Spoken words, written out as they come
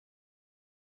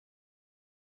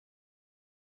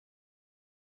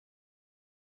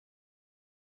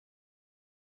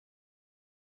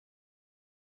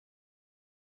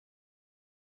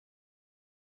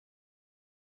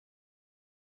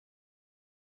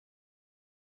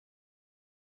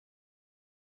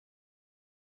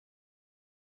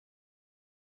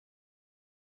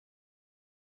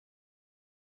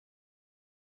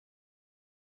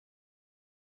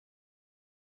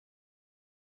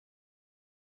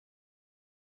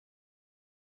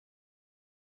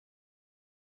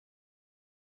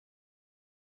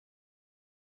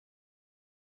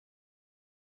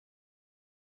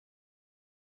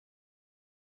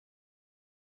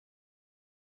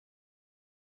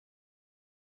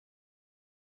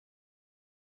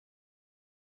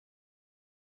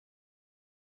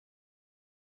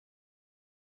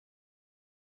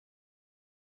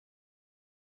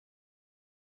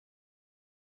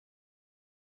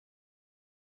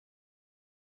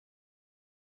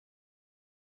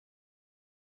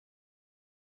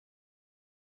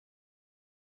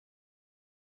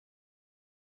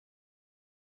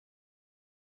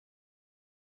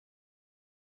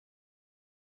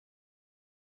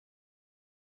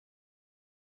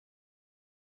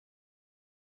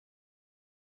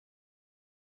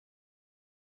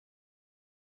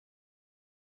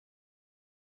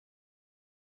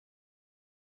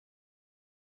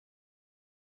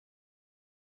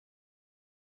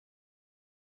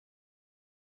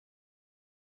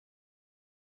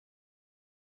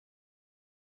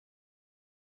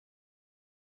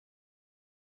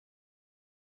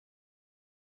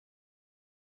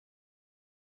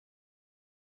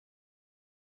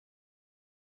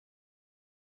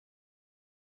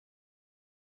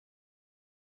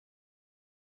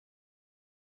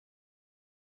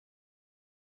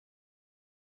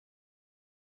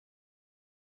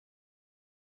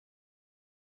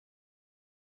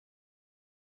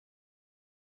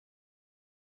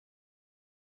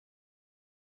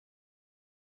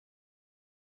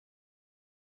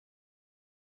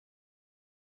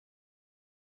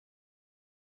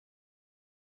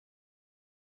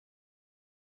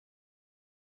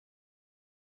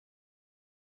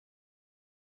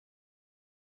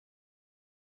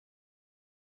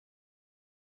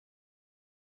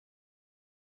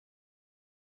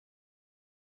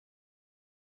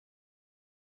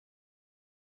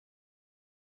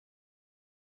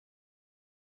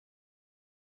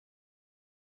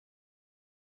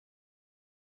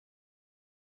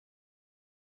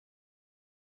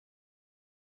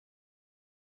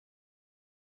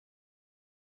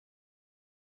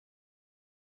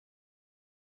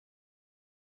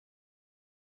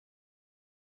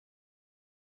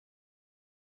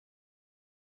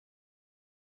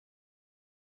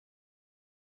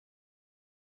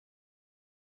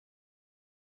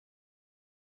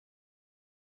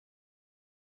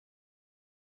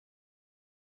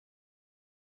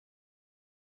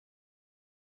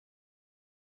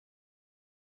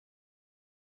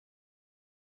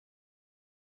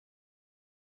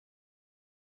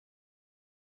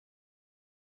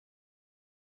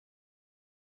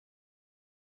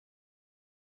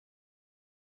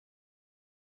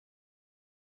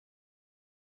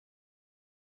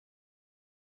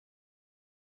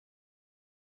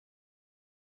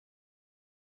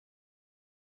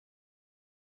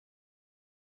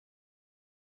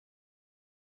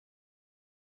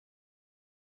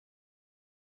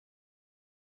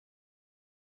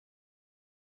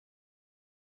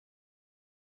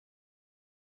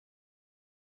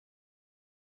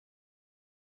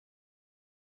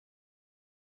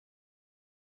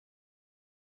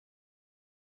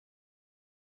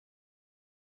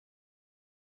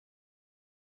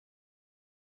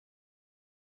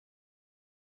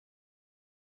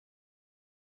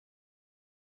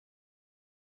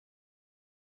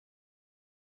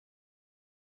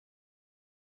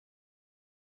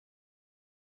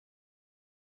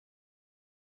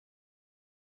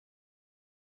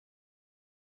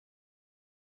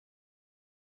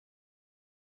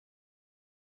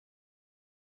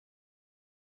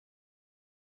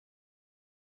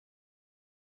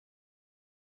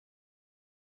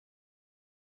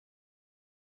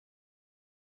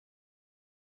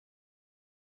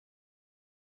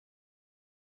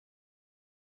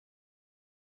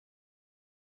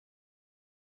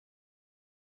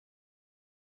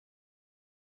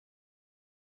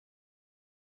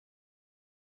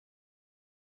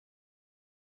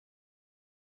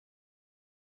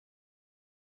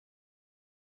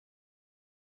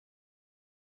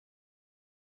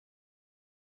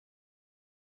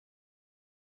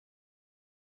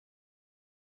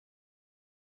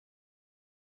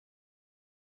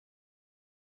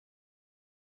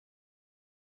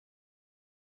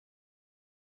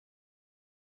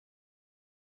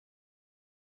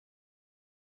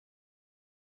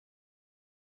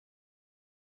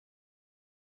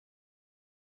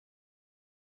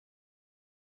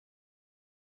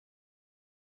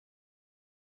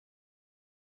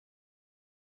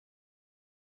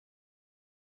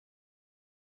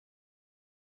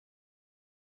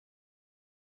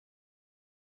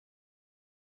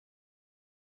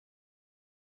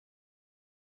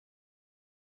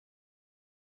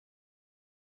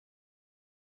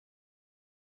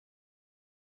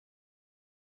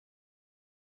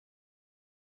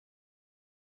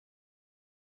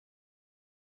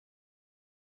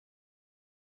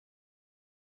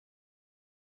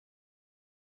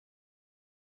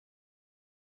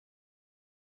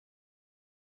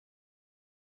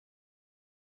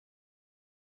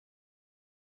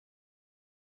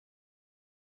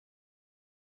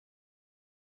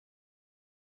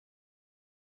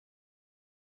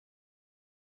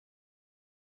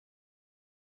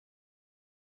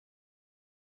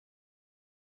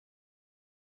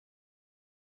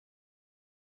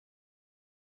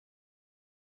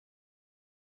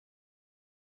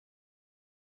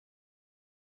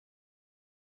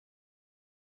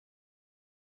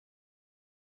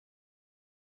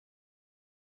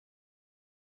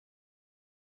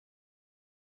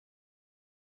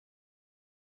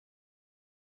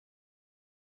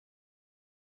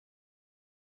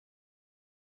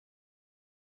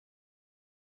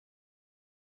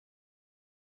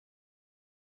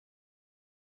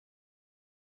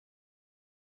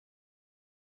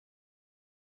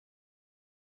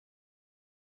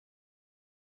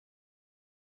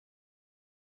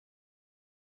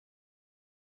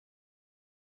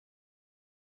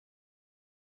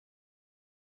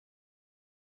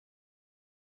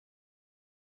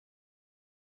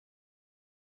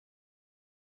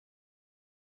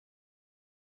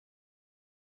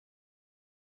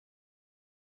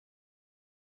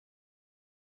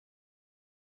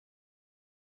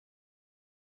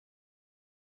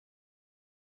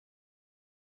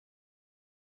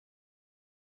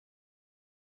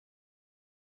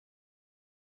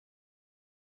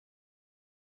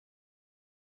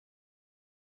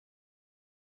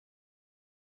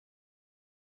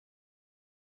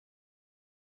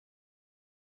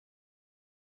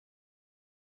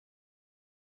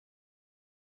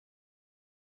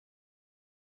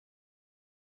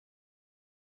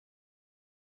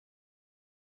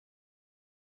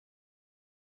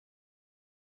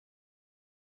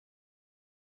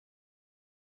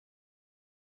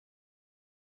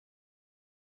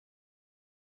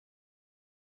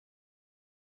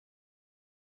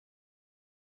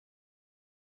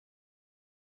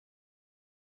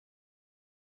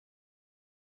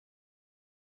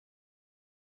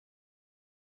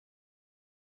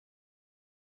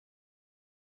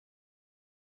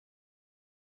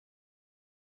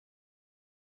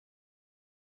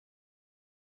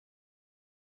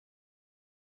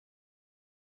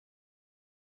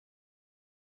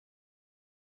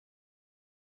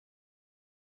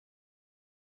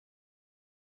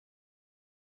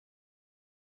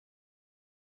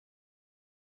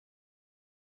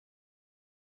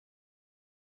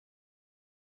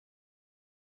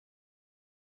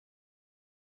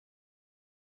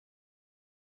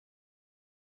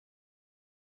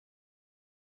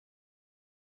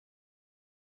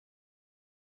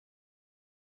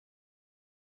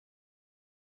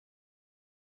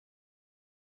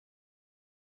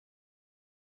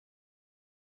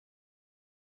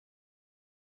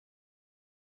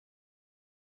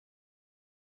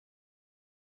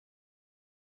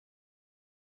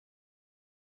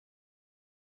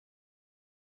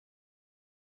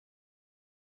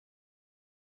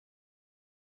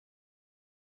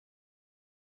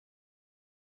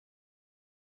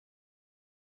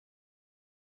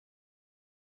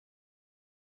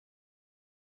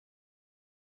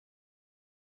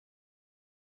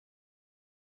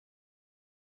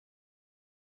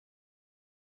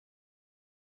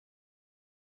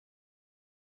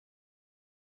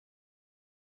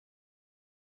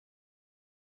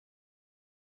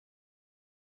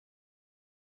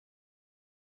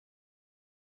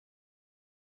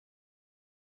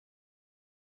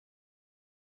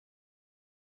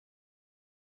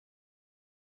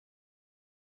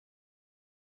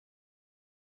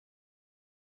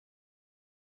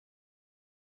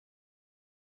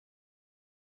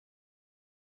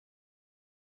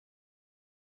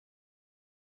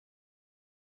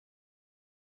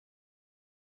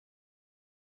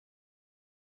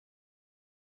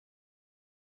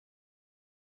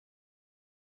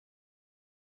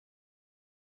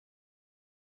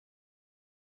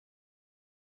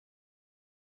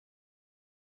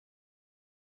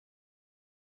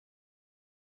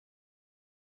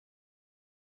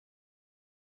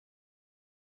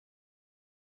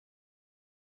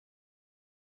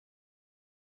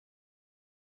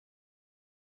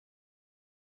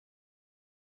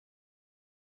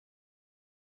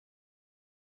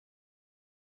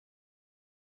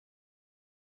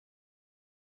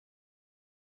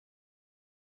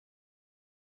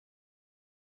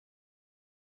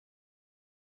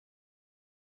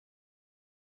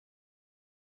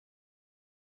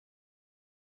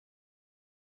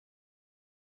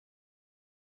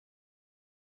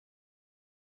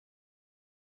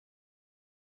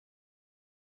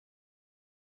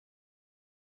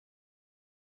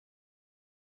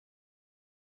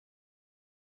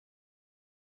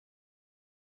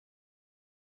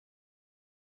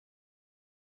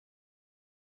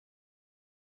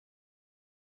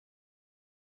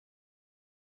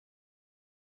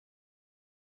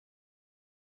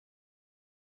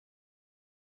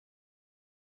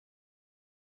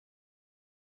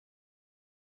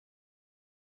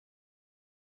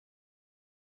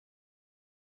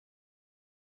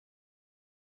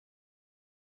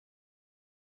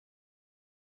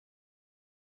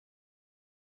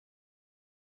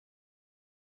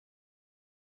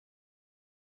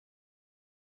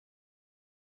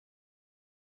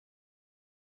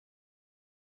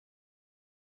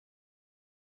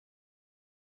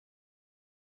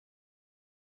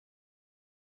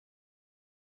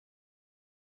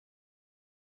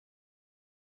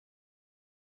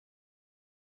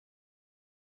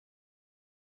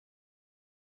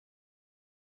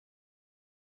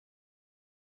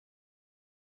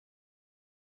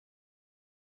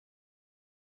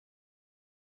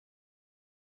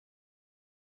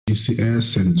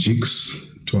DCS and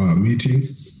JICS to our meeting.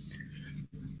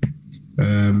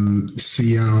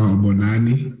 Sia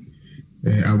Bonani,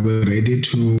 are we ready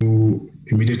to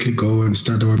immediately go and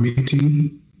start our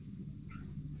meeting?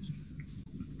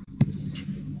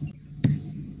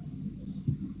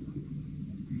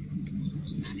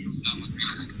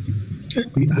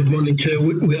 Good morning, Chair.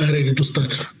 We are ready to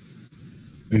start.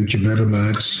 Thank you very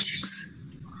much.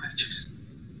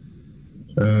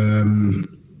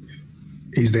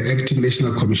 Is the acting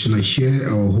national commissioner here,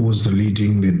 or who's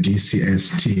leading the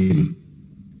DCS team?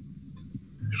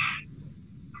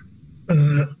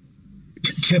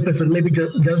 Chairperson, maybe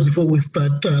just before we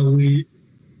start, we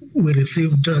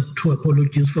received 2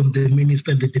 apologies from the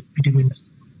minister and the deputy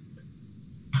minister.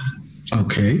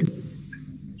 Okay.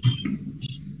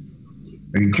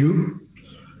 Thank you.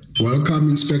 Welcome,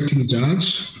 Inspecting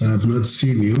Judge. I have not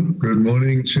seen you. Good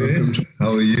morning, Chair.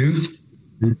 How are you?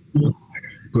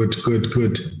 Good.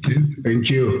 Thank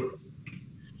you.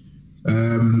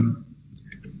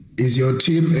 Is your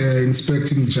team,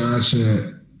 Inspecting Judge,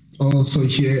 also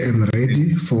here and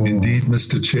ready for... Indeed,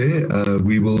 Mr. Chair.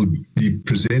 We will be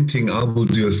presenting, I will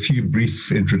do a few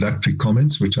brief introductory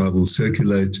comments, which I will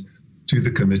circulate to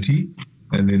the committee,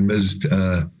 and then Ms.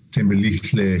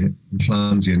 Tembelihle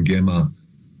Mhlanzi and Gema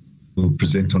will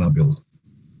present on our bill.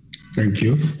 Thank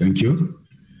you.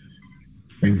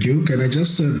 Can I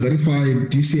just verify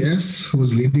DCS,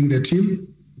 who's leading the team?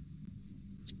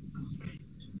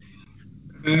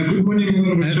 Good morning,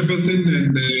 Honorable Chairperson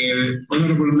and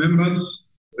honorable members.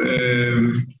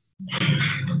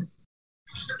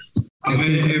 I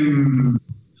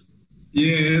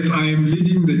am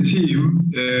leading the team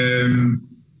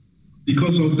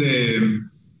because of the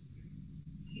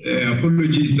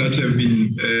apologies that have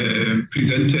been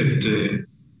presented,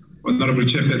 Honorable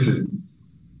Chairperson.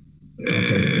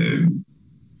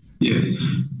 Yes.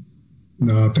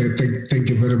 No, thank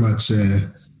you very much,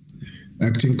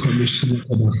 Acting Commissioner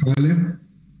Tabakale.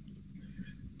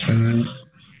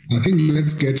 I think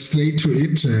let's get straight to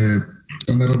it,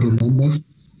 Honorable members.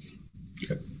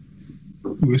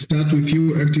 We start with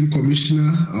you, Acting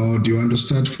Commissioner, or do you want to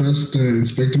start first,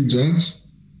 Inspecting Judge?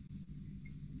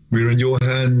 We're in your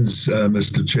hands,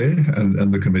 Mr. Chair,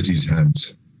 and the committee's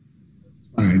hands.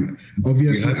 Fine.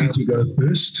 Obviously, happy to go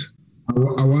first.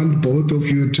 I want both of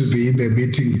you to be in the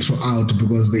meeting throughout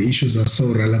because the issues are so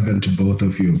relevant to both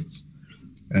of you.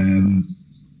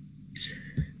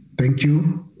 Thank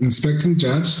you. Inspecting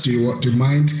Judge, do you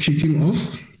mind kicking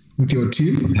off with your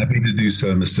team? I'm happy to do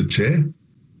so, Mr. Chair.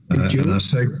 Thank you. And I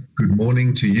say good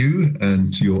morning to you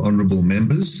and to your honourable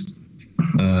members.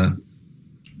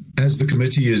 As the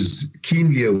committee is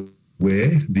keenly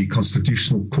aware, the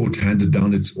Constitutional Court handed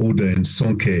down its order in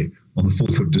Sonke on the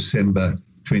 4th of December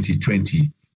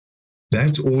 2020.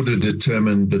 That order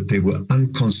determined that there were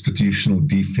unconstitutional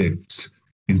defects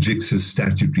in JICS's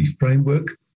statutory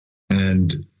framework,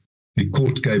 and the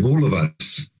court gave all of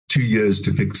us 2 years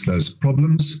to fix those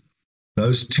problems.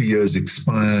 Those 2 years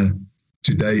expire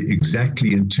today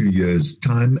exactly in 2 years'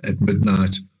 time at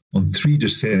midnight on 3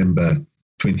 December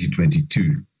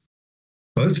 2022.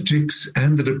 Both JICS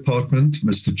and the department,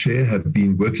 Mr. Chair, have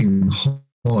been working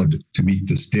hard to meet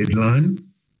this deadline.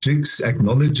 JICS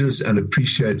acknowledges and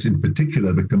appreciates in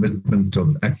particular the commitment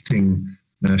of Acting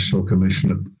National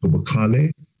Commissioner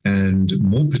Tabakale, and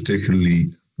more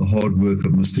particularly the hard work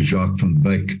of Mr. Jacques van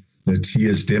Wyk that he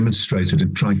has demonstrated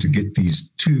in trying to get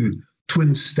these 2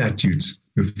 twin statutes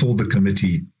before the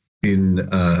committee in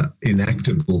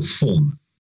enactable form.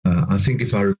 I think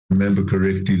if I remember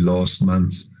correctly, last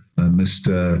month,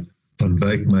 Mr. van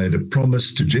Wyk made a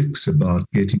promise to JICS about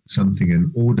getting something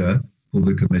in order for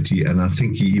the committee, and I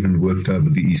think he even worked over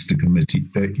the Easter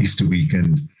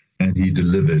weekend, and he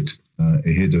delivered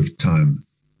ahead of time.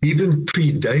 Even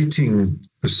predating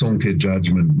the Sonke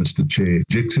judgment, Mr. Chair,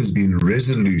 JICS has been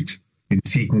resolute in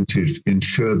seeking to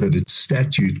ensure that its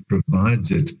statute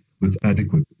provides it with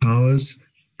adequate powers,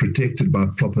 protected by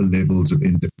proper levels of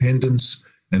independence,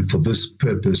 and for this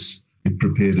purpose, it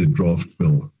prepared a draft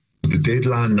bill. With the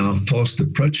deadline now fast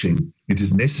approaching, it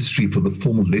is necessary for the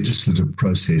formal legislative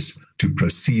process to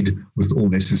proceed with all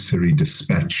necessary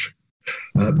dispatch.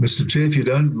 Mr. Chair, if you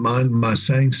don't mind my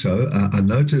saying so, I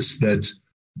noticed that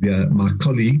my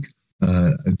colleague,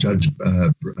 Judge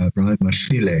Brian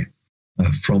Mashile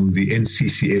from the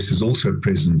NCCS is also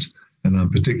present, and I'm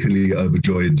particularly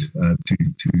overjoyed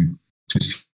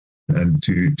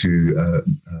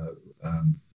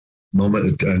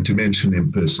to mention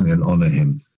him personally and honour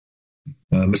him.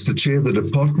 Mr. Chair, the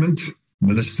department,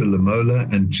 Minister Lamola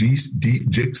and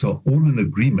JICS are all in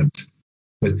agreement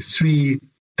that 3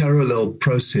 parallel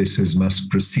processes must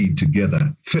proceed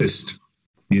together. First,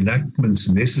 the enactments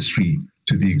necessary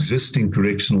to the existing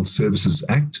Correctional Services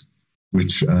Act,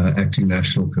 which Acting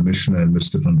National Commissioner and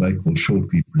Mr. Van Wyk will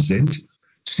shortly present.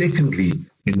 Secondly,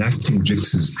 enacting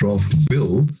JICS's draft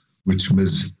bill, which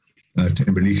Ms.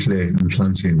 Thembelihle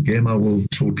Nhlanhla Ngema will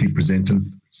shortly present.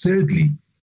 And thirdly,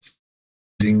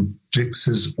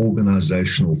 JICS's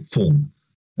organizational form.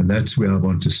 And that's where I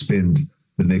want to spend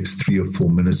the next 3 or 4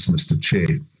 minutes, Mr. Chair.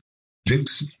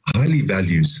 JICS highly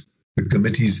values the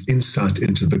committee's insight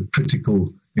into the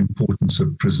critical importance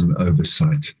of prison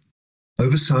oversight.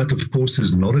 Oversight, of course,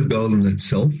 is not a goal in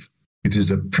itself. It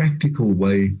is a practical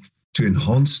way to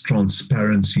enhance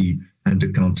transparency and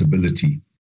accountability.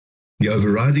 The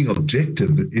overriding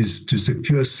objective is to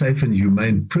secure safe and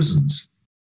humane prisons.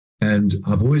 And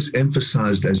I've always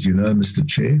emphasized, as you know, Mr.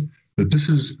 Chair, that this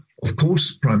is, of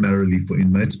course, primarily for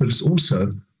inmates, but it's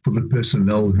also for the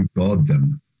personnel who guard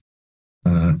them.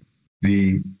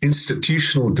 The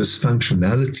institutional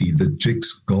dysfunctionality that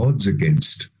JICS guards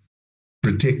against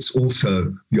protects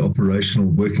also the operational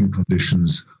working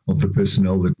conditions of the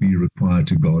personnel that we require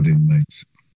to guard inmates.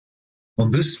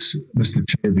 On this, Mr.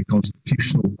 Chair, the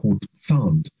Constitutional Court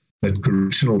found that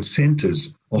correctional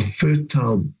centres are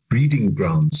fertile breeding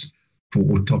grounds for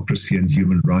autocracy and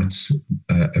human rights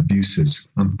abuses.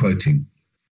 I'm quoting.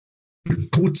 The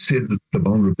court said that the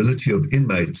vulnerability of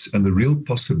inmates and the real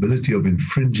possibility of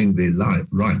infringing their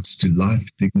rights to life,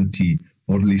 dignity,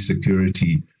 bodily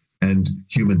security, and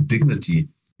human dignity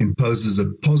imposes a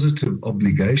positive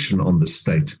obligation on the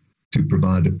state to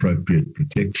provide appropriate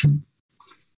protection.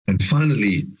 And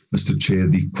finally, Mr. Chair,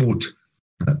 the court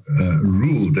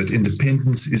ruled that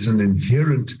independence is an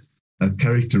inherent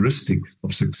characteristic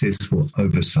of successful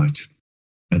oversight.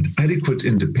 And adequate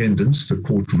independence, the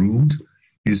court ruled,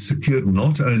 is secured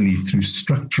not only through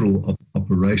structural,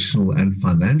 operational, and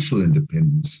financial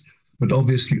independence, but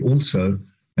obviously also,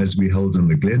 as we held in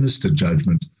the Glenister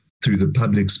judgment, through the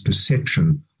public's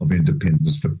perception of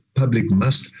independence. The public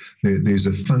there's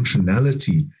a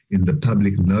functionality in the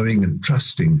public knowing and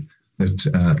trusting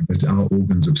that our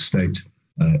organs of state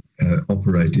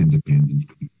operate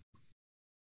independently.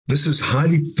 This is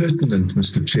highly pertinent,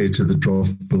 Mr. Chair, to the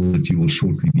draft bill that you will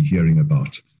shortly be hearing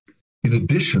about. In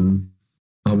addition,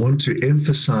 I want to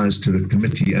emphasize to the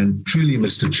committee, and truly,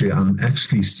 Mr. Chair, I'm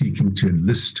actually seeking to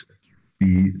enlist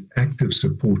the active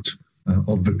support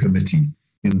of the committee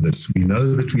in this. We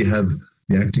know that we have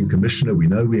the acting commissioner, we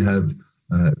know we have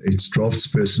its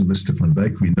draftsperson, Mr. Van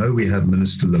Wyk, we know we have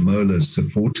Minister Lamola's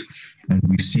support, and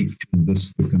we seek to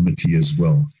enlist the committee as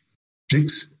well.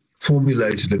 JICS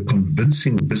formulated a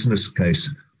convincing business case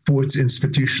for its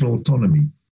institutional autonomy.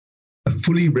 A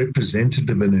fully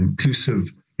representative and inclusive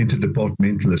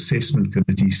Interdepartmental Assessment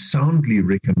Committee soundly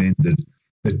recommended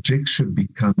that JICS should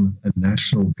become a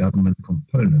national government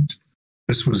component.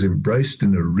 This was embraced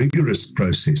in a rigorous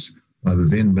process by the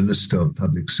then Minister of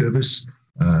Public Service,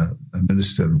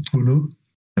 Minister Mkhulu,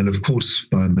 and of course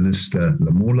by Minister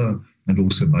Lamola and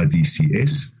also by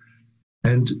DCS.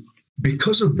 And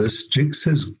because of this, JICS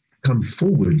has come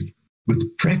forward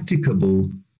with practicable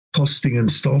costing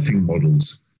and staffing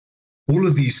models. All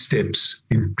of these steps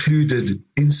included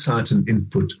insight and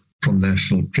input from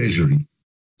National Treasury.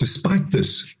 Despite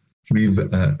this, we've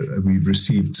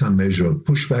received some measure of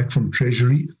pushback from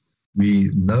Treasury. We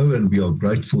know and we are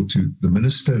grateful to the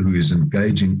Minister who is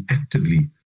engaging actively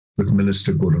with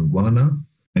Minister Godongwana,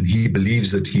 and he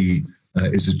believes that he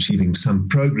is achieving some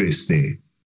progress there.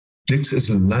 JICS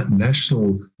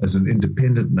as an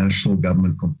independent national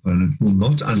government component will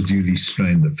not unduly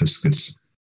strain the fiscus.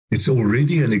 It's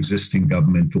already an existing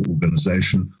governmental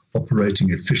organization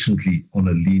operating efficiently on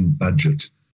a lean budget.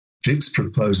 JICS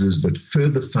proposes that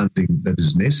further funding that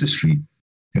is necessary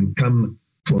can come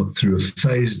through a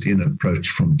phased-in approach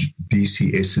from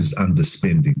DCS's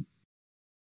underspending.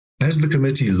 As the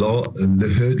committee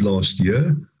heard last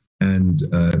year, and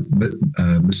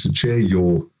Mr. Chair,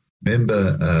 your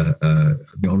member,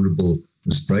 the Honourable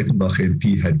Ms. Breitenbach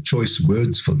MP, had choice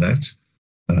words for that.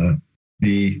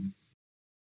 The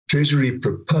Treasury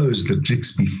proposed that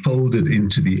JICS be folded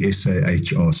into the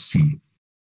SAHRC.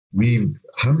 We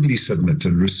humbly submit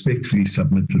and respectfully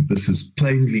submit that this is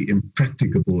plainly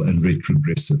impracticable and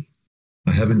retrogressive.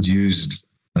 I haven't used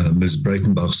Ms.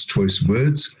 Breitenbach's choice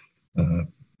words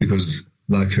because,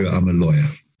 like her, I'm a lawyer.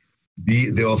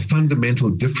 There are fundamental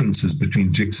differences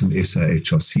between JICS and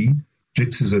SAHRC.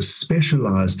 JICS is a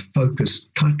specialized,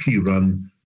 focused, tightly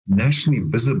run, nationally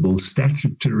visible,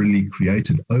 statutorily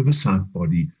created oversight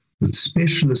body with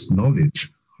specialist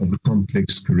knowledge of the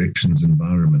complex corrections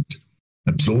environment.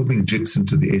 Absorbing JICS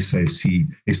into the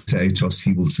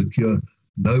SAHRC will secure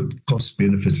no cost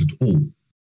benefit at all.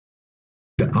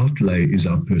 The outlay is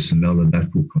our personnel, and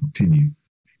that will continue.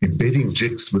 Embedding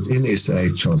JICS within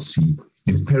SAHRC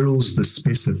imperils the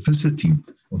specificity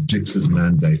of JICS's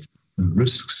mandate and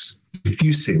risks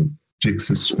diffusing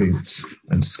JICS's strengths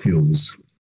and skills.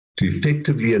 To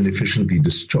effectively and efficiently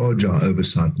discharge our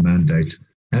oversight mandate,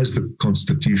 as the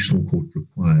Constitutional Court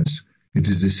requires, it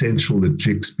is essential that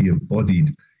JICS be embodied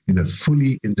in a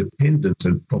fully independent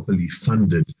and properly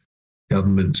funded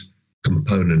government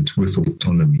component with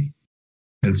autonomy.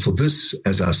 And for this,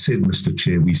 as I said, Mr.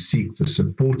 Chair, we seek the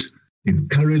support,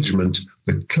 encouragement,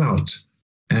 the clout,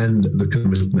 and the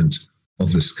commitment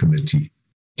of this committee.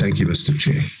 Thank you, Mr.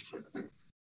 Chair.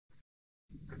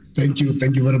 Thank you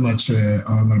very much,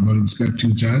 Honorable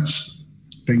Inspecting Judge.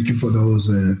 Thank you for those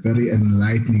very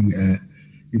enlightening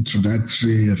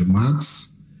introductory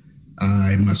remarks.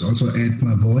 I must also add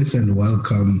my voice and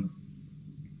welcome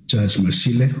Judge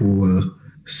Mashile, who will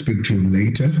speak to him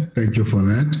later. Thank you for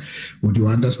that. Would you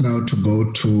want us now to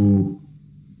go to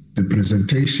the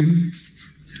presentation?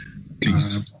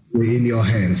 Please. We're in your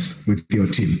hands with your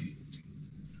team.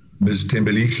 Ms.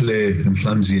 Tembelihle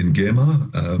Mhlanzi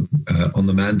Ngema, on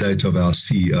the mandate of our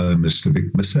CEO, Mr.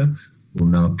 Vic Missa, will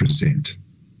now present.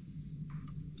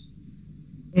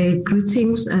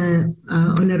 Greetings,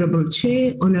 Honorable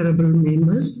Chair, Honorable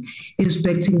Members,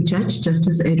 Inspecting Judge,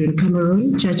 Justice Edwin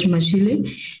Cameron, Judge Mashile,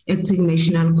 Acting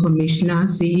National Commissioner,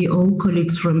 CEO,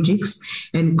 colleagues from JICS,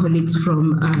 and colleagues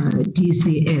from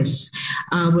DCS.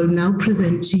 I will now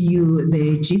present to you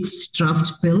the JICS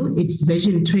draft bill. It's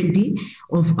version 20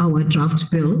 of our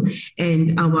draft bill,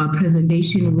 and our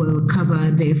presentation will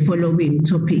cover the following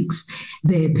topics: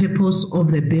 the purpose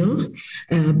of the bill,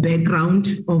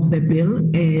 background of the bill,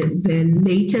 the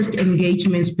latest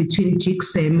engagements between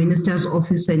JICS, Minister's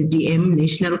Office, and DM,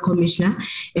 National Commissioner,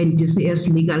 and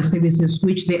DCS Legal Services,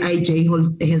 which the IJ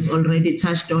has already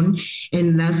touched on.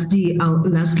 And lastly,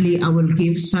 I will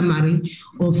give summary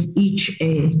of each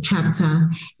chapter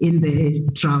in the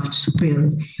draft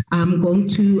bill. I'm going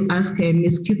to ask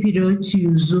Ms. Cupido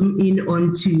to zoom in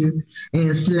onto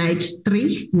slide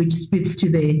 3, which speaks to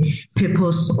the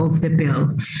purpose of the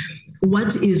bill.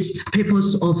 What is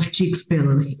purpose of JICS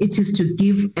bill? It is to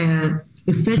give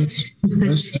effect.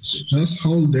 Just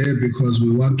hold there because we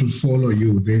want to follow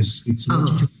you. It's not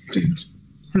flighted.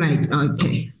 Flight,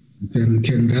 okay.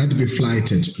 Can that be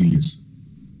flighted, please?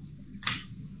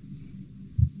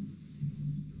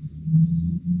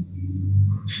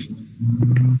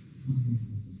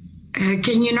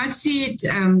 Can you not see it,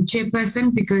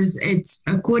 Chairperson? Because it's,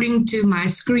 according to my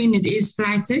screen, it is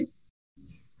flighted.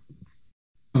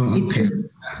 Oh, okay.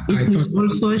 It is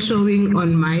also showing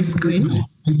on my screen.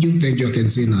 Thank you. I can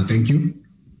see now. Thank you.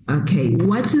 Okay,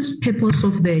 what is purpose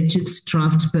of the JICS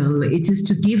draft bill? It is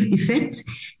to give effect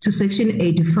to Section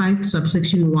 85,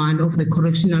 subsection 1 of the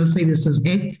Correctional Services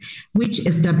Act, which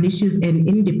establishes an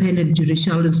independent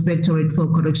judicial inspectorate for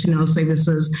correctional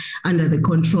services under the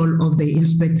control of the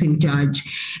inspecting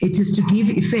judge. It is to give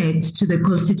effect to the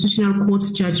Constitutional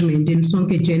Court's judgment in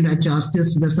Sonke Gender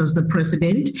Justice versus the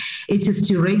President. It is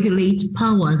to regulate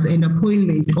powers and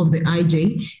appointment of the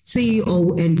IJ,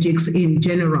 CEO, and JICS in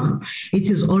general.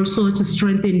 It is also to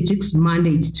strengthen JICS'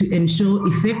 mandate to ensure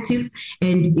effective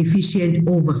and efficient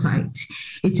oversight.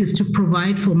 It is to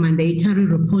provide for mandatory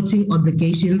reporting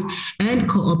obligations and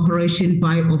cooperation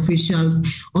by officials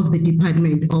of the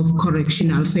Department of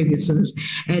Correctional Services,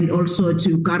 and also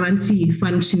to guarantee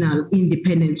functional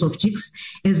independence of JICS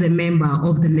as a member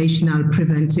of the National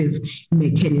Preventive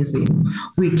Mechanism.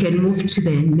 We can move to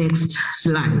the next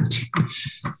slide.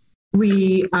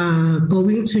 We are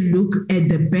going to look at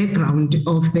the background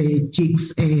of the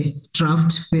JICS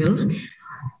draft bill.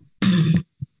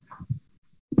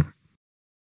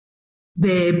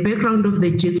 The background of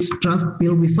the JICS draft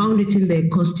bill, we found it in the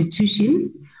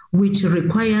Constitution, which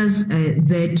requires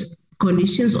that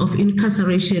conditions of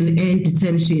incarceration and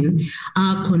detention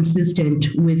are consistent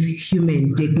with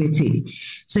human dignity.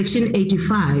 Section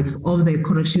 85 of the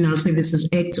Correctional Services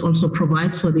Act also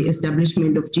provides for the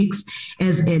establishment of JICS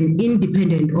as an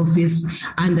independent office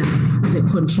under the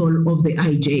control of the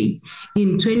IJ.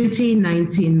 In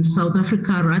 2019, South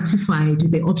Africa ratified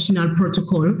the optional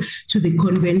protocol to the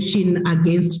Convention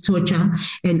Against Torture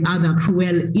and Other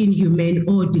Cruel, Inhumane,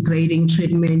 or Degrading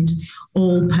Treatment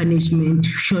or Punishment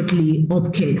shortly the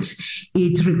OPCAT.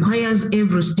 It requires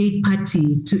every state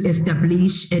party to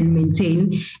establish and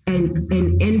maintain an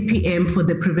NPM for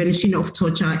the prevention of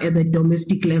torture at the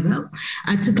domestic level.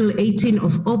 Article 18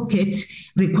 of OPCAT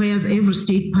requires every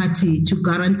state party to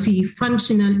guarantee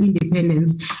functional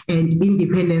independence and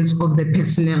independence of the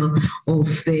personnel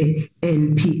of the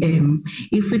NPM.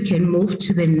 If we can move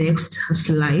to the next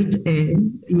slide,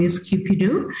 Ms.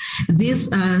 Cupido. This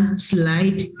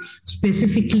slide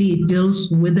specifically deals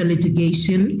with the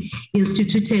litigation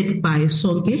instituted by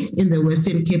Sonke in the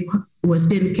Western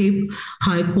Cape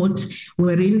High Court,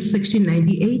 wherein Section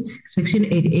 98, Section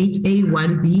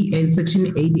 88A1B, and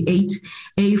Section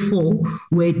 88A4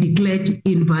 were declared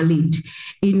invalid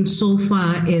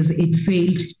insofar as it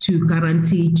failed to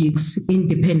guarantee JIC's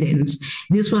independence.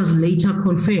 This was later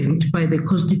confirmed by the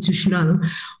Constitutional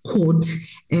Court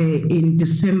in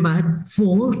December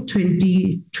 4,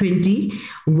 2020,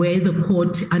 where the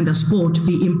court underscored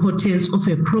the importance of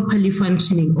a properly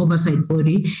functioning oversight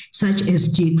body such as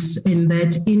JIC's, and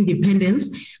that independence,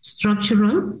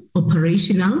 structural,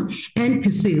 operational, and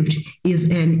perceived, is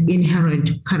an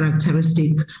inherent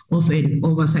characteristic of an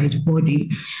oversight body.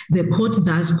 The court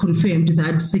thus confirmed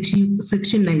that Section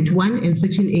 91 and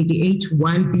Section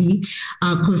 88(1)(b)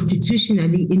 are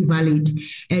constitutionally invalid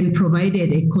and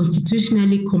provided a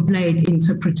constitutionally compliant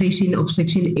interpretation of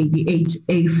Section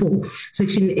 88A4.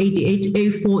 Section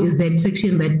 88A4 is that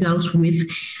section that deals with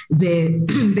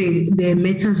the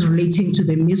matters relating to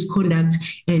the misconduct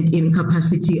and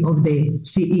incapacity of the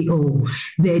CEO.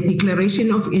 The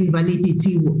declaration of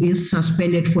invalidity is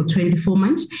suspended for 24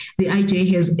 months. The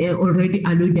IJ has already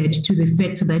alluded to the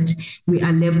fact that we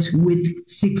are left with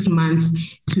 6 months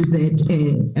to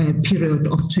that period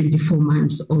of 24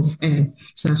 months of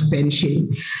suspension.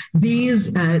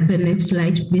 The next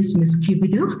slide, please, Ms.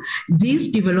 Cupido. These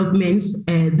developments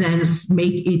then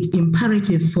make it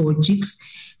imperative for JIC's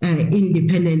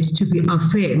independence to be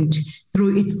affirmed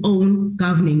through its own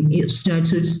governing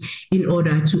statutes in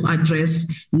order to address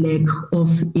lack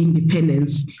of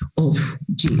independence of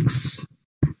JICs.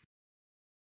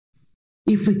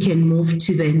 If we can move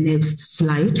to the next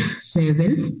slide,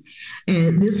 7.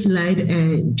 This slide,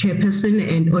 Chairperson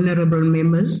and honorable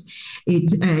members,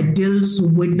 it deals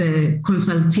with the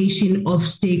consultation of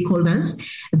stakeholders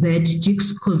that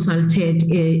JICs consulted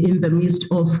in the midst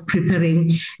of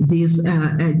preparing this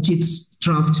JICs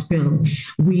draft bill.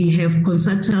 We have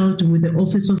consulted with the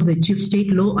Office of the Chief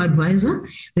State Law Advisor,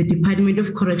 the Department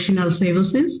of Correctional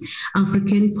Services,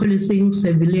 African Policing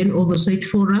Civilian Oversight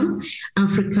Forum,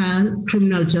 Africa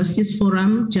Criminal Justice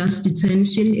Forum, Just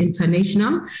Detention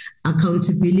International,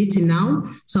 Accountability Now,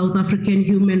 South African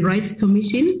Human Rights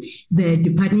Commission, the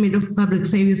Department of Public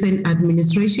Service and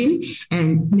Administration,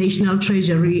 and National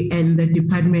Treasury, and the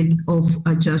Department of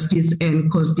Justice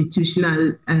and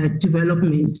Constitutional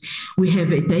Development. We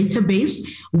have a database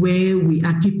where we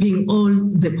are keeping all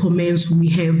the comments we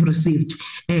have received,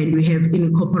 and we have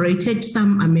incorporated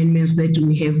some amendments that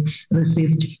we have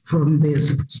received from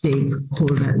these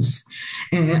stakeholders.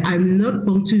 I'm not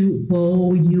going to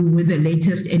bore you with the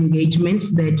latest engagements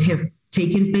that have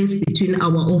taken place between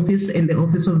our office and the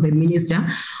Office of the Minister,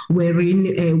 wherein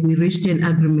we reached an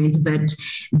agreement that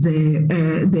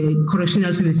the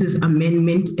Correctional Services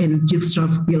Amendment and JICs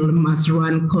draft bill must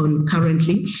run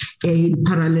concurrently in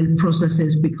parallel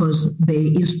processes because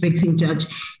the inspecting judge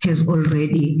has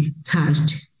already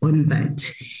touched on that.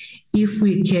 If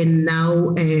we can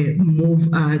now move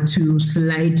to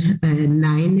slide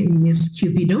 9, Ms.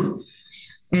 Cupido.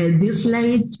 This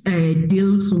slide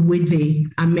deals with the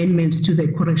amendments to the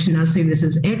Correctional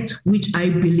Services Act, which I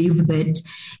believe that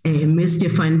Mr.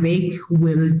 Van Beek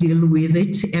will deal with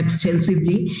it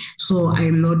extensively. So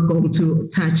I'm not going to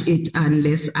touch it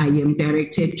unless I am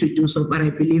directed to do so. But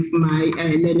I believe my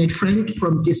learned friend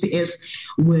from DCS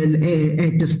will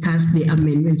discuss the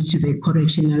amendments to the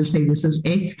Correctional Services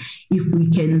Act. If we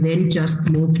can then just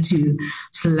move to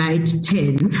slide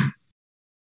 10.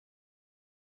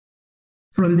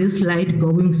 From this slide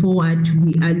going forward,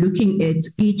 we are looking at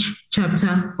each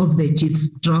chapter of the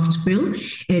JICs draft bill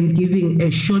and giving a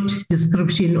short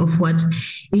description of what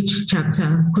each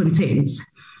chapter contains.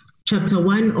 Chapter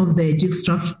 1 of the JICs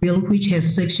draft bill, which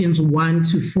has sections 1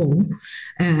 to 4,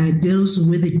 deals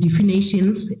with the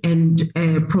definitions and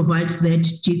provides that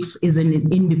JICs is an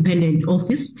independent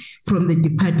office from the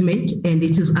department and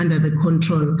it is under the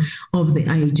control of the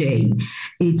IJ.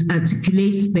 It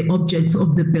articulates the objects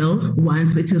of the bill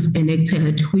once it is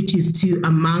enacted, which is to,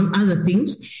 among other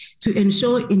things, to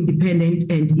ensure independent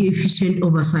and efficient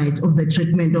oversight of the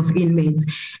treatment of inmates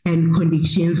and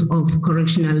conditions of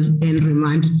correctional and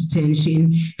remand detention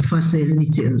detention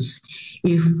facilities.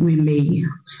 If we may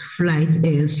slide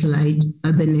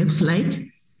the next slide,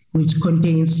 which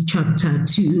contains Chapter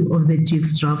 2 of the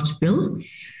JICS draft bill.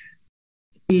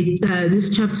 This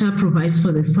chapter provides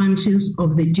for the functions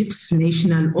of the JICS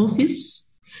National Office.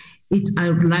 It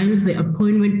outlines the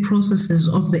appointment processes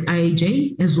of the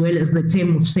IJ, as well as the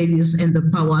term of service and the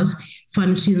powers,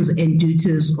 functions, and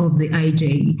duties of the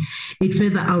IJ. It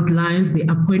further outlines the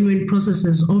appointment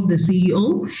processes of the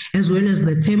CEO, as well as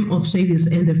the term of service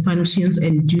and the functions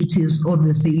and duties of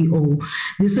the CEO.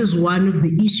 This is one of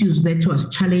the issues that was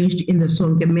challenged in the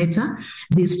Sonke matter.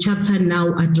 This chapter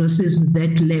now addresses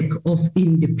that lack of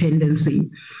independency.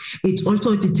 It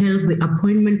also details the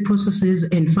appointment processes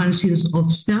and functions of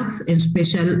staff and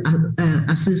special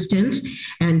assistants.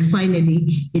 And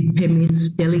finally, it permits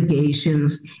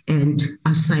delegations and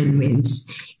assignments.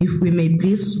 If we may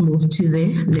please move to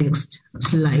the next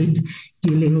slide,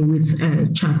 dealing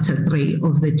with Chapter 3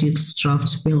 of the JICS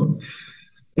draft bill.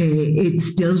 It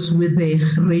deals with the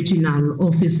regional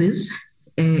offices.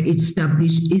 It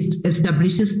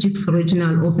establishes JICS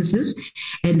regional offices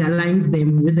and aligns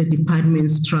them with the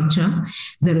department structure.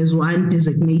 There is one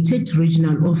designated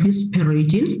regional office per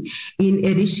region. In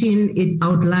addition, it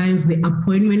outlines the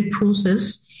appointment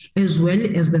process as well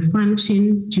as the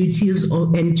function, duties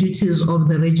of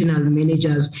the regional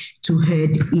managers to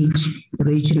head each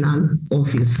regional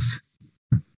office.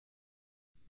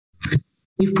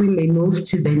 If we may move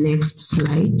to the next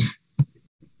slide.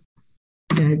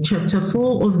 Chapter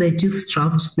 4 of the JICS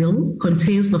draft bill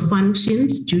contains the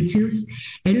functions, duties,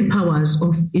 and powers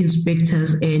of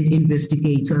inspectors and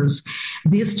investigators.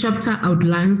 This chapter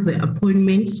outlines the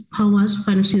appointments, powers,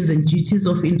 functions, and duties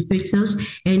of inspectors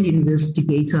and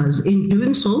investigators. In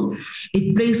doing so,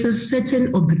 it places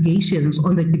certain obligations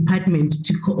on the department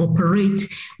to cooperate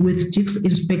with JICS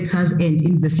inspectors and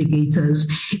investigators.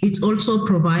 It also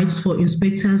provides for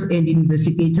inspectors and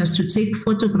investigators to take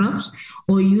photographs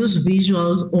or use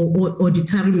visuals or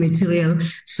auditory material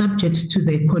subject to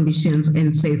the conditions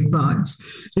and safeguards.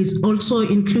 It also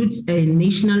includes a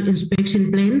national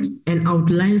inspection plan and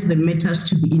outlines the matters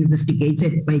to be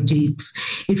investigated by JICS.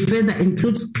 It further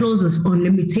includes clauses on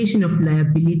limitation of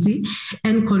liability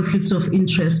and conflicts of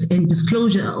interest and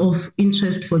disclosure of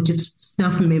interest for JICS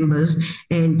staff members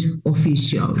and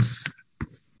officials.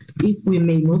 If we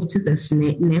may move to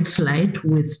the next slide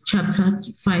with Chapter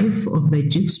 5 of the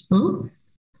JICS bill.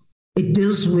 It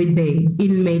deals with the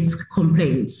inmates'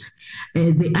 complaints.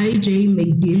 The IJ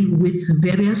may deal with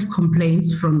various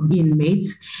complaints from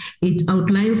inmates. It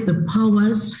outlines the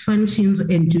powers, functions,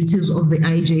 and duties of the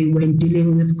IJ when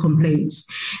dealing with complaints.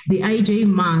 The IJ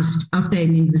must, after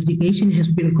an investigation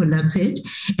has been conducted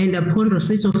and upon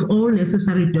receipt of all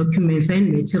necessary documents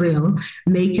and material,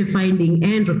 make a finding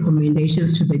and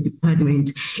recommendations to the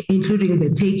department, including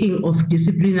the taking of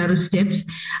disciplinary steps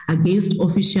against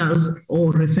officials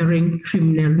or referring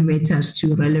criminal matters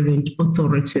to relevant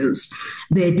authorities.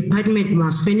 The department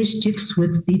must furnish JICS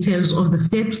with details of the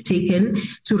steps taken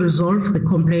to resolve the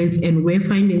complaints, and where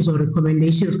findings or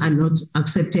recommendations are not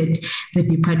accepted, the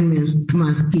department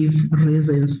must give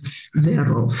reasons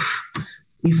thereof.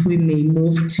 If we may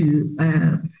move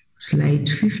to slide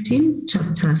 15,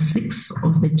 Chapter 6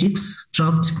 of the JICS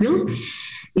draft bill.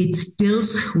 It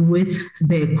deals with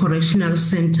the correctional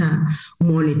center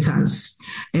monitors.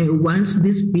 Once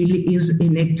this bill is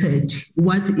enacted,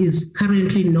 what is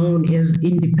currently known as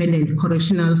independent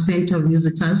correctional center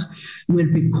visitors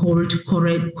will be called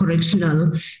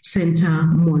correctional center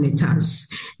monitors.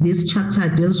 This chapter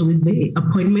deals with the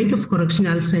appointment of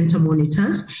correctional center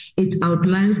monitors. It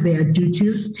outlines their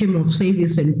duties, term of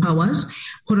service, and powers.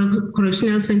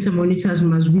 Correctional center monitors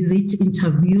must visit,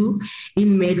 interview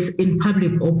inmates in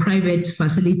public or private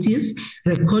facilities,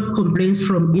 record complaints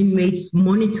from inmates,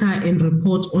 monitor and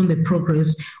report on the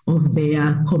progress of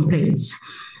their complaints.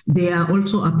 They are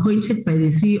also appointed by the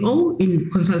CEO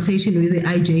in consultation with the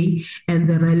IJ and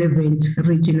the relevant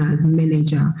regional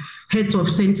manager. Heads of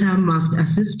center must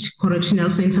assist correctional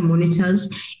center monitors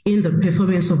in the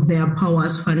performance of their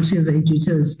powers, functions, and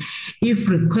duties. If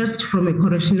request from a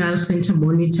correctional center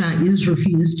monitor is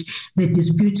refused, the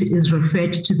dispute is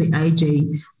referred to the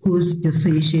IJ, whose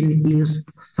decision is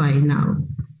final.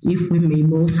 If we may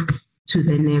move to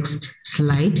the next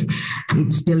slide.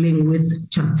 It's dealing with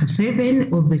Chapter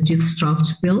 7 of the JICS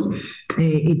draft bill.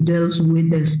 It deals with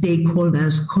the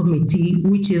stakeholders committee,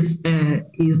 which is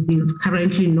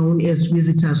currently known as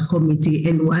visitors committee.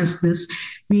 And once this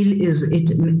bill is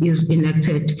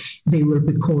enacted, they will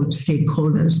be called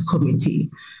stakeholders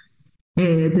committee.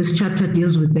 This chapter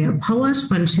deals with their powers,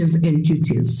 functions, and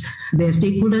duties. The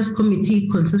stakeholders committee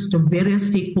consists of various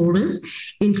stakeholders,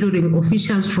 including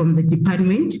officials from the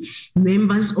department,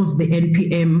 members of the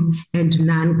NPM, and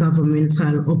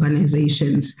non-governmental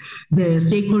organizations. The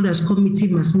stakeholders committee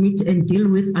must meet and deal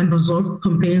with unresolved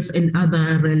complaints and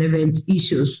other relevant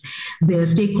issues. The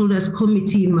stakeholders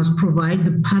committee must provide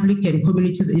the public and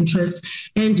community's interest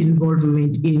and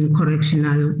involvement in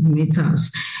correctional matters.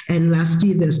 And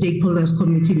lastly, the stakeholders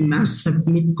committee may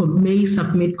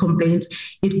submit complaints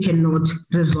it cannot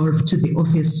resolve to the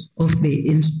office of the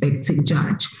inspecting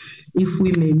judge. If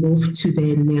we may move to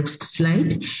the next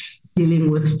slide, dealing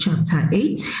with chapter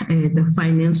 8, the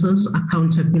finances,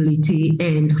 accountability,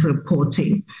 and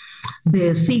reporting.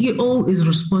 The CEO is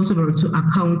responsible to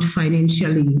account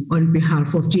financially on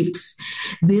behalf of JICS.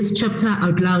 This chapter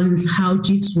outlines how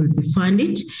JICS will be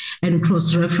funded and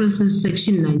cross-references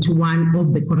Section 91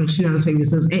 of the Correctional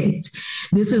Services Act.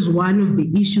 This is one of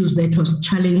the issues that was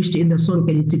challenged in the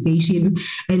Sonke litigation,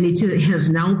 and it has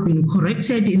now been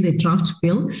corrected in the draft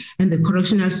bill, and the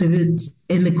Correctional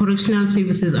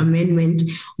Services Amendment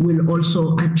will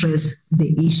also address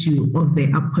the issue of the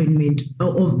appointment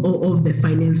of the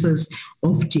finances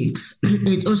of JICS.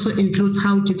 It also includes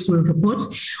how JICS will report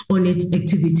on its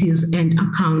activities and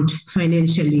account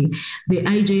financially. The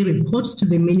IJ reports to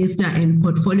the Minister and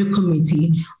Portfolio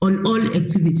Committee on all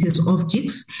activities of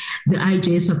JICS. The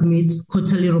IJ submits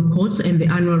quarterly reports and the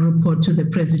annual report to the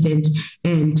President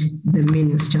and the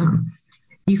Minister.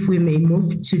 If we may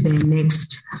move to the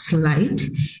next slide,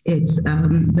 it's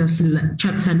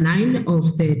chapter 9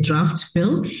 of the draft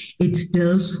bill. It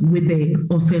deals with the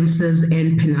offenses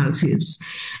and penalties.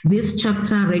 This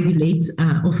chapter regulates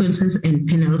offenses and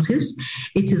penalties.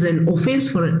 It is an offense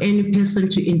for any person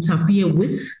to interfere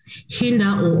with,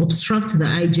 hinder, or obstruct the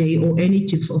IJ or any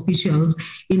JICS officials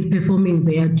in performing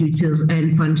their duties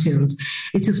and functions.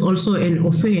 It is also an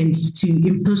offense to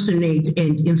impersonate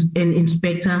an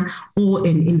inspector or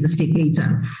an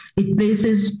investigator. It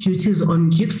places duties on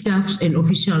JICS staffs and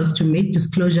officials to make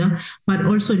disclosure, but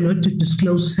also not to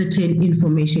disclose certain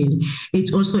information.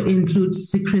 It also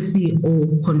includes secrecy or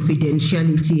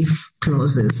confidentiality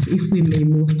clauses. If we may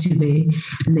move to the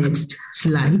next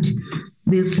slide.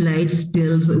 This slide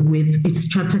deals with, it's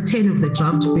chapter 10 of the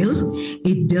draft bill.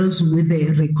 It deals with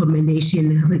a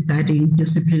recommendation regarding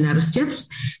disciplinary steps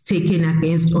taken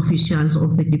against officials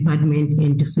of the department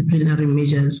and disciplinary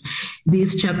measures.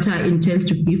 This chapter intends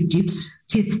to give JICS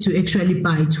teeth to actually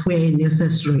bite where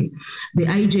necessary. The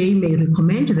IJ may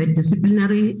recommend that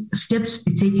disciplinary steps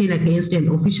be taken against an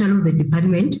official of the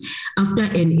department after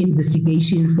an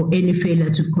investigation for any failure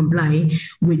to comply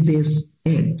with this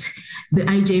Act. The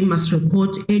IJ must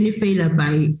report any failure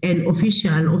by an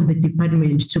official of the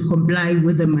department to comply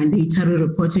with the mandatory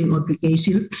reporting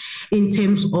obligations in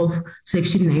terms of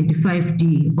Section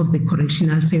 95D of the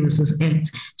Correctional Services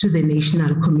Act to the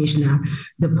National Commissioner,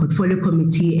 the Portfolio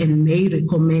Committee, and may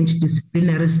recommend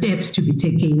disciplinary steps to be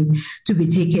taken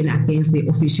against the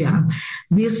official.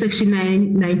 This Section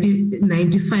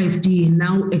 95D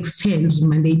now extends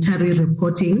mandatory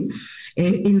reporting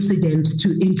incidents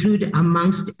to include,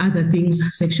 amongst other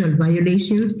things, sexual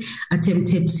violations,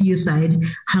 attempted suicide,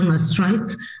 hunger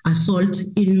strike, assault,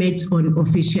 inmate on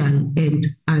official, and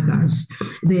others.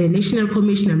 The National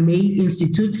Commissioner may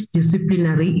institute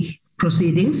disciplinary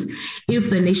proceedings. If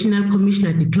the National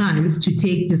Commissioner declines to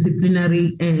take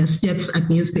disciplinary steps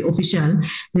against the official,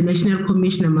 the National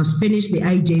Commissioner must furnish the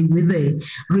IJ with the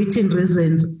written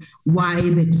reasons why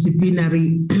the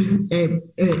disciplinary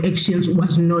actions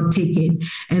was not taken.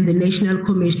 And the National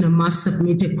Commissioner must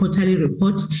submit a quarterly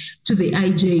report to the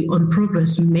IJ on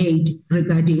progress made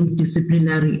regarding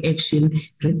disciplinary action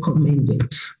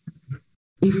recommended.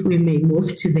 If we may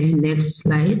move to the next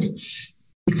slide.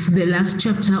 It's the last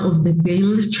chapter of the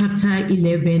bill, chapter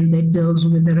 11, that deals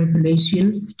with the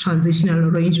regulations, transitional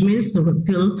arrangements, the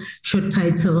repeal, short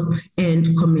title,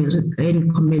 and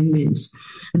commandments.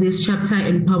 This chapter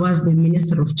empowers the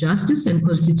Minister of Justice and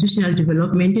Constitutional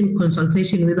Development in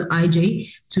consultation with the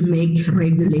IJ to make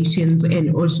regulations,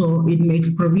 and also it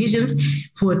makes provisions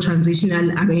for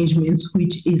transitional arrangements,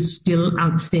 which is still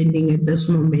outstanding at this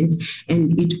moment,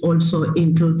 and it also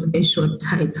includes a short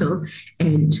title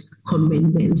and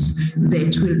commandments.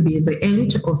 That will be the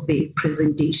end of the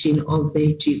presentation of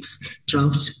the JICS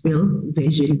draft bill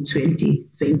version 20.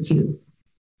 Thank you.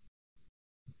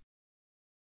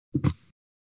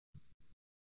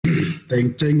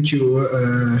 Thank you,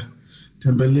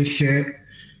 Tembelihle.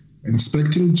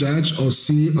 Inspecting Judge or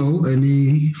CEO,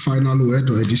 any final word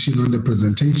or addition on the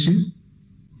presentation?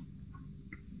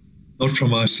 Not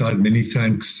from my side. Many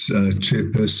thanks,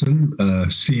 Chairperson.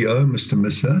 CEO, Mr.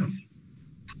 Missa.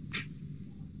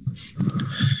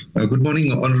 Good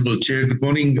morning, Honourable Chair. Good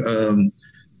morning,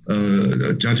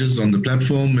 judges on the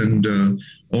platform and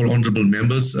all honourable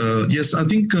members. Yes, I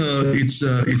think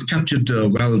it's captured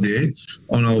well there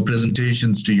on our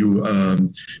presentations to you,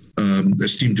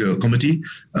 esteemed committee.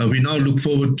 We now look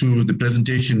forward to the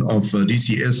presentation of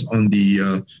DCS on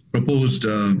the proposed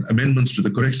amendments to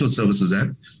the Correctional Services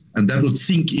Act, and that will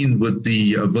sync in with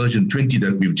the version 20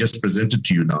 that we've just presented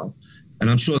to you now. And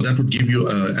I'm sure that would give you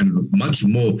a much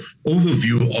more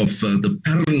overview of the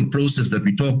parallel process that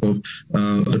we talk of,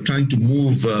 trying to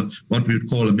move what we would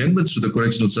call amendments to the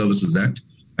Correctional Services Act,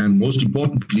 and most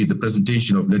importantly, the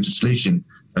presentation of legislation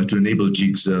to enable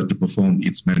JICS to perform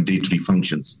its mandatory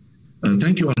functions.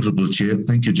 Thank you, Honourable Chair.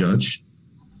 Thank you, Judge.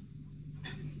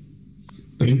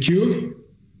 Thank you.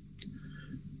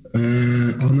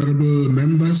 Honourable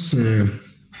members,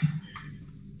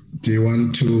 do you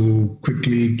want to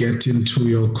quickly get into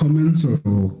your comments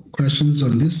or questions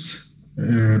on this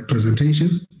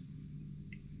presentation?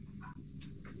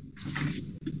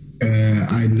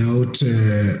 I note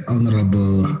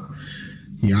Honourable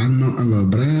Jan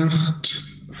Engelbrecht,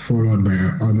 followed by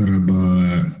Honourable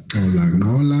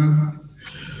Olangola,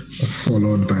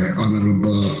 followed by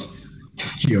Honourable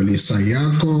Kioli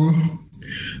Sayako,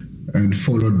 and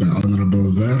followed by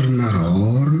Honourable Werner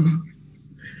Horn,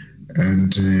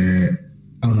 and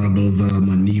Honourable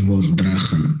Vermanivo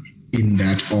Drachen, in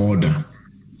that order.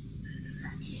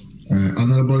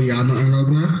 Honourable Jan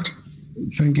Engelbrecht.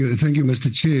 Thank you,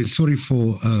 Mr. Chair. Sorry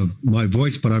for my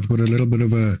voice, but I've got a little bit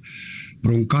of a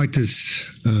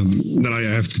bronchitis that I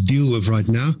have to deal with right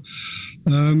now.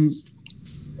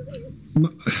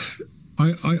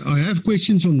 I have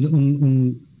questions on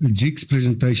JIC's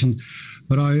presentation,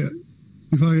 but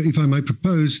if I might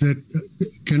propose that,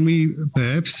 can we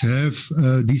perhaps have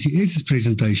DCS's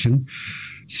presentation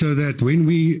so that when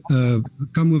we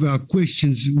come with our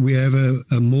questions, we have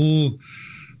a more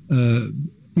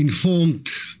informed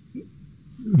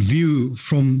view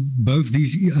from both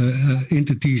these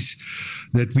entities,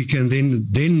 that we can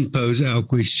then pose our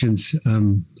questions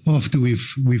after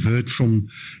we've heard from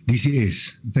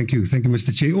DCS. Thank you,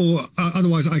 Mr. Chair. Or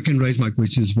otherwise, I can raise my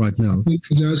questions right now.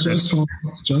 Just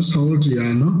hold,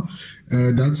 Jano.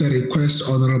 That's a request,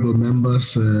 honourable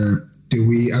members. Do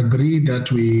we agree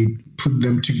that we put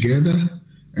them together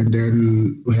and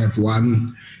then we have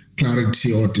one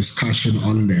clarity or discussion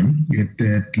on them?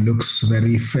 It looks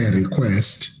very fair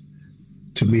request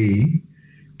to me.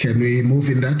 Can we move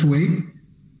in that way?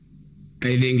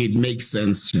 I think it makes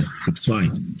sense. It's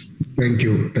fine. Thank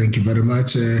you very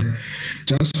much.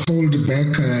 Just hold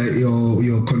back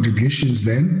your contributions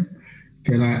then.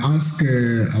 Can I ask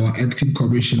our acting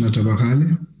commissioner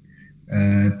Tabakale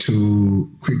to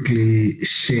quickly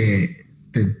share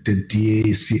the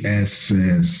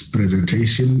DCS's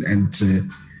presentation and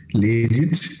lead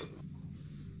it?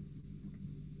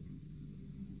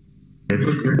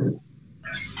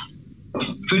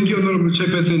 Thank you, Honourable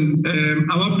Chairperson.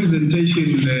 Our presentation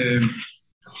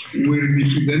will be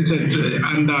presented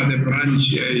under the branch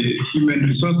Human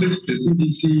Resources, the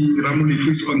CDC Ramuli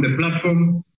is on the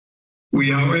platform.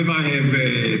 We, however, have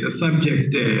the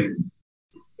subject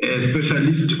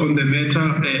specialist on the matter,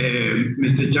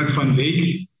 Mr. Jack van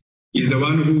Wyk, is the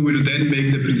one who will then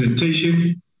make the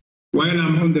presentation. While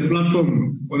I'm on the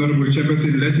platform, Honourable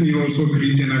Chairperson, let me also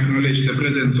greet and acknowledge the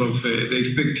presence of the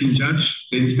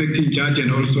inspecting judge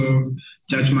and also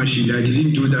Judge Mashila. I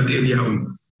didn't do that earlier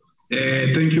on.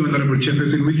 Thank you, Honourable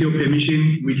Chairperson. With your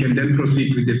permission, we can then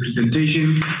proceed with the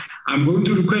presentation. I'm going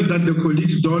to request that the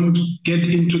colleagues don't get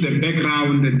into the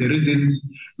background and the reasons.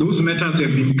 Those matters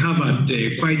have been covered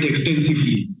quite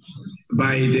extensively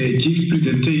by the JIC's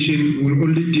presentation. We'll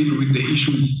only deal with the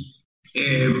issues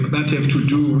that have to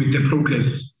do with the progress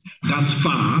thus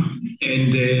far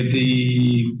and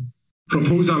the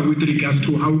proposal with regards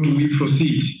to how do we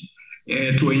proceed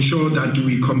to ensure that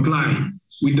we comply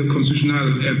with the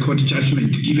Constitutional Court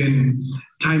judgment, given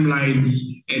timelines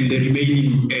and the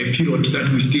remaining periods that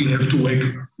we still have to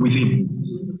work within.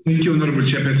 Thank you, Honourable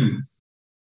Chairperson.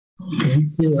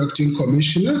 Thank you, Acting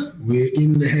Commissioner. We're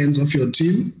in the hands of your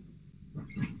team.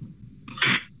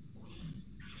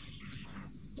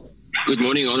 Good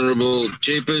morning, Honourable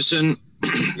Chairperson,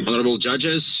 Honourable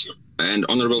Judges, and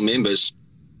Honourable Members.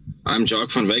 I'm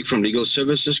Jack van Wyk from Legal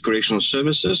Services, Correctional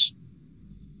Services.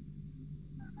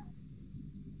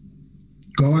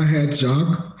 Go ahead, Jack.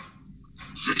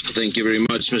 Thank you very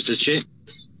much, Mr. Chair.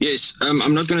 Yes,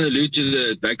 I'm not going to allude to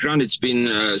the background. It's been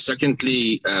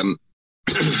succinctly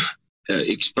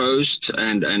exposed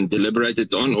and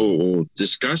deliberated on or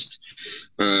discussed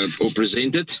or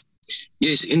presented.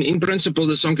 Yes, in principle,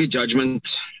 the Sonke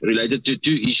judgment related to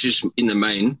two issues in the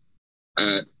main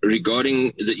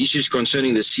regarding the issues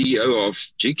concerning the CEO of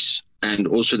GICS and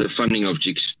also the funding of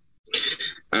GICS.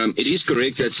 It is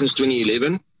correct that since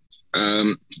 2011,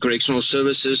 Correctional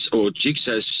Services or GICS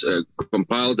has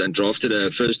compiled and drafted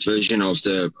a first version of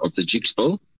the GICS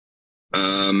bill,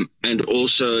 and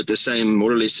also at the same,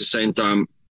 more or less the same time,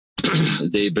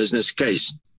 their business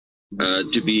case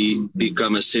to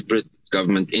become a separate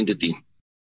government entity.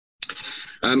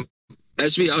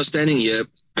 As we are standing here,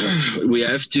 we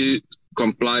have to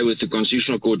comply with the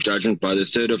Constitutional Court judgment by the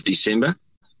 3rd of December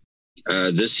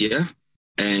this year,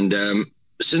 and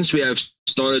since we have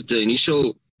started the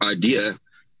initial idea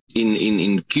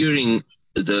in curing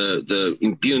the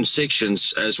impugned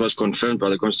sections, as was confirmed by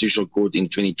the Constitutional Court in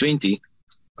 2020,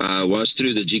 was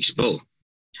through the GICS bill.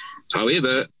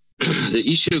 However, the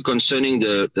issue concerning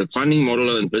the funding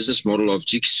model and business model of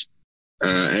GICS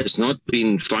has not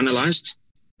been finalized,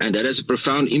 and that has a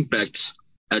profound impact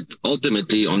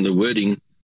ultimately on the wording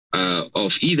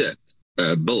of either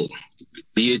bill,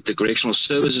 be it the Correctional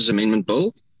Services Amendment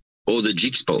Bill or the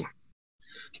GICS bill.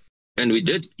 And we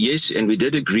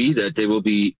did agree that there will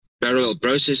be parallel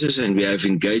processes, and we have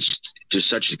engaged to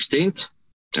such extent.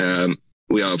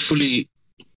 We are fully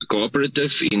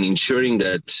cooperative in ensuring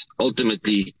that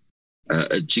ultimately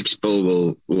a GICS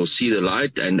bill will see the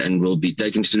light and will be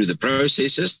taken through the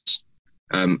processes.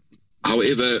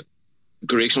 However,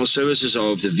 Correctional Services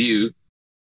are of the view,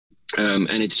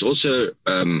 and it's also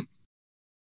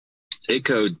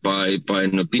echoed by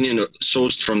an opinion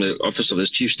sourced from the Office of the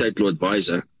Chief State Law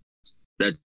Advisor,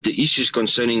 that the issues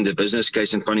concerning the business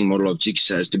case and funding model of GICS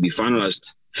has to be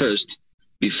finalized first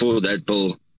before that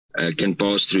bill can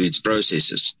pass through its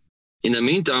processes. In the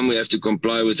meantime, we have to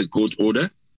comply with the court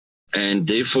order, and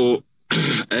therefore,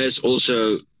 as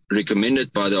also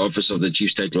recommended by the Office of the Chief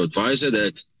State Law Advisor,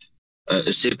 that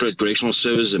a separate Correctional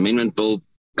Service Amendment Bill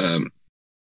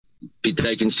be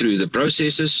taken through the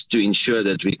processes to ensure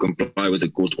that we comply with the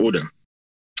court order.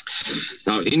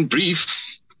 Now, in brief,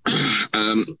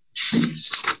 the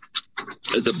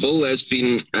bill has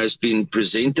been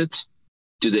presented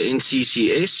to the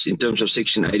NCCS in terms of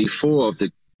Section 84 of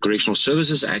the Correctional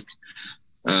Services Act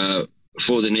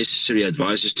for the necessary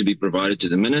advices to be provided to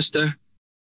the Minister.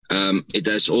 It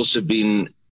has also been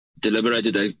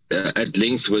deliberated at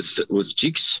length with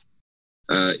GICS.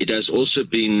 It has also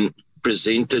been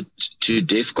presented to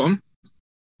DEFCON,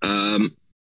 and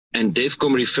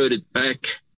DEFCON referred it back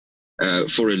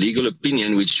for a legal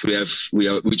opinion, which we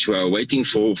are waiting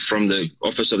for from the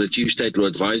Office of the Chief State Law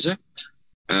Advisor,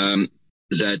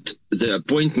 that the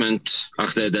appointment,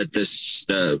 as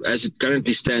it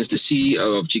currently stands, the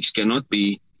CEO of GICS cannot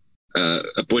be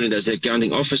appointed as the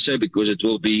accounting officer, because it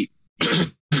will be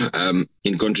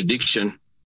in contradiction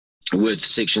with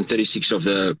Section 36 of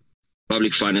the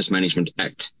Public Finance Management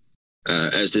Act,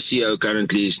 as the CEO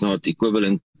currently is not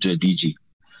equivalent to a DG.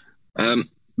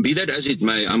 Be that as it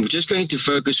may, I'm just going to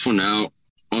focus for now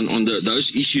on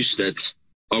those issues that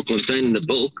are contained in the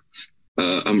bill.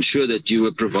 I'm sure that you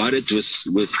were provided with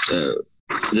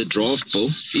the draft bill.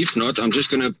 If not, I'm just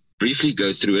going to briefly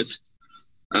go through it.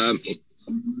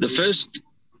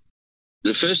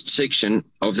 The first section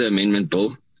of the amendment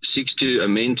bill seeks to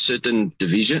amend certain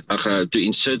to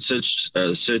insert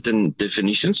certain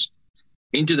definitions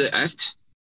into the Act.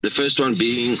 The first one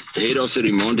being head of the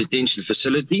remand detention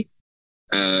facility,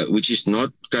 which is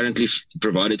not currently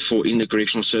provided for in the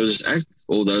Correctional Services Act,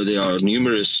 although there are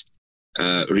numerous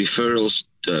referrals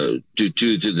to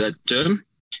that term.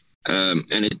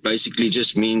 And it basically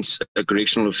just means a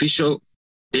correctional official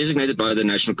designated by the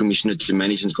National Commissioner to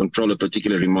manage and control a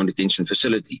particular remand detention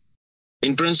facility.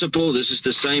 In principle, this is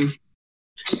the same.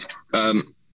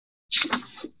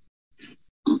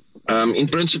 In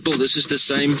principle, this is the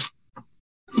same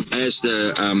as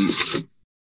the.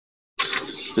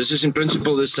 This is in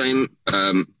principle the same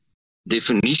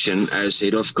definition as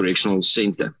head of correctional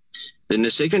center. Then the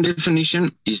second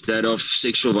definition is that of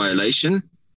sexual violation,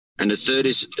 and the third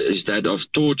is that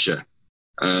of torture,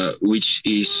 which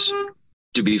is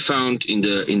to be found in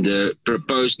the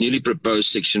newly proposed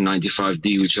Section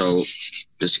 95D, which I'll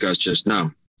discuss just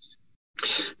now.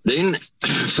 Then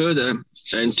further,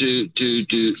 and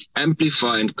to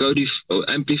amplify and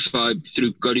amplify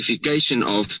through codification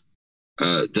of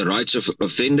the rights of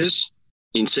offenders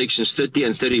in sections 30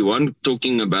 and 31,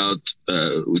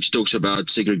 which talks about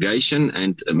segregation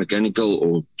and mechanical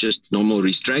or just normal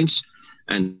restraints,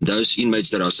 and those inmates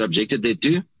that are subjected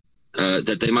thereto,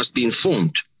 that they must be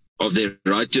informed of their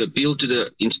right to appeal to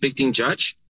the inspecting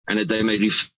judge and that they may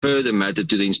refer the matter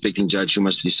to the inspecting judge, who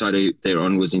must decide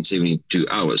thereon within 72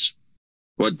 hours.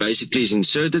 What basically is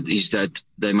inserted is that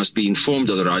they must be informed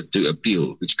of the right to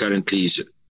appeal, which currently is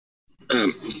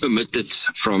omitted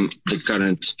from the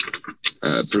current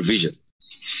provision.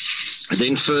 And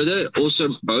then further, also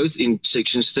both in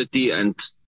sections 30 and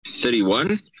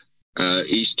 31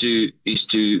 is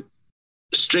to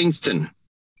strengthen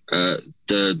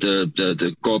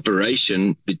the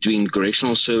cooperation between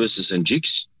correctional services and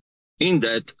JICS, in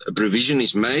that a provision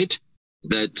is made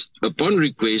that upon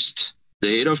request,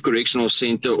 the head of correctional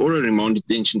center or a remand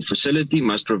detention facility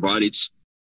must provide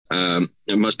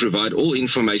all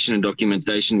information and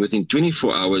documentation within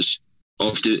 24 hours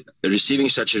after receiving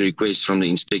such a request from the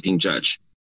inspecting judge.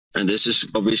 And this is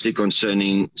obviously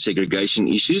concerning segregation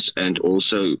issues and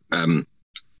also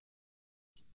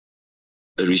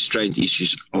restraint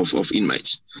issues of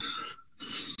inmates.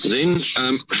 Then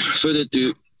further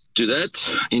to that,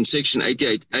 in section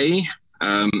 88A,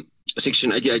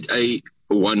 section 88A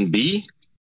 1B,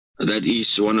 that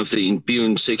is one of the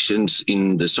impugned sections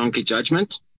in the Sonke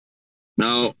judgment.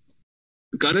 Now,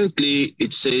 currently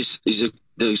it says the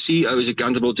CEO is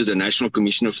accountable to the National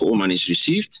Commissioner for all monies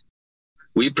received.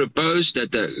 We propose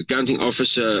that the accounting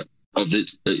officer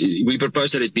we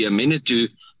propose that it be amended to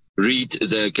read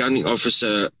the accounting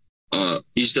officer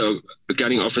is the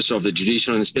accounting officer of the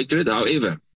Judicial Inspectorate.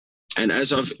 However, and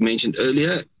as I've mentioned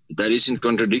earlier, that is in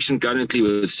contradiction currently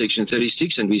with section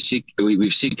 36, and we've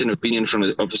sought an opinion from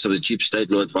the Office of the Chief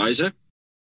State Law Advisor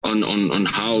on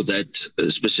how that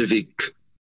specific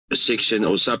section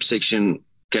or subsection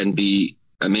can be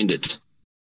amended.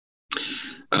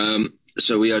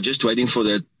 So we are just waiting for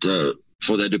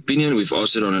that opinion. We've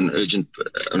asked it on an urgent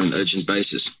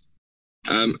basis.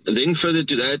 Then further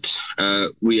to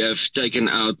that, we have taken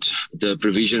out the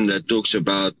provision that talks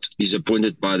about is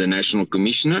appointed by the National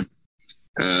Commissioner.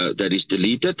 That is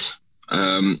deleted.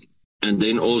 And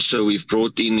then also we've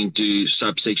brought into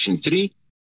subsection 3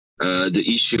 the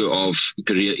issue of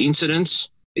career incidents.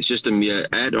 It's just a mere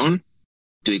add-on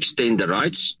to extend the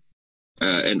rights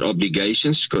and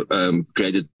obligations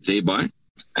created thereby.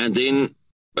 And then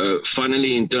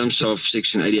finally, in terms of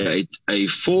section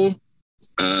 88A4,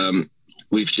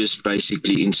 we've just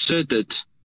basically inserted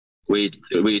where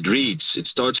it reads, it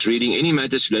starts reading any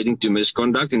matters relating to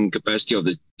misconduct in capacity of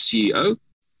the CEO,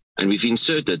 and we've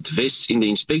inserted vests in the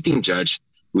inspecting judge,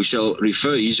 who shall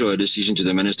refer his or her decision to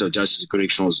the Minister of Justice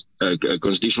and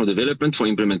Constitutional Development for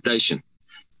implementation.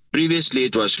 Previously,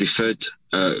 it was referred,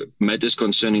 matters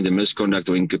concerning the misconduct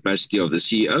or incapacity of the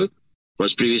CEO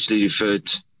was previously referred,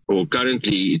 or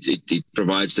currently it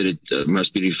provides that it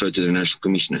must be referred to the National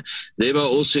Commissioner, thereby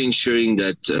also ensuring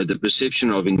that the perception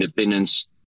of independence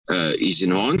is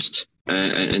enhanced,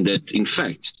 and that in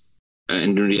fact,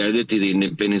 and in reality, the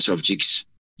independence of JICS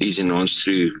is enhanced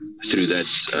through that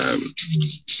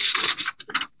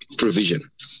provision,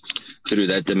 through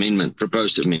that amendment,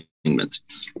 proposed amendment.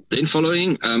 Then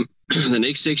following the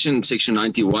next section, section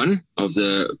 91 of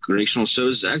the Correctional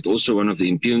Services Act, also one of the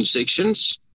impugned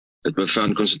sections that were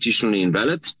found constitutionally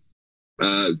invalid,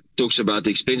 talks about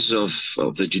the expenses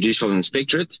of the Judicial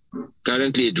Inspectorate.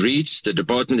 Currently, it reads, the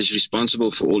department is responsible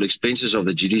for all expenses of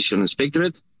the Judicial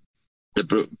Inspectorate.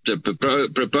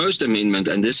 The proposed amendment,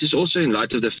 and this is also in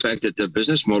light of the fact that the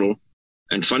business model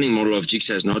and funding model of JICS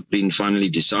has not been finally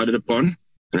decided upon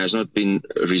and has not been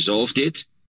resolved yet.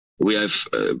 We have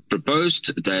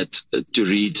proposed that to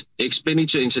read,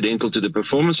 expenditure incidental to the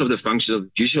performance of the functions of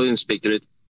the Judicial Inspectorate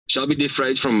shall be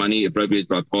defrayed from money appropriated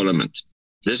by Parliament.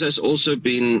 This has also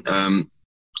been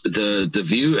the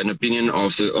view and opinion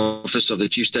of the Office of the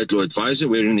Chief State Law Advisor,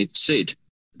 wherein it said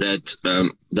that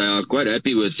they are quite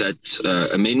happy with that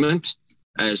amendment,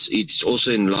 as it's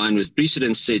also in line with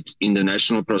precedents set in the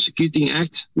National Prosecuting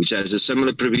Act, which has a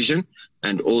similar provision,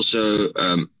 and also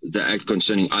the Act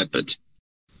concerning IPID.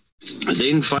 And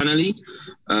then finally,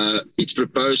 it's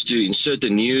proposed to insert a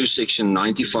new section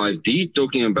 95D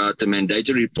talking about the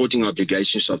mandatory reporting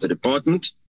obligations of the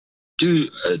department to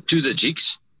the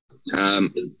JICS.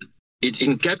 It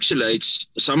encapsulates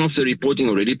some of the reporting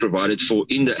already provided for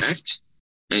in the Act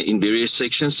in various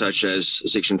sections, such as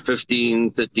section 15,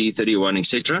 30, 31,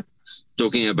 etc.,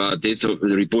 talking about the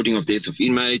reporting of death of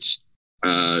inmates,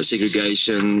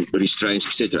 segregation, restraints,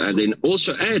 etc., and then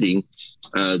also adding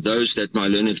those that my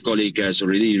learned colleague has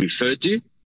already referred to,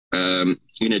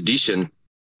 in addition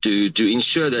to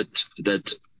ensure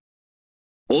that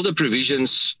all the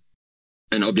provisions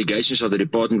and obligations of the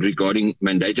department regarding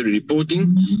mandatory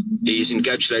reporting is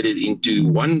encapsulated into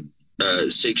one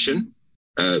section,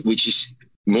 which is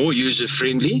more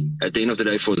user-friendly at the end of the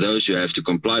day for those who have to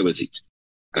comply with it.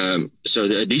 So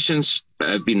the additions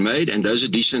have been made, and those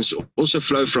additions also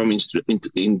flow from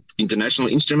international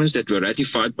instruments that were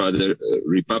ratified by the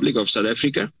Republic of South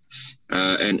Africa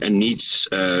and needed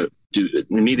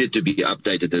to be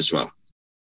updated as well.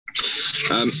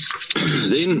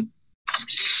 Then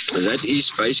that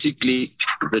is basically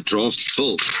the draft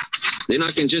bill. Then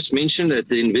I can just mention that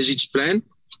the envisaged plan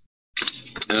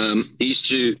is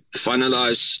to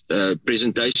finalize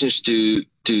presentations to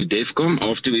DEFCON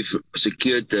after we've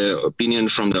secured the opinion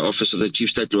from the Office of the Chief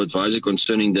State Law Advisor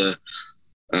concerning the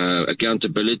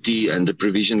accountability and the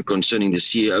provision concerning the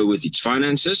CEO with its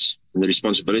finances and the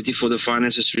responsibility for the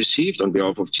finances received on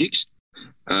behalf of GICS.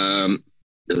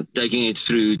 Taking it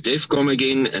through DEFCON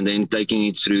again, and then taking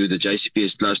it through the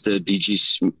JCPS cluster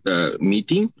DG's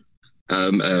meeting,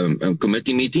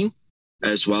 committee meeting,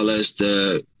 as well as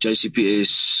the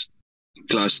JCPS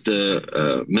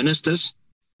cluster ministers,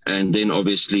 and then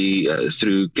obviously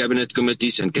through cabinet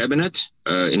committees and cabinet.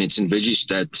 And it's envisaged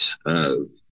that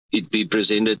it be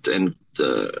presented and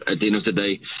at the end of the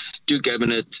day to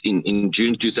cabinet in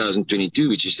June 2022,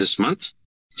 which is this month.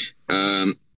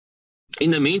 In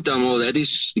the meantime, while that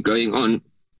is going on,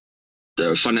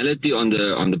 the finality on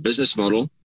the business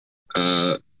model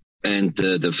and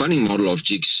the funding model of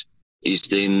GICS is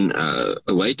then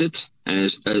awaited, and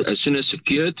as soon as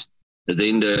secured,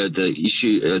 then the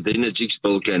issue, then the GICS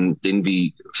bill can then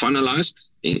be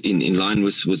finalized in line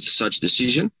with such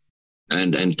decision,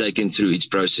 and taken through its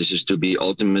processes to be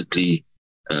ultimately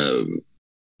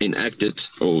enacted,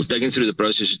 or taken through the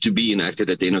processes to be enacted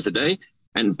at the end of the day.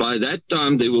 And by that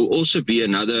time, there will also be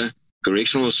another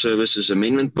Correctional Services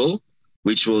Amendment Bill,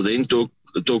 which will then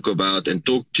talk about and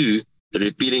talk to the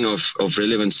repealing of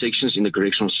relevant sections in the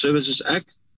Correctional Services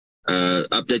Act,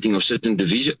 updating of certain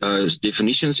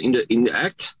definitions in the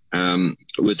Act,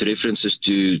 with references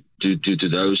to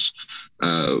those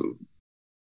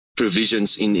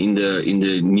provisions in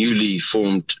the newly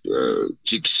formed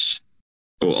GICS,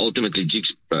 or ultimately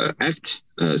GICS Act,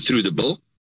 through the bill.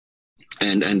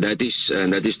 And that is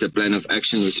the plan of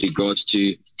action with regards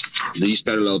to these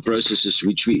parallel processes,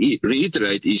 which we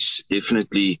reiterate is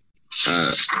definitely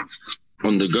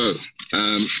on the go.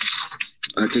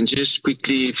 I can just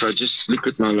quickly, if I just look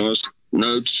at my last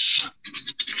notes,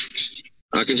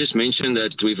 I can just mention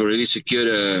that we've already secured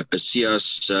a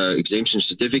CIAS exemption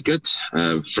certificate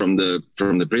from the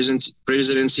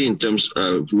presidency in terms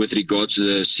with regards to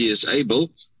the CSA bill.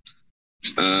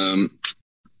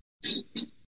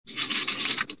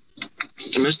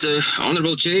 Mr.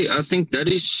 Honourable Chair, I think that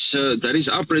is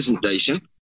our presentation,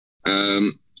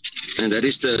 and that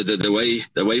is the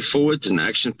way forward. An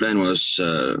action plan was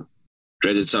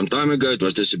created some time ago. It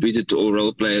was distributed to all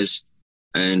role players,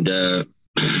 and to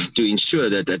ensure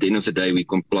that at the end of the day we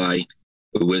comply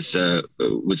with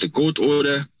the court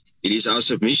order. It is our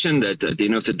submission that at the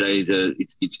end of the day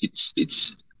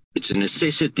it's a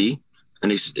necessity.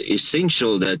 And it's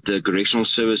essential that the Correctional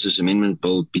Services Amendment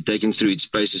Bill be taken through its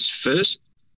paces first,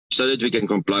 so that we can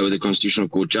comply with the Constitutional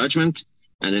Court judgment.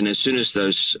 And then as soon as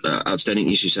those outstanding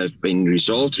issues have been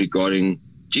resolved regarding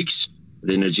GICS,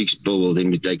 then the GICS bill will then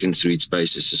be taken through its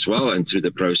paces as well and through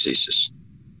the processes.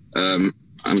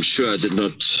 I'm sure I did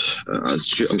not,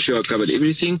 I'm sure I covered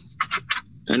everything.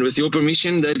 And with your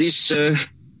permission, that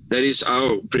is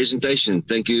our presentation.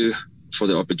 Thank you for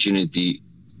the opportunity,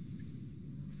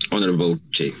 Honourable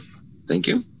Chair. Thank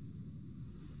you.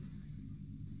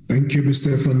 Thank you,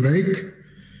 Mr. Van Wyk.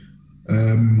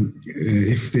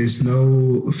 If there's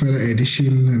no further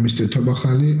addition, Mr.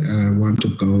 Tobachale, I want to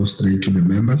go straight to the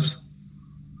members.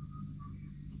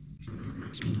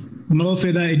 No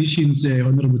further additions,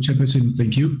 Honourable Chairperson.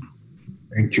 Thank you.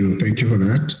 Thank you. Thank you for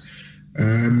that.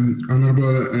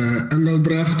 Honourable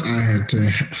Engelbrecht, I had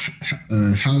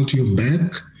held you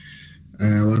back.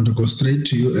 I want to go straight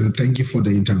to you and thank you for the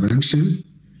intervention.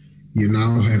 You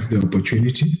now have the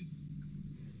opportunity.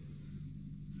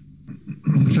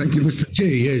 Thank you, Mr. Chair.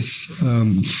 Yes.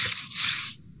 And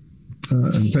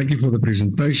thank you for the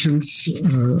presentations.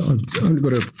 I've only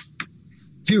got a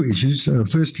few issues.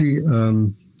 Firstly,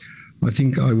 I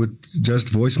think I would just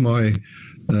voice my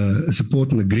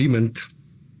support and agreement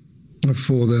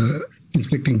for the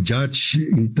inspecting judge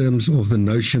in terms of the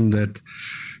notion that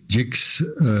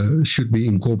GICS should be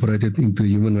incorporated into the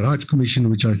Human Rights Commission,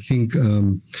 which I think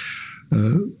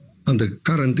under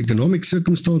current economic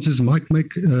circumstances might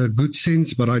make good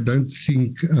sense, but I don't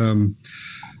think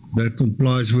that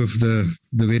complies with the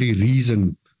very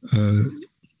reason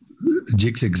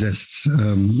GICS exists.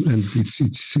 And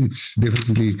it's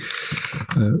definitely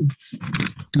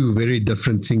two very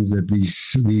different things that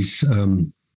these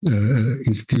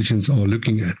institutions are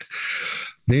looking at.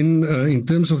 Then in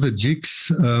terms of the JIC's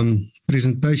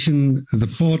presentation, the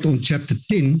part on Chapter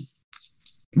 10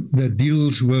 that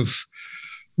deals with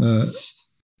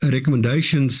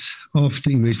recommendations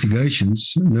after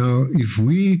investigations. Now, if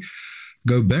we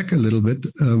go back a little bit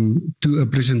to a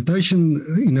presentation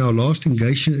in our last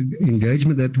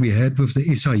engagement that we had with the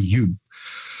SIU,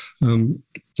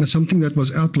 something that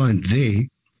was outlined there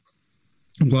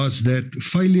was that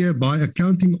failure by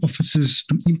accounting officers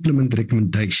to implement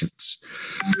recommendations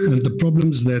and the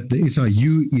problems that the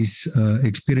SIU is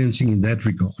experiencing in that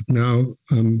regard. Now,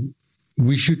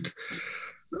 we should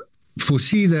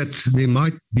foresee that there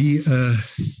might be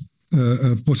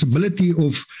a possibility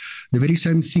of the very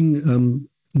same thing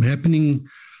happening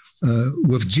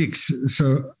with JICs. So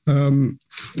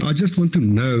I just want to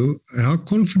know how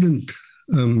confident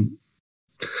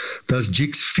does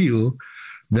JICs feel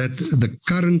that the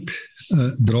current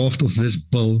draft of this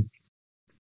bill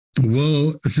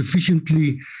will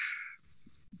sufficiently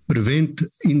prevent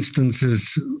instances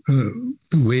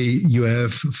where you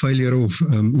have failure of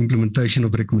implementation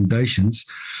of recommendations.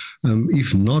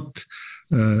 If not,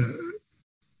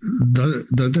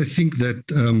 don't I think that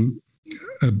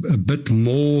a bit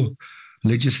more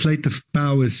legislative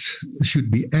powers should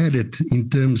be added in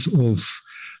terms of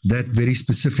that very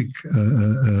specific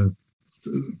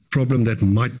problem that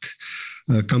might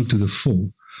come to the fore.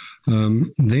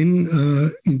 Then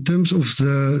in terms of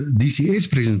the DCS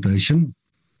presentation,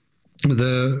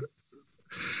 the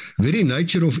very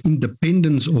nature of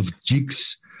independence of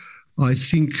JICs, I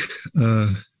think,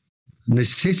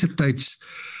 necessitates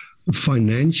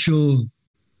financial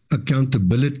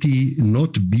accountability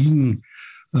not being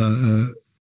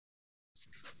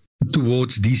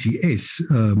towards DCS.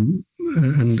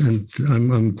 And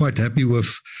I'm quite happy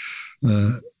with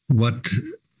what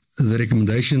the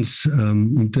recommendations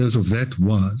in terms of that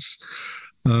was.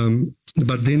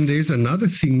 But then there's another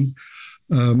thing.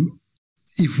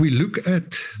 If we look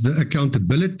at the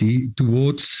accountability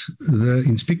towards the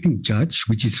inspecting judge,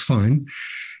 which is fine,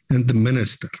 and the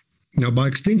minister. Now, by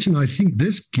extension, I think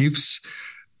this gives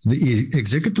the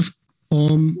executive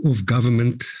arm of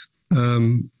government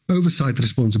oversight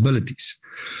responsibilities.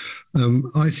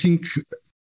 I think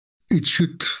it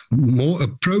should more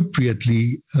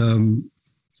appropriately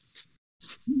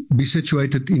be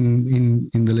situated in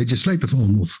the legislative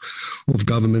arm of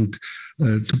government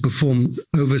to perform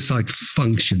oversight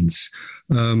functions.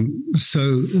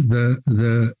 So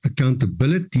the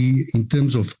accountability in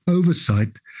terms of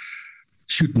oversight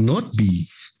should not be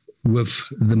with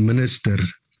the minister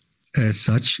as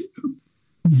such,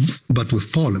 but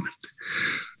with Parliament,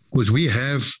 because we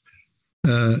have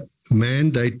a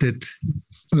mandated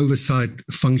oversight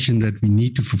function that we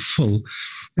need to fulfill,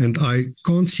 and I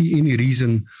can't see any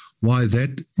reason why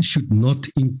that should not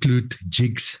include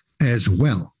JICs as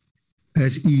well,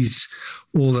 as is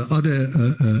all the other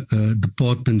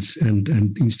departments and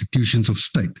institutions of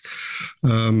state.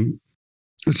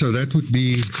 So that would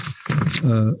be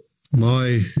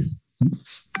my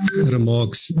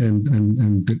remarks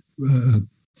and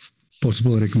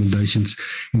possible recommendations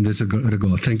in this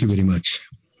regard. Thank you very much.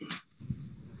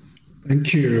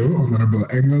 Thank you, Honorable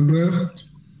Engelbrecht.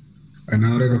 I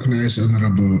now recognize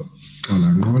Honorable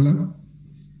Olangola.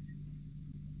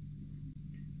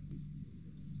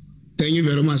 Thank you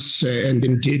very much, and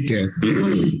indeed,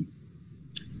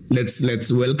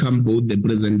 let's welcome both the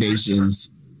presentations.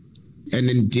 And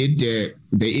indeed,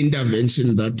 the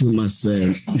intervention that we must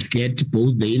get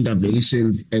both the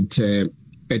interventions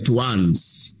at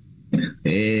once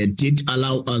did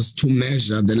allow us to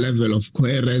measure the level of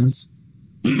coherence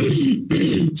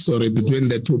between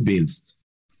the two bills.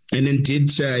 And indeed,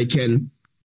 I can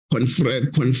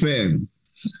confirm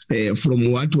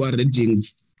from what we are reading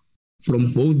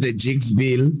from both the JICS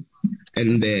bill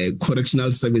and the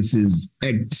Correctional Services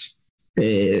Act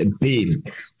bill.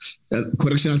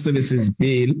 Correctional Services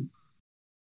bill,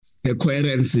 the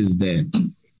coherence is there.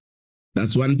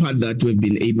 That's one part that we've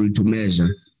been able to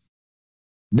measure.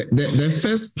 The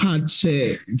first part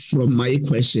from my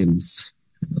questions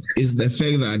is the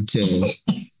fact that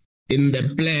in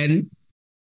the plan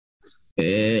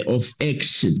of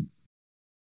action,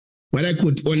 what I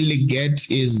could only get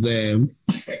is that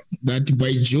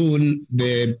by June,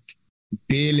 the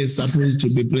bill is supposed to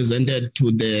be presented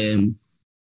to the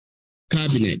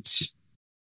cabinet.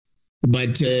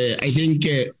 But I think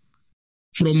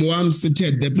from where I'm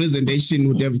seated, the presentation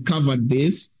would have covered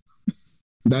this,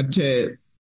 that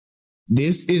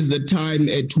this is the time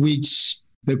at which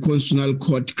the Constitutional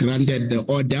Court granted the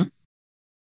order,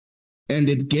 and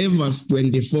it gave us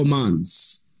 24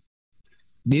 months.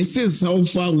 This is how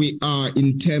far we are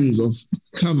in terms of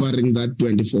covering that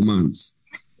 24 months.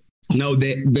 Now,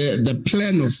 the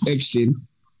plan of action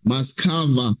must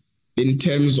cover in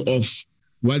terms of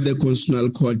what the Constitutional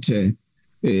Court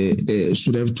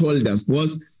should have told us.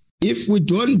 Because if we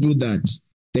don't do that,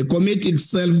 the committee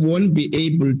itself won't be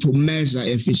able to measure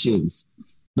efficiency.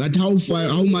 That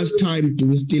how much time do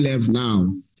we still have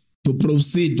now to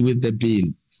proceed with the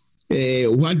bill?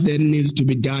 What then needs to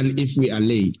be done if we are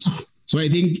late? So I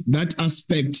think that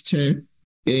aspect, Chair,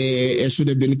 should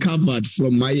have been covered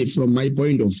from my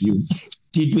point of view.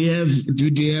 Did we have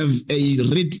a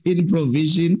written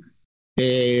provision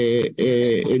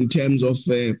in terms of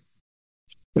the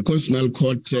Constitutional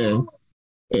Court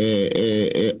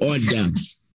order?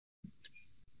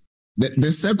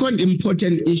 The second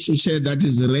important issue, Chair, that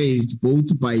is raised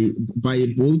both by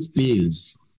both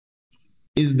bills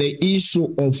is the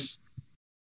issue of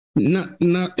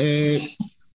national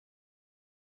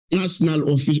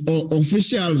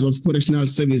officials of correctional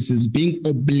services being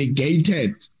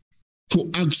obligated to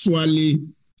actually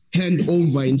hand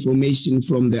over information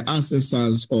from the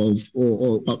assessors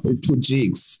to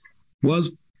jigs.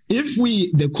 Was if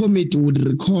the committee would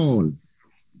recall,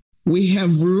 we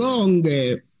have long,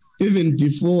 even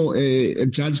before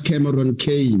Judge Cameron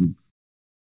came,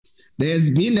 there's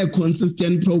been a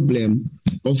consistent problem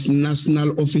of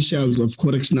national officials of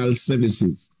correctional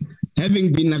services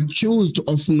having been accused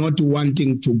of not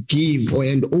wanting to give or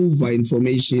hand over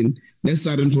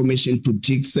necessary information to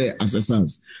jigs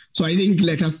assessors. So I think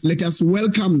let us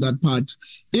welcome that part,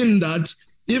 in that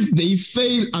if they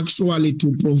fail actually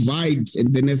to provide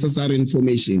the necessary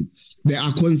information, there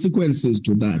are consequences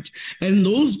to that. And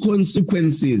those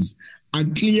consequences are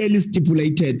clearly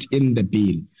stipulated in the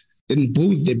bill, in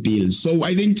both the bills. So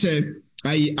I think,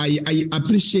 I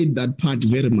appreciate that part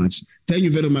very much. Thank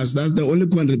you very much. That's the only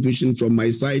contribution from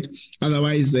my side.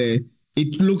 Otherwise,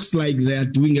 it looks like they are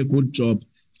doing a good job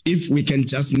if we can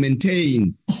just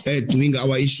maintain doing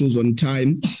our issues on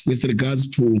time with regards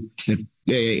to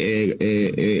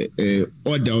the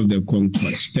order of the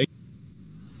Congress.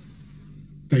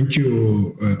 Thank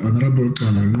you, Honorable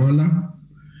Kalangola.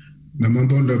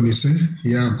 Namambondo Mise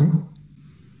Yako.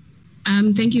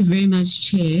 Thank you very much,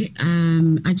 Chair.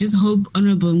 I just hope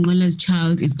Honorable Ngola's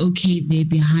child is okay there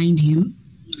behind him,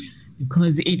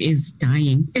 because it is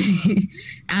dying.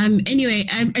 Anyway,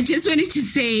 I just wanted to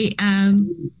say,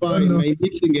 my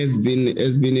meeting has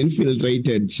been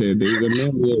infiltrated, Chair. There is a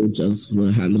man here who just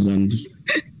hands around.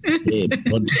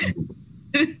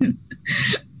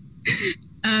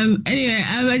 Anyway,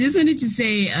 I just wanted to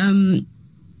say,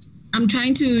 I'm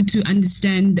trying to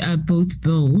understand both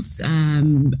bills,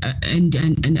 and I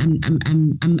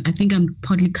think I'm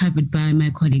partly covered by my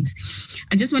colleagues.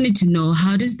 I just wanted to know,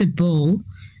 how does the bill,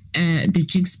 the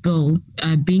JIGS bill,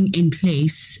 being in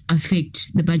place,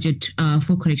 affect the budget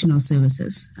for correctional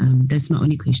services? That's my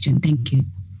only question. Thank you.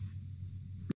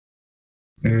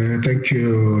 Thank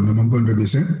you, Namambondo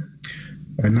Mise.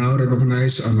 I now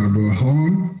recognize Honorable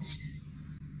Horn.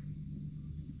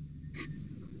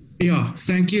 Yeah,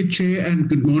 thank you, Chair, and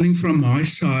good morning from my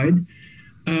side.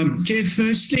 Chair,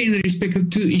 firstly, in respect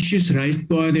of two issues raised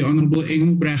by the Honourable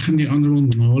Engelbrecht and the Honourable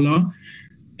Ngola,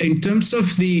 in terms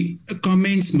of the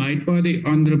comments made by the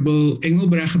Honourable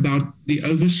Engelbrecht about the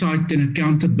oversight and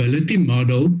accountability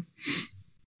model,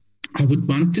 I would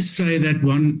want to say that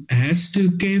one has to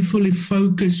carefully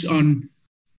focus on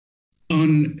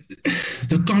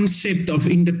the concept of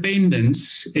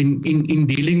independence in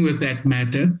dealing with that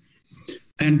matter.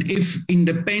 And if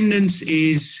independence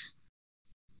is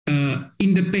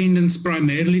independence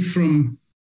primarily from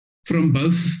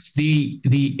both the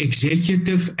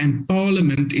executive and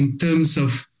parliament in terms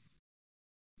of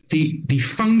the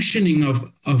functioning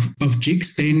of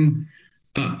JIGS, then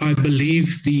I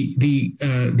believe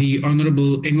the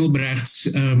Honourable Engelbrecht's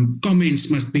comments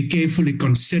must be carefully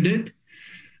considered.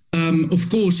 Of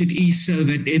course, it is so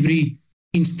that every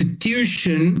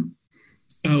institution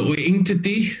or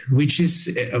entity which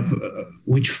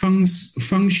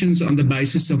functions on the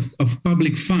basis of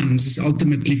public funds is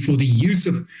ultimately, for the use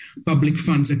of public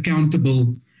funds,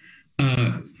 accountable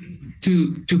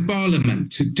to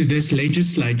Parliament, to this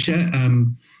legislature.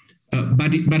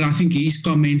 But I think his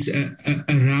comments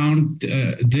around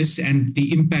this and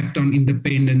the impact on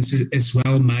independence is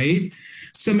well made.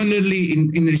 Similarly,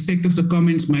 in respect of the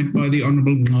comments made by the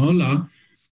Honourable Ngola,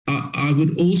 I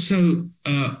would also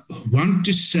want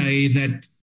to say that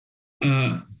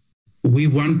we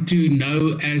want to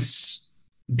know, as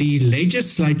the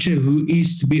legislature, who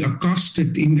is to be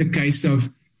accosted in the case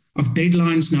of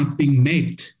deadlines not being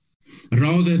met,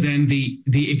 rather than the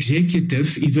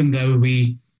executive, even though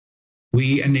we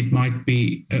and it might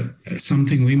be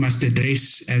something we must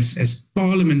address as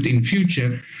Parliament in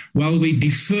future, while we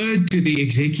defer to the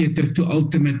executive to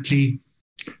ultimately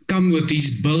come with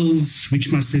these bills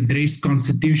which must address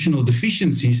constitutional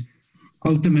deficiencies.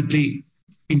 Ultimately,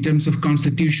 in terms of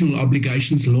constitutional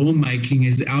obligations, lawmaking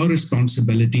is our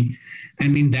responsibility.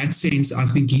 And in that sense, I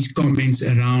think his comments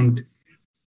around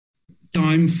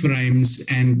timeframes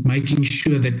and making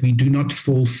sure that we do not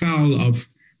fall foul of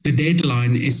the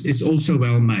deadline is also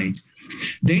well made.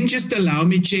 Then just allow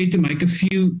me, Chair, to make a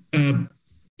few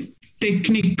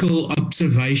technical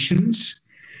observations.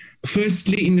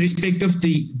 Firstly, in respect of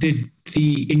the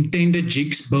intended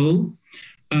JICS bill,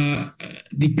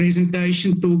 the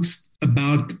presentation talks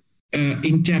about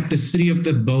in Chapter 3 of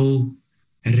the bill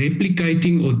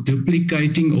replicating or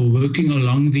duplicating or working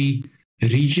along the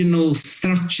regional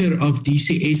structure of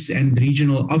DCS and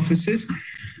regional offices.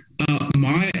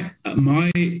 My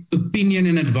opinion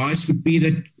and advice would be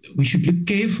that we should look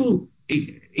careful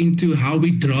into how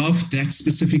we draft that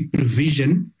specific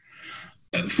provision,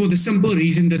 for the simple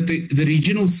reason that the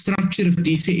regional structure of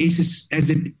DCS as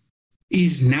it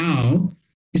is now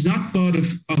is not part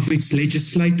of its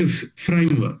legislative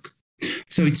framework.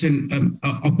 So it's an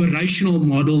operational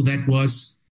model that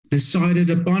was decided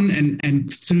upon,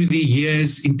 and through the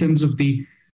years, in terms of the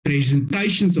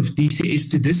presentations of DCS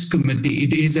to this committee,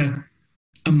 it is a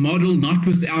model not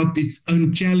without its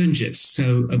own challenges.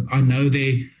 So I know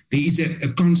there is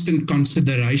a constant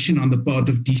consideration on the part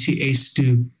of DCS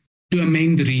to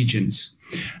amend the regions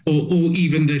or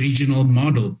even the regional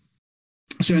model.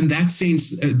 So in that sense,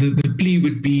 the plea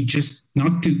would be just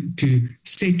not to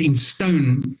set in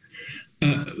stone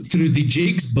through the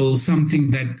JICS bill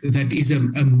something that is a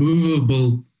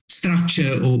movable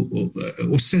structure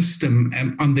or system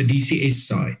on the DCS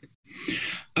side.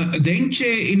 Then,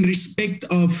 Chair, in respect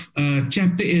of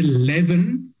Chapter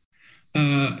 11,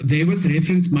 there was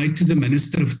reference made to the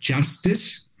Minister of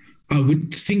Justice. I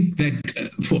would think that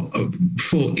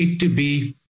for it to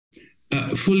be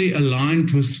fully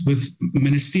aligned with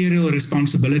ministerial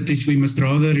responsibilities, we must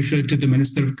rather refer to the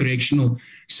Minister of Correctional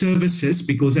Services,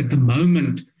 because at the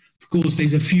moment, of course,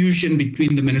 there's a fusion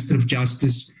between the Minister of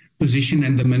Justice position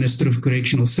and the Minister of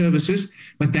Correctional Services,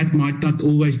 but that might not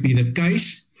always be the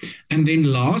case. And then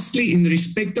lastly, in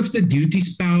respect of the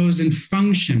duties, powers and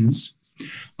functions,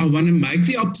 I want to make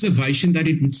the observation that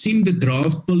it would seem the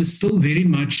draft bill is still very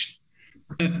much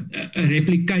a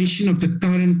replication of the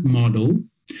current model,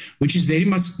 which is very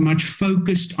much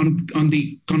focused on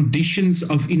the conditions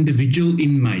of individual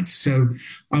inmates. So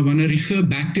I want to refer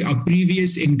back to our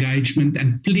previous engagement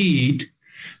and plead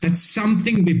that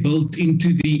something be built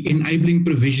into the enabling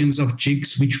provisions of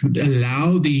JICS, which would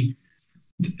allow the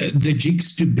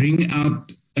JICS to bring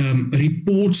out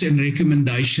reports and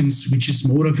recommendations, which is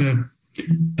more of a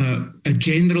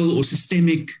general or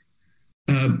systemic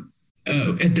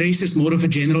addresses more of a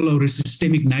general or a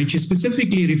systemic nature,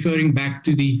 specifically referring back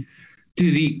to the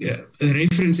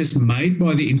references made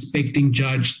by the inspecting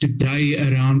judge today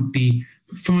around the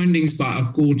findings by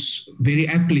our courts, very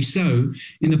aptly so,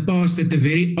 in the past, that the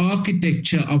very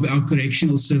architecture of our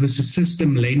correctional services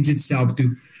system lends itself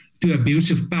to abuse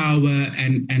of power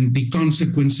and the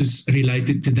consequences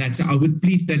related to that. So I would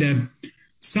plead that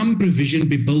some provision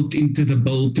be built into the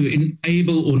bill to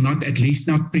enable or not, at least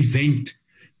not prevent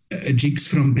JICS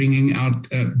from bringing out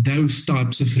those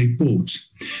types of reports.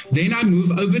 Then I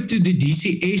move over to the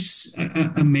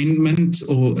DCS amendment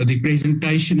or the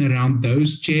presentation around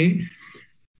those, Chair.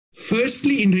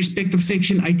 Firstly, in respect of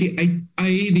Section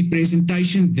 88A, the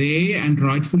presentation there, and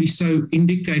rightfully so,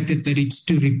 indicated that it's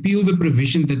to repeal the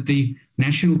provision that the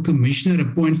National Commissioner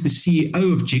appoints the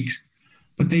CEO of JICS,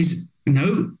 but there's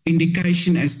no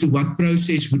indication as to what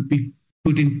process would be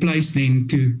put in place then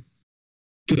to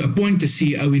appoint the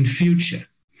CEO in future.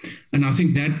 And I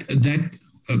think that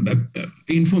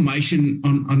information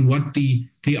on what the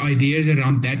ideas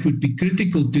around that would be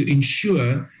critical to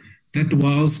ensure that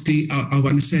whilst I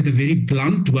want to say the very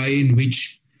blunt way in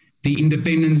which the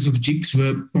independence of JICS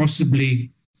were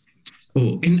possibly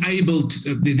or enabled,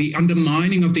 the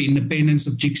undermining of the independence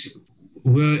of JICS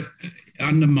were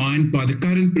undermined by the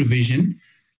current provision,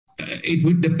 it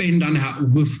would depend on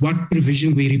with what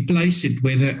provision we replace it,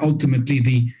 whether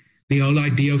ultimately the whole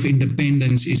idea of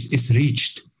independence is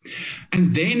reached.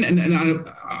 And then, and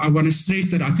I want to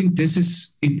stress that I think this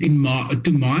is,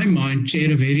 to my mind,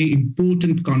 Chair, a very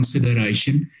important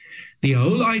consideration. The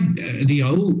whole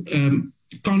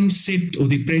concept or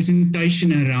the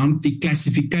presentation around the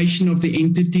classification of the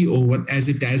entity, or what, as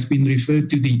it has been referred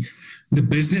to, the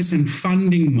business and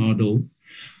funding model,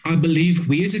 I believe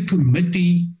we as a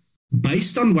committee,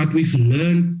 based on what we've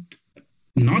learned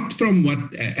not from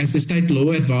what, as the state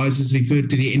law advisors referred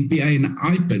to the NPA and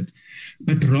IPID,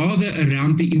 but rather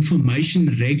around the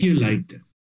information regulator,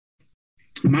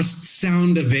 must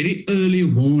sound a very early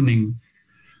warning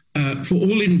for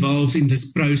all involved in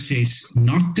this process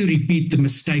not to repeat the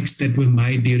mistakes that were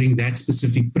made during that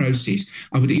specific process.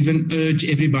 I would even urge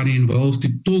everybody involved to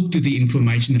talk to the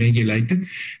information regulator.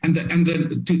 And to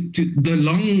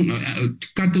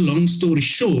cut a long story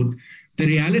short, the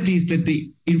reality is that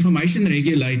the information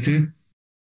regulator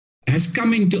has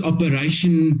come into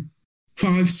operation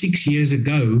 5-6 years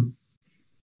ago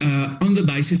on the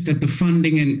basis that the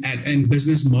funding and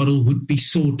business model would be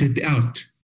sorted out.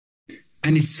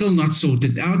 And it's still not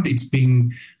sorted out. It's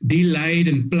being delayed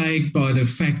and plagued by the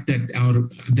fact that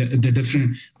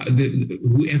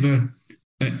whoever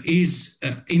is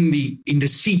in the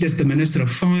seat as the Minister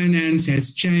of Finance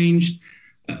has changed.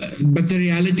 But the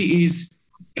reality is,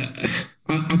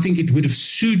 I think it would have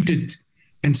suited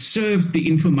and served the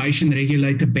information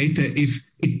regulator better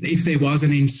if there was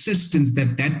an insistence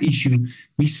that issue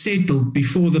be settled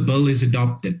before the bill is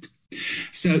adopted.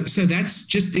 So that's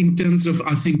just in terms of,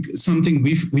 I think, something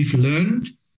we've learned.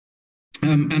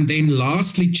 And then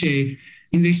lastly, Chair,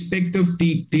 in respect of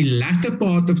the latter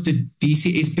part of the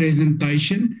DCS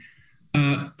presentation,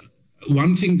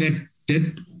 one thing that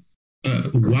did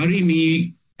worry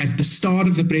me at the start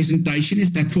of the presentation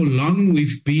is that for long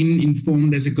we've been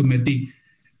informed as a committee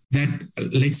that,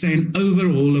 let's say, an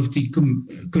overhaul of the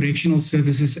Correctional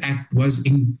Services Act was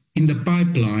in the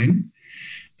pipeline.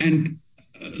 And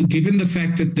given the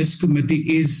fact that this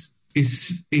committee is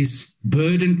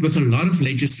burdened with a lot of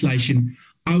legislation,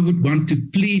 I would want to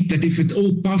plead that if at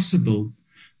all possible,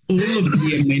 all of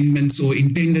the amendments or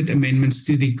intended amendments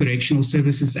to the Correctional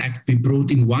Services Act be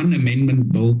brought in one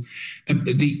amendment bill.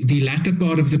 The latter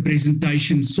part of the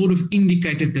presentation sort of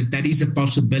indicated that is a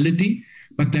possibility,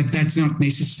 but that's not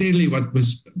necessarily what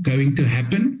was going to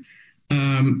happen.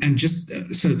 And just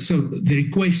so the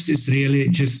request is really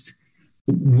just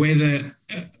whether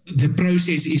the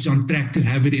process is on track to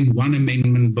have it in one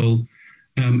amendment bill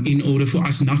in order for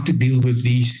us not to deal with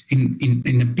these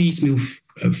in a piecemeal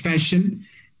fashion,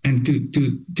 and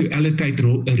to allocate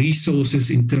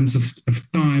resources in terms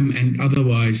of time and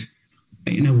otherwise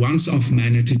in a once-off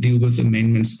manner to deal with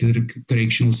amendments to the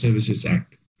Correctional Services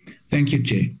Act. Thank you,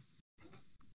 Chair.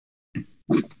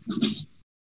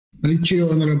 Thank you,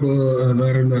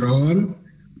 Honourable Ron.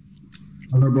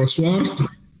 Honourable Swart.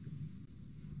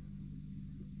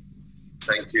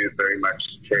 Thank you very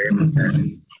much, Chair.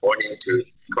 And morning to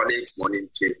colleagues, morning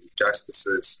to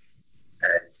justices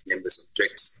and members of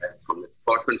JICS and from the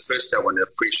department. First, I want to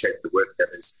appreciate the work that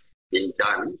has been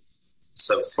done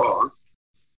so far.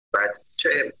 But,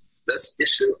 Chair, this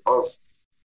issue of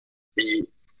the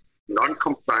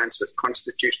non-compliance with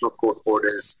constitutional court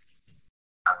orders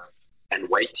and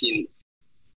waiting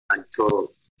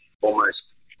until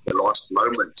almost the last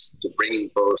moment to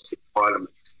bring bills to Parliament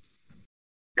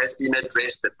has been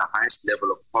addressed at the highest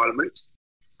level of Parliament.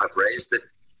 I've raised it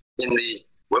in the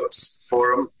WIPS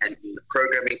forum and in the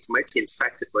programming committee. In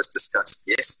fact, it was discussed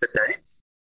yesterday.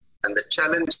 And the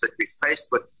challenge that we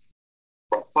faced with,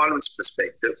 from Parliament's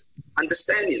perspective,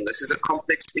 understanding this is a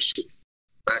complex issue,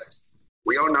 but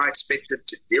we are now expected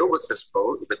to deal with this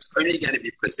bill. If it's only going to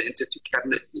be presented to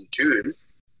Cabinet in June,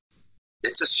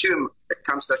 let's assume it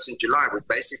comes to us in July. We've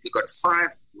basically got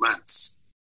 5 months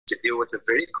to deal with a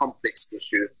very complex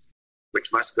issue,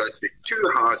 which must go through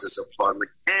 2 houses of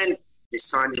Parliament and be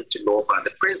signed into law by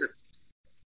the President.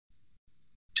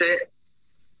 Chair,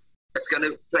 it's going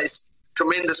to place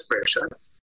tremendous pressure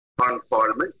on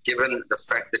Parliament, given the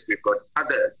fact that we've got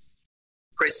other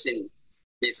pressing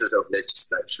pieces of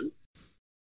legislation.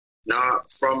 Now,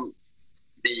 from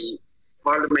the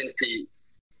parliamentary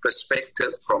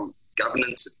perspective, from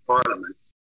governance at Parliament,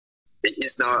 there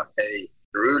is now a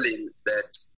ruling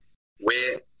that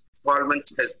where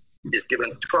Parliament is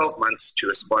given 12 months to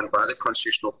respond by the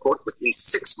Constitutional Court, within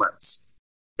 6 months,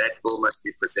 that bill must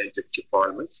be presented to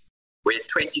Parliament. Where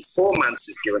 24 months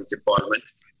is given to Parliament,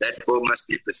 that bill must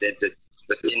be presented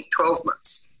within 12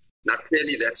 months. Now,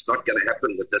 clearly, that's not going to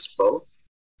happen with this bill.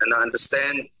 And I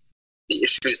understand the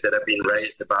issues that have been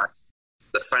raised about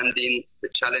the funding, the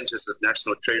challenges of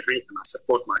National Treasury, and I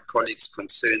support my colleagues'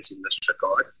 concerns in this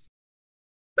regard.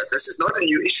 But this is not a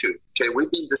new issue, Chair.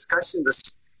 We've been discussing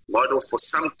this model for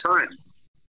some time,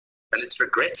 and it's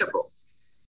regrettable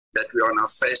that we are now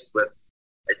faced with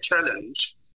a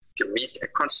challenge to meet a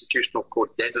Constitutional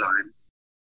Court deadline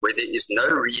where there is no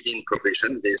reading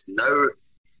provision, there's no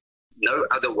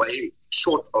other way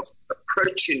short of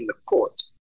approaching the court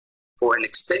for an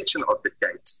extension of the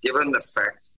date, given the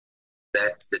fact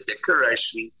that the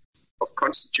declaration of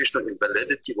constitutional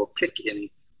invalidity will kick in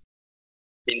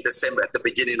December, at the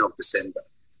beginning of December.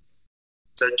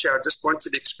 So, Chair, I just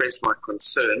wanted to express my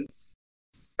concern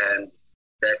and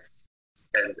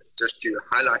just to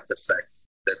highlight the fact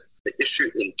that the issue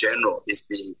in general is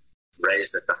being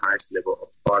raised at the highest level of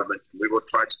Parliament. We will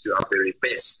try to do our very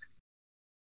best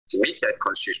to meet that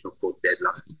Constitutional Court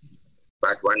deadline.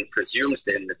 But one presumes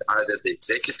then that either the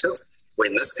executive, or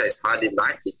in this case, highly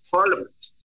likely Parliament,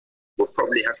 will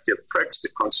probably have to approach the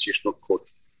Constitutional Court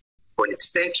for an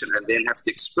extension and then have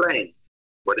to explain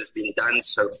what has been done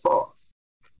so far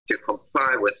to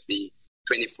comply with the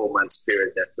 24 months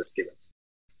period that was given.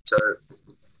 So,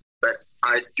 but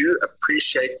I do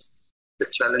appreciate the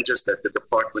challenges that the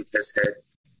department has had.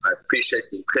 I appreciate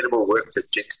the incredible work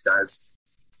that JIX does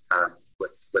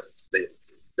with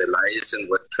the liaison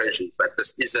with Treasury. But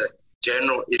this is a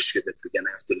general issue that we're going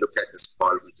to have to look at as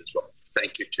Parliament as well.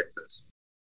 Thank you, Chairperson.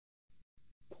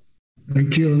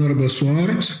 Thank you, Honourable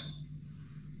Swart.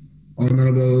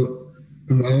 Honourable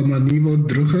Almanivo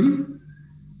Drugen.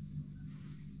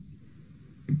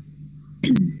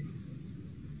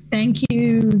 Thank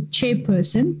you,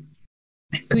 Chairperson.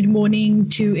 Good morning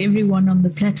to everyone on the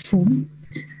platform.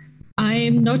 I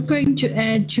am not going to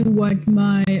add to what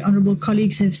my honourable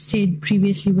colleagues have said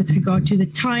previously with regard to the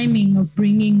timing of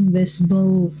bringing this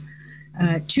bill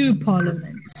to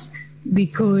Parliament,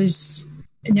 because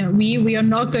we are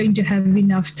not going to have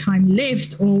enough time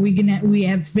left, or we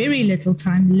have very little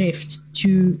time left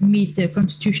to meet the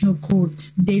Constitutional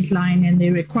Court deadline and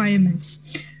their requirements.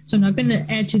 So I'm not going to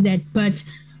add to that, but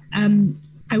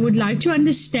I would like to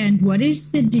understand what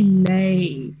is the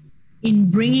delay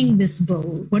in bringing this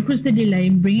bill. What was the delay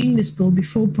in bringing this bill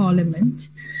before Parliament?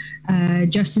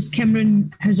 Justice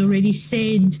Cameron has already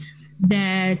said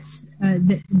that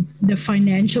the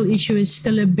financial issue is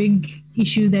still a big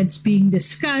issue that's being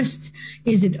discussed.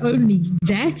 Is it only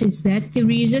that? Is that the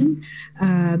reason?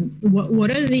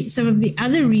 What are some of the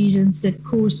other reasons that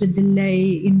caused the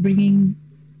delay in bringing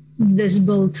this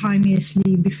bill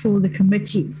timeously before the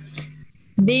committee?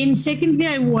 Then secondly,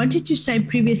 I wanted to say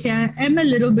previously, I am a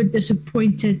little bit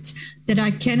disappointed that I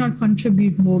cannot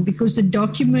contribute more because the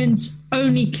documents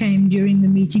only came during the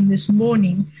meeting this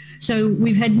morning. So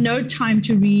we've had no time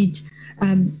to read.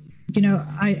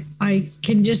 I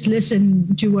can just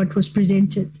listen to what was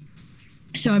presented.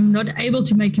 So I'm not able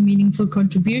to make a meaningful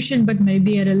contribution, but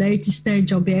maybe at a later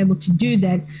stage I'll be able to do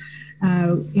that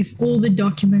if all the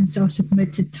documents are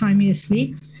submitted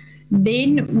timeously.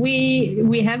 Then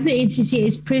we have the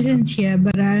NCCS present here,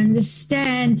 but I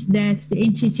understand that the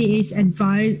NCCS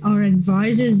are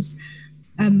advisors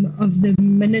of the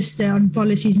Minister on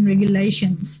Policies and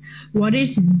Regulations. What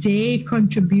is their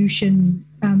contribution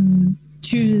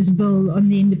to this bill on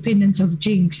the independence of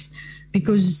JIGS?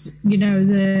 Because,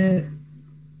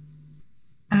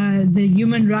 the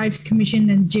Human Rights Commission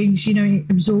and JIGS,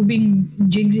 absorbing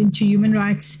JIGS into human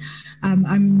rights,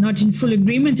 I'm not in full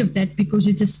agreement of that because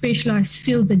it's a specialized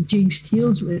field that JIGS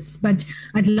deals with. But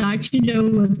I'd like to know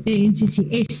what the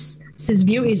NCCS's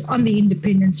view is on the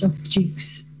independence of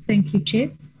JIGS. Thank you, Chair.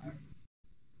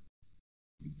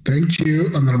 Thank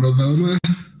you, Honourable Velma.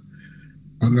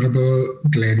 Honourable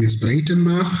Gladys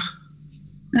Breitenbach.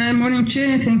 Morning,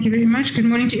 Chair. Thank you very much. Good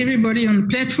morning to everybody on the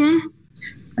platform.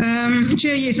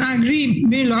 Chair, yes, I agree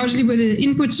very largely with the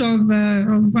inputs of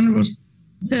Honourable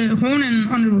Horn and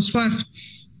Honourable Swart.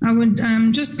 I would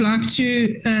just like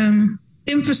to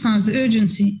emphasize the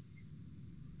urgency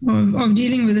of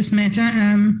dealing with this matter.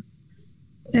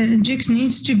 JIGS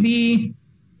needs to be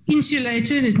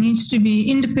insulated, it needs to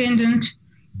be independent,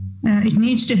 it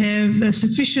needs to have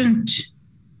sufficient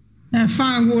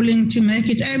firewalling to make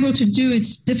it able to do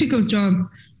its difficult job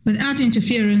without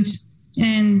interference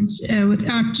and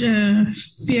without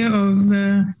fear of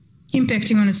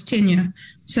impacting on its tenure.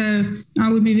 So I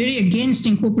would be very against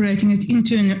incorporating it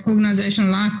into an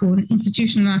organization like or an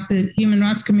institution like the Human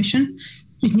Rights Commission.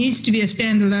 It needs to be a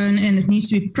standalone and it needs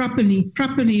to be properly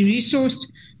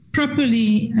resourced,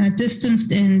 properly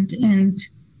distanced, and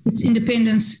its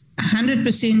independence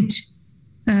 100%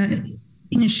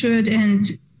 ensured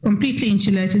and completely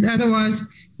insulated. Otherwise,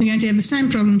 we're going to have the same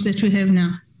problems that we have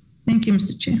now. Thank you,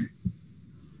 Mr. Chair.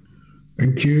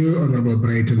 Thank you, Honourable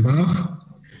Breitenbach.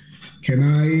 Can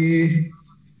I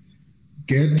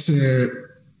get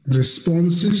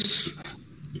responses,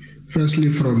 firstly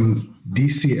from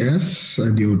DCS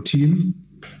and your team,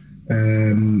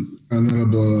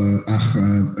 Honourable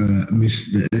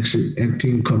the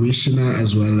Acting Commissioner,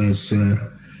 as well as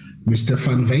Mr.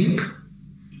 Van Wyk,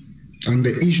 on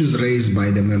the issues raised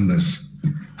by the members.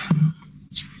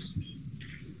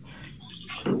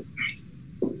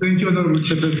 Thank you, Honorable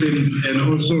Chairperson, and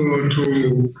also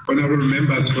to honorable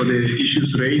members for the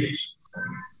issues raised.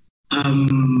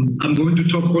 I'm going to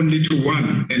talk only to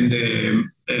one and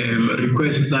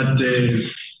request that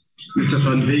Mr.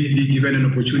 Van Veek be given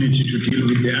an opportunity to deal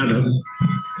with the others.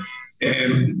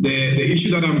 The issue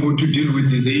that I'm going to deal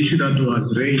with is the issue that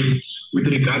was raised with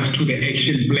regards to the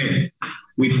action plan,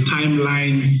 with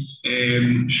timelines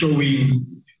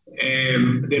showing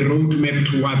the roadmap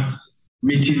towards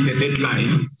meeting the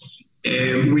deadline.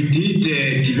 We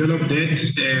did develop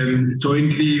that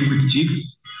jointly with GIGS.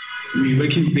 We're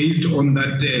working based on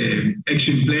that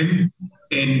action plan,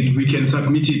 and we can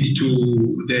submit it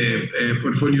to the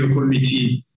portfolio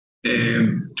committee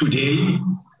today.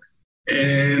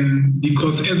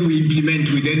 Because as we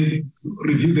implement, we then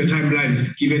review the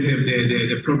timelines given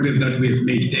the progress that we have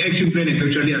made. The action plan has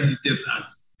actually assisted us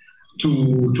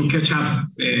to catch up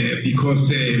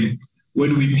because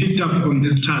when we picked up on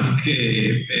this task,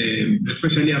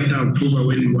 especially after October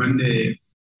when one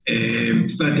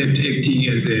started acting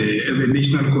as a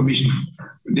national commission,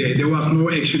 there was no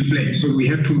action plan. So we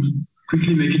had to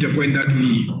quickly make it a point that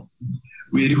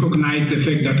we recognize the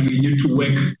fact that we need to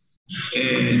work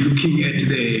looking at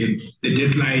the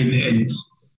deadline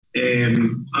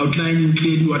and outlining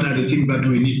clearly what are the things that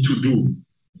we need to do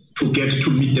to get to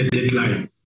meet the deadline.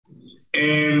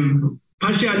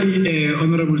 Partially,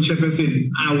 Honorable Chairperson,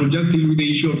 I will just deal with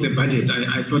the issue of the budget.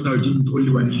 I thought I would deal with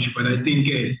only one issue, but I think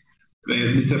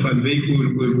Mr. Van Veek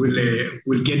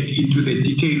will get into the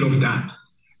detail of that.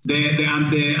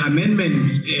 The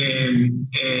amendments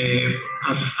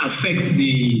affect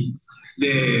the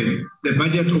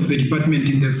budget of the department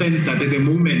in the sense that at the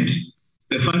moment,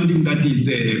 the funding that is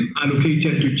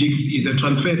allocated to GIGS is a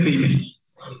transfer payment.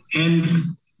 Hence,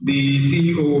 the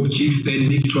CEO of GIGS then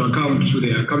needs to account to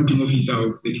the accounting officer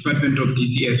of the Department of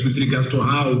DCS with regards to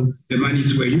how the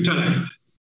monies were utilized.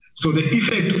 So the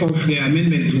effect of the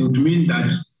amendment would mean that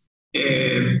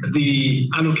the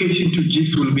allocation to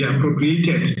GIGS will be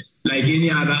appropriated like any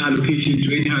other allocation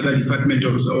to any other department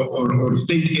or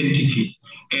state entity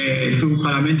through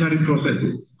parliamentary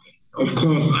processes, of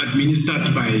course,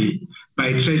 administered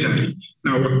by Treasury.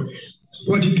 Now,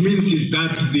 what it means is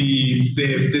that the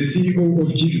CEO of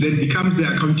GIGS then becomes the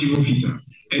accounting officer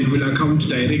and will account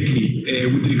directly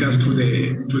with regards to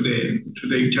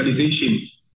the utilization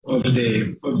of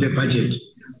the budget.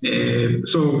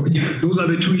 So those are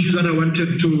the two issues that I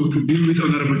wanted to deal with,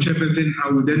 Honorable Chairperson.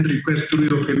 I will then request through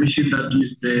your permission that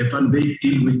Mr. Van Veek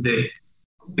deal with the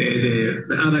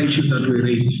other issues that were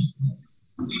raised.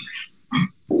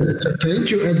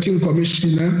 Thank you, Acting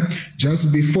Commissioner.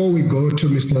 Just before we go to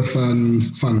Mr. Van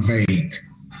Veek,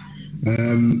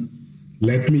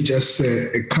 let me just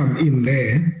come in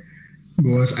there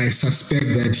because I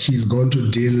suspect that he's going to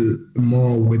deal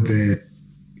more with the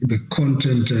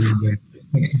content and the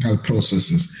technical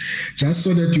processes. Just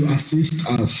so that you assist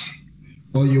us,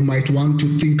 or you might want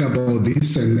to think about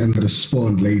this and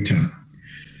respond later.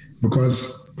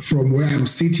 Because from where I'm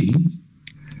sitting,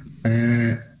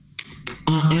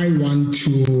 I want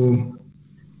to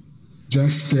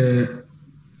just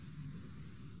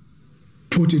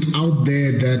put it out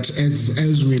there that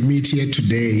as we meet here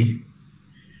today,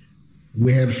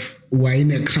 we're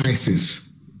in a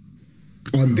crisis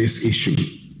on this issue,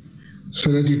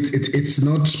 so that it's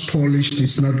not polished,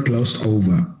 it's not glossed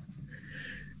over.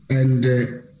 And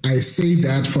I say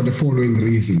that for the following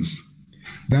reasons.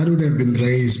 That would have been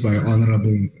raised by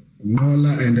Honorable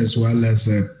Nola and as well as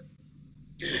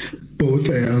both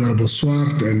Honorable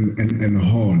Swart and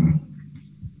Horn.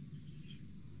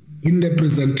 In the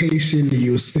presentation,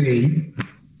 you say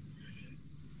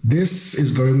this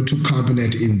is going to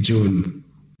Cabinet in June.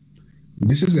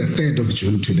 This is the 3rd of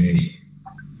June today.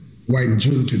 We're in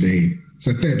June today. It's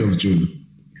the 3rd of June.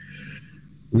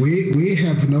 We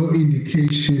have no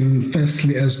indication,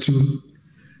 firstly, as to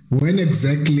when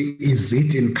exactly is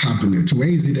it in Cabinet. Where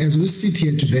is it? As we sit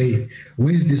here today,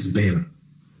 where is this bill?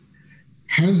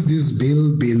 Has this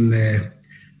bill been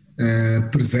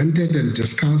presented and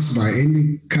discussed by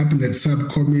any Cabinet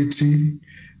subcommittee,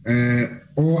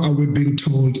 or are we being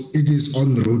told it is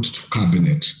en route to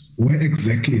Cabinet? Where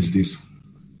exactly is this?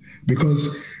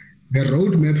 Because the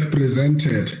roadmap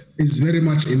presented is very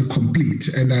much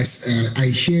incomplete, and I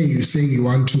hear you saying you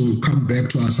want to come back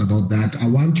to us about that. I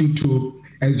want you to,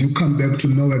 as you come back, to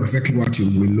know exactly what you're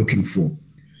looking for.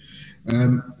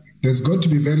 There's got to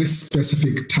be very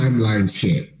specific timelines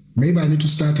here. Maybe I need to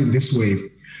start in this way.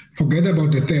 Forget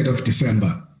about the 3rd of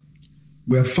December.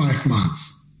 We have 5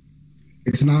 months.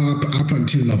 It's now up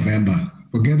until November.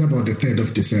 Forget about the 3rd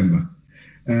of December.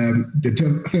 The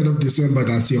 3rd of December,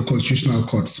 that's your constitutional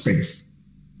court space.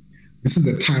 This is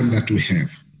the time that we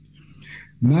have.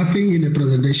 Nothing in the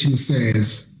presentation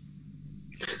says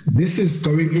this is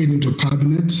going into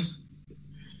cabinet.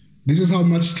 This is how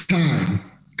much time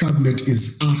cabinet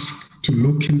is asked to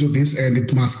look into this, and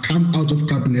it must come out of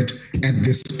cabinet at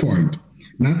this point.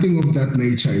 Nothing of that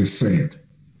nature is said.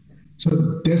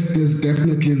 So there's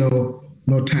definitely no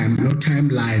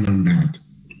timeline on that.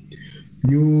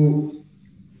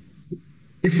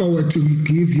 If I were to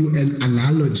give you an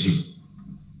analogy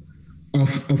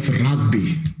of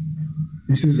rugby,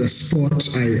 this is a sport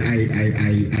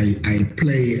I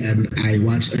play and I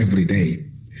watch every day.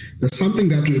 There's something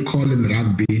that we call in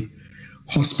rugby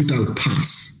hospital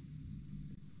pass.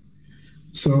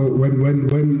 So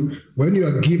when you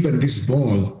are given this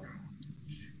ball,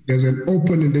 there's an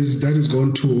opponent that is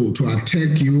going to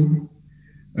attack you.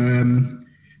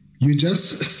 You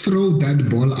just throw that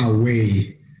ball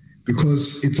away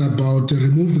because it's about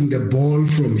removing the ball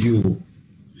from you.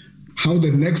 How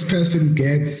the next person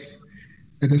gets,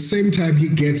 at the same time he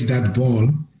gets that ball,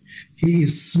 he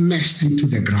is smashed into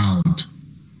the ground.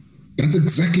 That's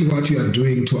exactly what you are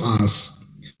doing to us.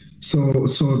 So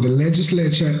the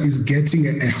legislature is getting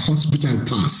a hospital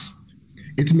pass.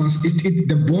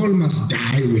 The ball must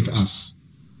die with us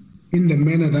in the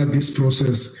manner that this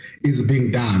process is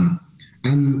being done,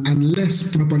 and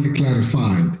unless properly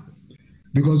clarified.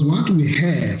 Because what we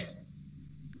have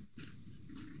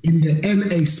in the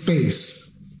NA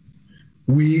space,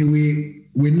 we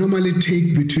normally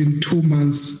take between 2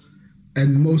 months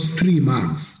and most 3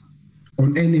 months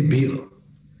on any bill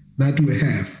that we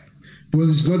have.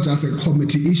 Because it's not just a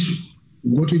committee issue.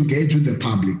 We've got to engage with the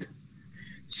public.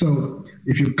 So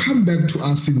if you come back to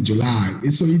us in July,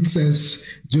 so it says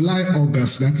July,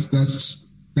 August, that's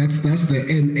the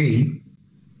NA.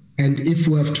 And if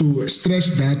we have to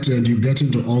stretch that and you get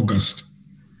into August,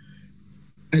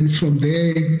 and from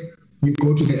there you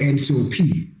go to the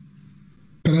NCOP,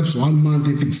 perhaps 1 month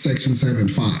if it's Section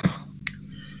 7.5.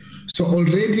 So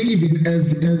already, even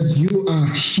as you are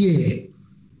here,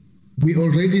 we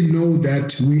already know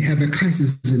that we have a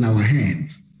crisis in our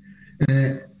hands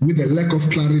with a lack of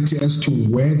clarity as to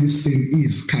where this thing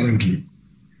is currently.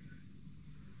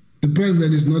 The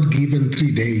president is not given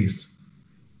 3 days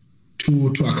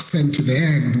to accent to the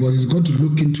act, because he's got to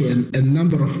look into a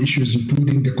number of issues,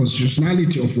 including the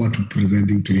constitutionality of what we're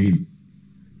presenting to him.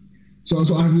 So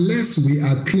unless we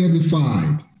are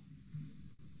clarified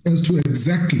as to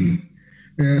exactly,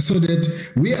 so that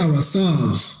we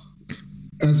ourselves,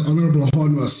 as Honorable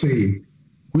Horn was saying,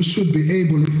 we should be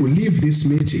able, if we leave this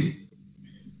meeting,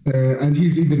 and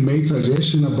he's even made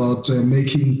suggestion about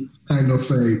making kind of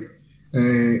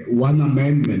one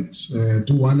amendment,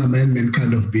 do one amendment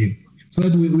kind of bill, so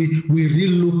that we really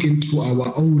look into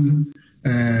our own.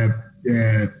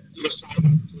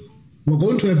 We're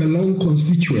going to have a long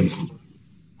constituency.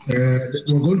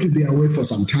 We're going to be away for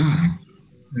some time.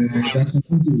 That's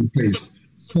not in place.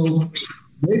 So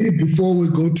maybe before we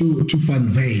go to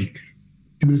Van Wyk,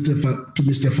 to Mr.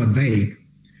 Van Wyk,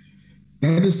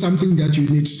 that is something that you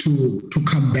need to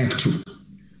come back to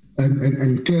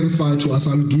and clarify to us.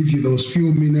 I'll give you those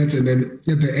few minutes, and then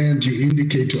at the end you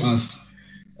indicate to us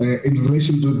in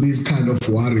relation to these kind of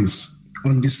worries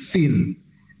on this thin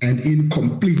and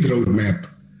incomplete roadmap,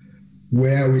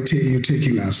 where you're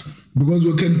taking us. Because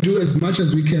we can do as much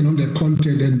as we can on the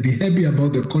content and be happy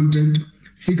about the content,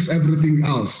 fix everything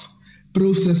else.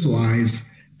 Process-wise,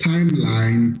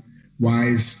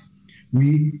 timeline-wise,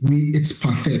 it's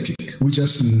pathetic. We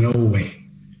just know it.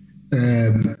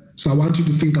 So I want you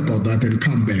to think about that and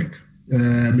come back.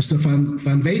 Mr. Van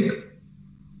Wyk?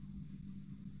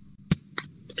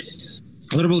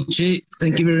 Honorable Chair,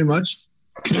 thank you very much.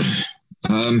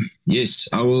 Yes,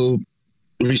 I will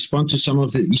respond to some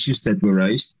of the issues that were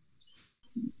raised.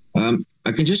 I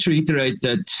can just reiterate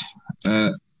that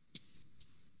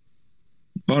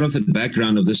part of the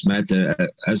background of this matter,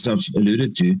 as I've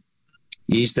alluded to,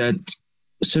 is that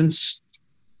since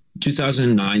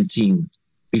 2019,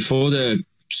 before the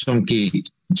Sonke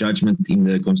judgment in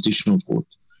the Constitutional Court,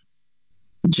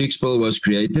 the JICS bill was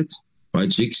created by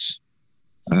JICS.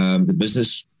 The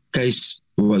business case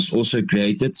was also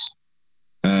created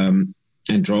and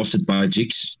drafted by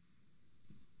JICS.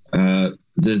 The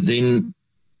then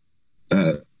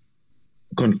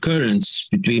concurrence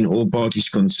between all parties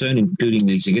concerned, including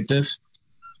the executive,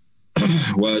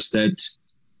 was that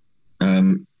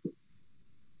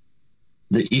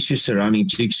the issues surrounding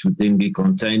JICS would then be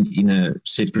contained in a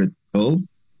separate bill,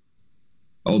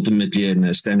 ultimately in a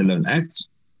standalone act,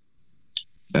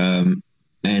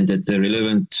 and that the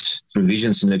relevant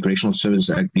provisions in the Correctional Services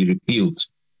Act be repealed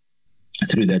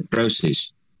through that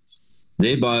process,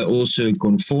 thereby also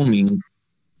conforming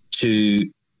to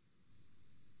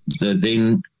the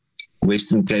then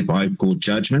Western Cape High Court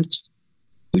judgment,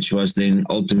 which was then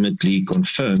ultimately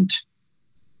confirmed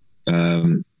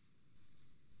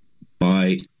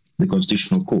by the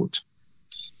Constitutional Court.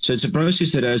 So it's a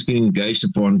process that has been engaged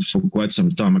upon for quite some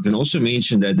time. I can also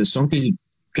mention that the Sonke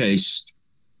case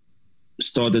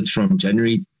started from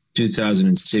January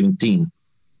 2017.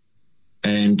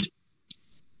 And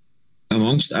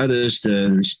amongst others, the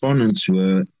respondents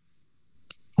were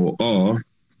or are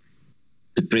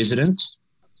the President,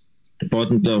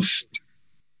 Department of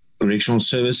Correctional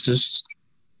Services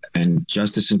and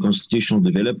Justice and Constitutional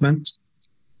Development,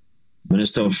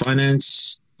 Minister of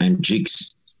Finance, and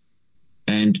JICS.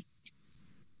 And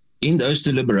in those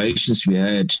deliberations we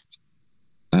had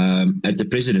at the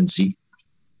presidency,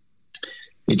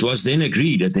 it was then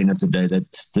agreed at the end of the day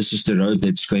that this is the road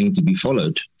that's going to be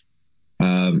followed.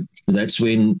 That's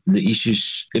when the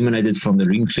issues emanated from the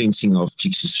ring fencing of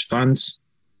JICS' funds,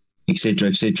 etc.,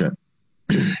 etc.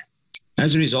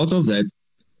 As a result of that,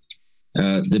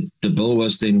 the bill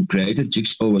was then created,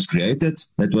 JICS bill was created.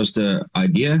 That was the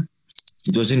idea.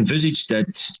 It was envisaged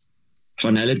that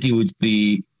finality would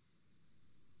be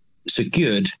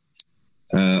secured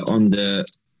on the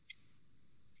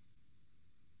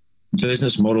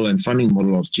business model and funding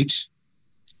model of JICS,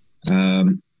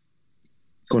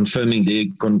 confirming their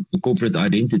corporate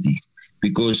identity.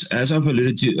 Because as I've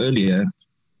alluded to earlier,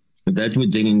 that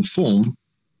would then inform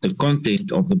the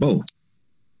content of the bill,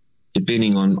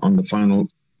 depending on the final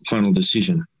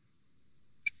decision.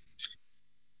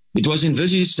 It was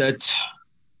envisaged that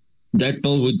that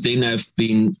bill would then have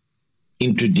been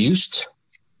introduced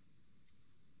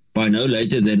by no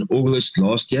later than August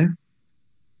last year,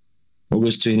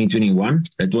 August 2021.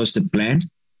 That was the plan.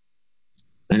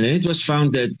 And then it was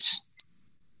found that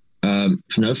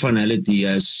no finality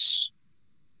has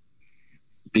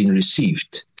been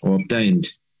received or obtained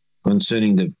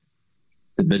concerning the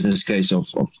business case of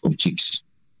JICS.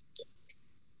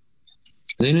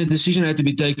 Then a decision had to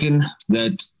be taken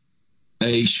that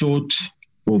a short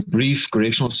or brief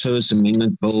correctional service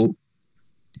amendment bill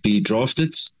be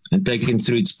drafted and taken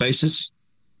through its paces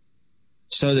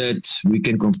so that we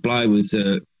can comply with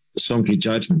the Sonke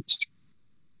judgment.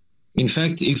 In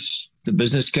fact, if the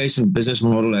business case and business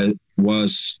model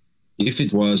was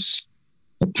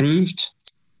approved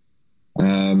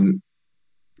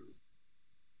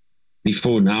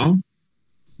before now,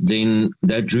 then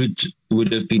that route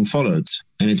would have been followed.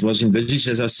 And it was envisaged,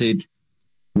 as I said,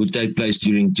 would take place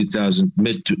during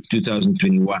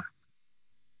mid-2021.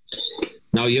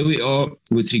 Now, here we are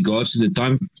with regards to the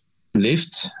time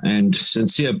left, and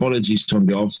sincere apologies on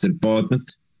behalf of the department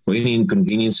for any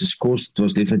inconveniences caused. It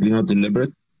was definitely not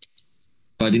deliberate.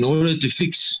 But in order to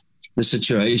fix the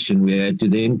situation, we had to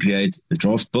then create a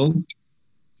draft bill,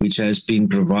 which has been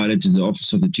provided to the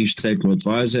Office of the Chief State Law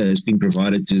Advisor, has been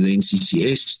provided to the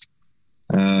NCCS.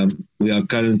 We are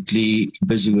currently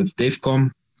busy with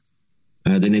DEFCOM.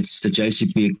 Then it's the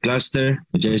JCPA cluster,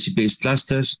 the JCPS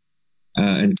clusters,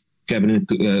 and cabinet,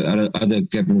 other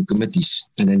cabinet committees,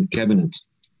 and then cabinet.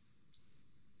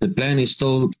 The plan is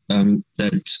still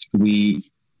that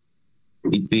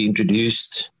it be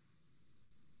introduced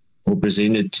or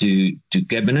presented to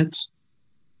cabinet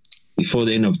before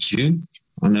the end of June.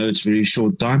 I know it's very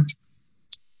short time,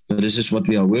 but this is what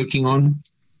we are working on.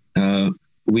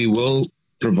 We will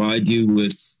provide you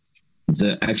with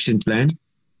the action plan,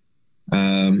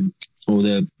 or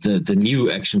the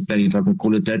new action plan, if I can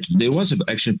call it that. There was an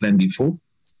action plan before,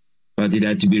 but it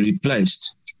had to be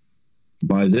replaced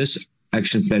by this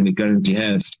action plan we currently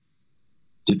have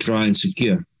to try and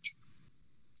secure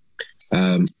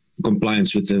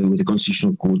compliance with the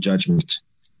Constitutional Court judgment.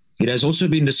 It has also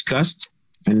been discussed,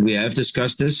 and we have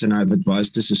discussed this, and I've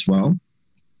advised this as well,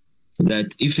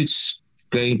 that if it's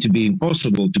going to be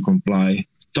impossible to comply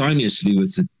timeously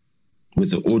with the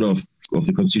order of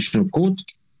the Constitutional Court,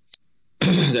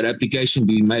 that application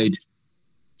be made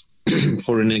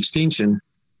for an extension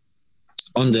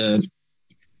on the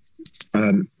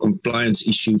compliance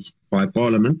issues by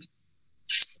Parliament,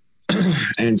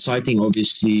 and citing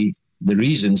obviously the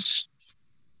reasons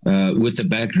with the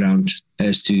background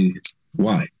as to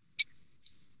why.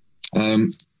 I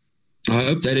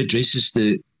hope that addresses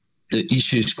the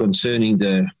issues concerning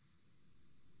the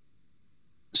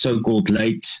so-called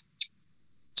late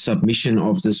submission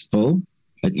of this bill.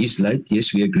 It is late,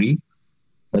 yes, we agree.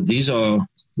 But these are,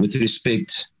 with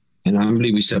respect, and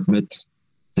humbly we submit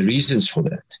the reasons for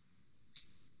that.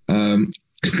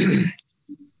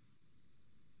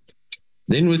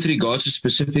 Then with regards to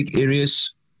specific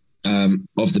areas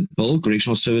of the bill,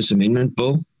 Correctional Service Amendment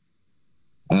Bill,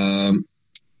 the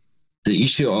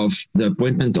issue of the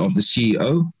appointment of the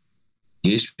CEO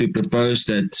yes, we propose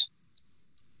that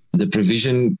the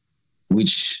provision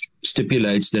which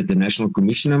stipulates that the National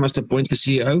Commissioner must appoint the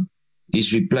CEO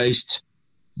is replaced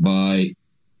by,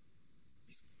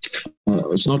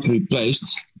 it's not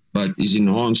replaced, but is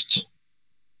enhanced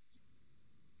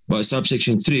by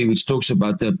subsection 3, which talks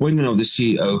about the appointment of the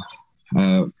CEO.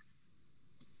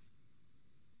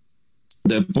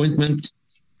 The appointment,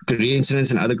 career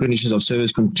incidents, and other conditions of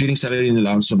service, including salary and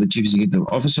allowance of the Chief Executive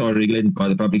Officer, are regulated by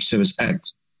the Public Service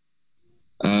Act.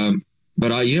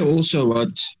 But I hear also what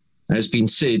has been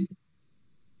said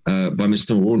by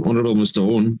Mr. Horn, Honourable Mr.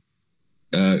 Horn,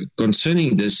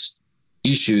 concerning this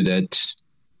issue, that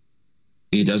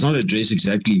he does not address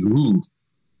exactly who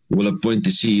will appoint the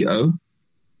CEO.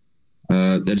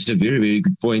 That's a very, very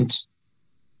good point.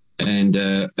 And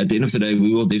at the end of the day,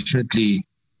 we will definitely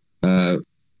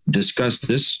discuss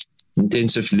this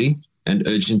intensively and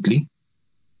urgently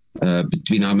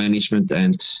between our management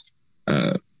and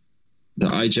the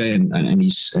IJ and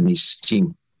his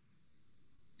team.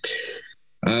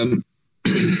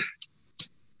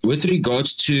 With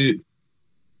regards to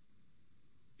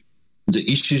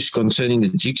the issues concerning the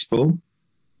JICS bill,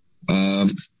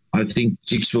 I think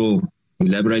JICS will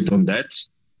elaborate on that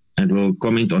and will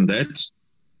comment on that.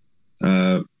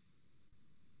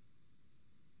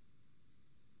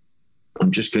 I'm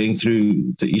just going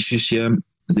through the issues here.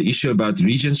 The issue about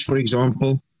regions, for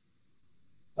example,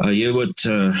 I hear what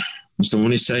Mr.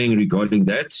 Horn is saying regarding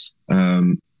that,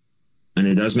 and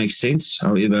it does make sense.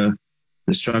 However,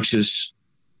 the structures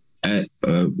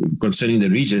concerning the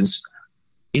regions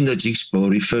in the JICS bill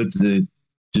refer to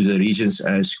the regions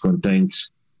as contained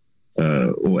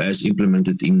or as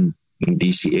implemented in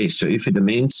DCS. So if it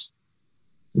amends,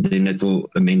 then it will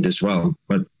amend as well.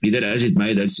 But be that as it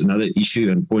may, that's another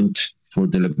issue and point for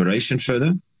deliberation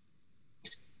further.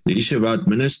 The issue about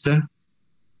minister,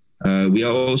 we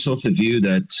are also of the view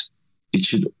that it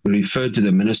should refer to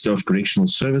the Minister of Correctional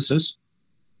Services.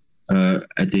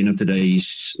 At the end of the day,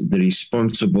 he's the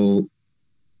responsible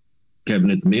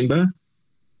cabinet member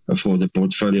for the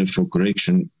portfolio for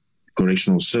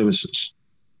correctional services.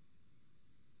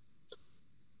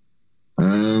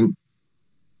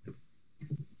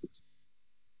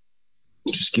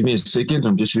 Just give me a second.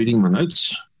 I'm just reading my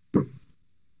notes.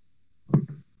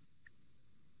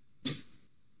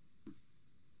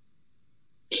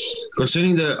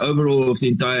 Concerning the overall of the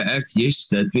entire Act, yes,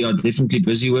 that we are definitely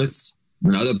busy with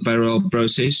another parallel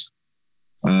process.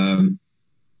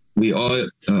 We are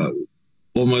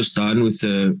almost done with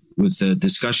the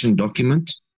discussion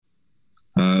document,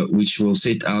 which will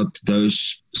set out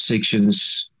those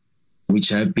sections which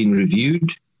have been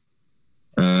reviewed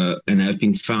and have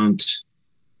been found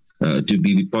to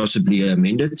be possibly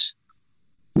amended,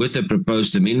 with the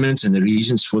proposed amendments and the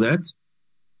reasons for that.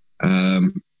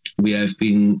 We have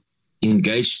been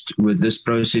engaged with this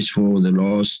process for the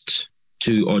last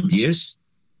 2 odd years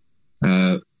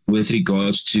with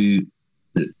regards to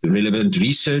relevant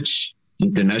research,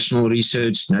 international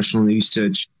research, national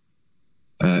research,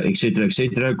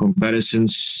 etc.,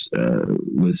 comparisons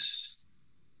with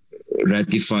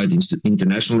ratified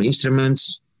international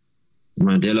instruments,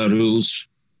 Mandela rules,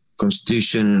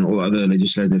 constitution, and all other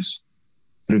legislative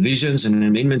provisions and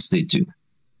amendments thereto,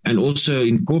 and also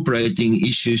incorporating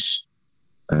issues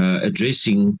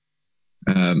addressing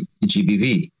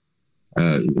GBV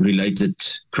related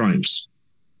crimes,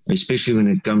 especially when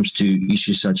it comes to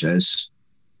issues such as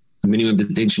minimum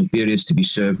detention periods to be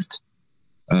served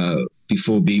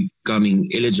before becoming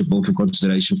eligible for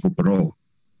consideration for parole.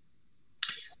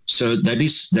 So that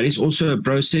is also a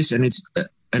process, and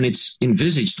it's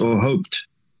envisaged or hoped,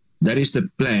 that is the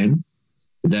plan,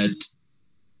 that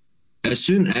as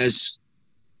soon as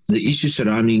the issue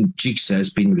surrounding JICS has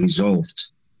been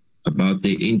resolved about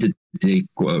the entity,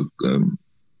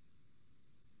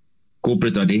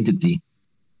 corporate identity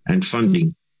and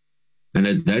funding, and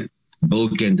that bill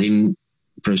can then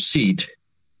proceed.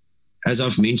 As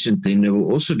I've mentioned, then there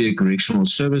will also be a correctional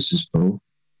services bill,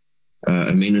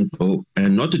 amendment bill,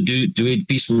 and not to do it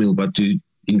piecemeal, but to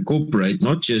incorporate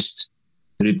not just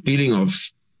the repealing of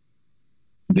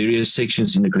various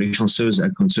sections in the Correctional Service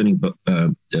Act concerning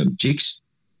JICS,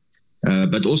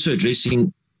 but also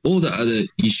addressing all the other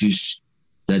issues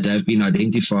that have been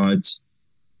identified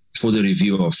for the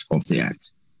review of the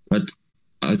Act. But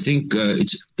I think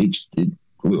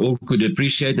we all could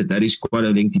appreciate that is quite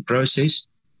a lengthy process,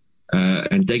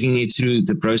 and taking it through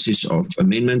the process of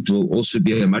amendment will also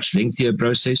be a much lengthier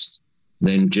process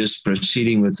than just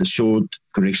proceeding with the short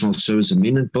Correctional Service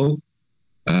Amendment Bill.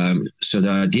 So the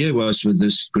idea was with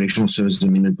this Correctional Service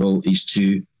Amendment Bill is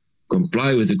to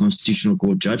comply with the Constitutional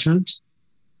Court judgment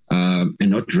and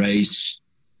not raise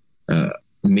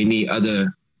many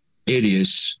other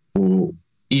areas or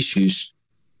issues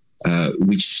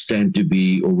which stand to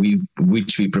be, or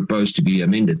which we propose to be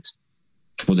amended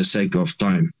for the sake of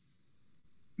time.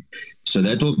 So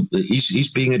that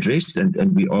is being addressed,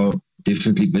 and we are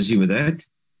definitely busy with that.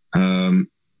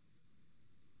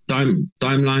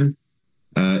 Timeline,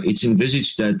 it's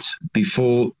envisaged that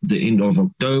before the end of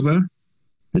October,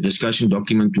 the discussion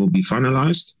document will be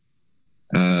finalized,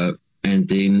 and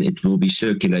then it will be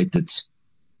circulated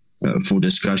for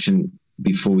discussion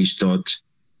before we start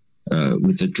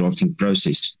with the drafting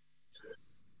process.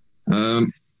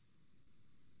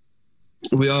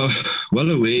 We are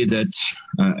well aware that,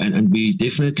 and we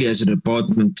definitely as a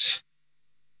department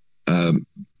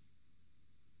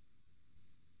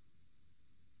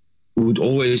would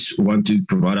always want to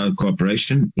provide our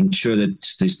cooperation, ensure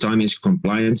that there's timeliness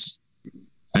compliance.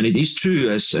 And it is true,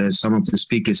 as some of the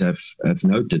speakers have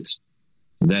noted,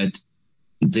 that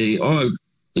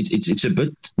it's a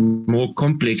bit more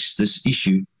complex, this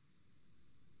issue,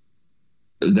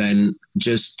 than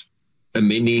just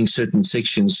amending certain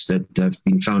sections that have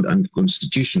been found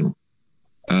unconstitutional.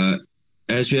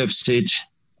 As we have said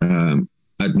ad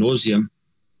nauseum,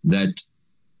 that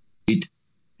it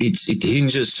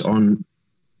hinges on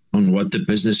what the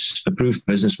approved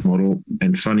business model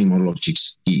and funding model of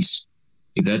GICS is.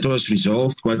 If that was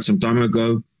resolved quite some time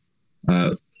ago,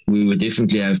 we would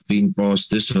definitely have been past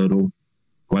this hurdle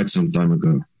quite some time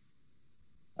ago.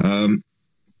 Let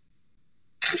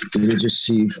me just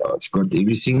see if I've got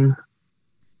everything.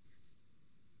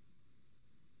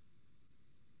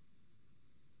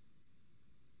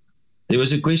 There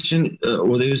was a question,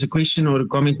 or a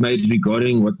comment made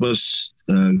regarding what was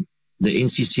the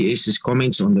NCCS's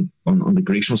comments on the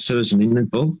Correctional Service Amendment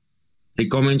Bill. The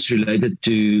comments related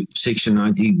to Section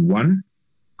 91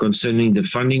 concerning the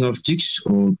funding of GICS,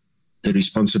 or the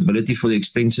responsibility for the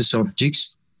expenses of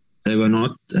GICS. They were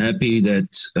not happy that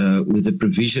with the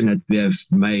provision that we have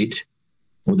made,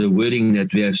 or the wording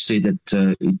that we have said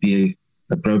that it be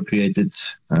appropriated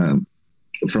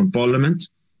from Parliament.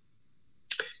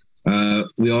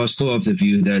 We are still of the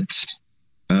view that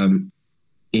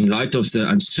in light of the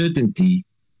uncertainty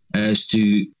as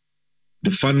to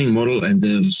the funding model and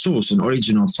the source and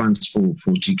origin of funds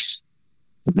for GICS,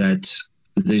 that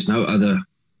there's no other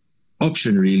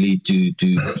option really to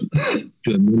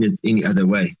amend it any other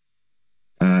way,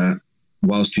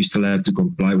 whilst we still have to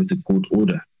comply with the court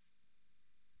order.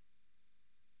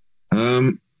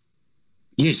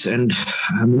 Yes, and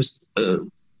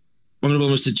Honourable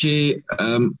Mr. Chair,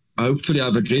 hopefully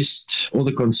I've addressed all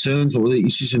the concerns, all the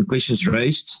issues and questions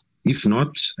raised. If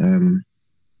not,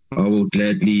 I will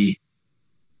gladly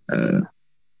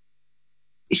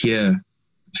hear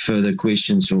further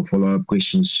questions or follow-up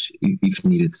questions if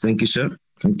needed. Thank you, sir.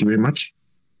 Thank you very much.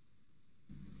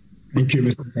 Thank you,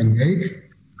 Mr. Van Wyk.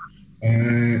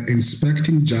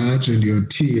 Inspecting Judge and your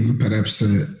team, perhaps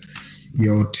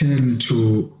your turn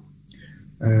to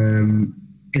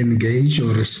engage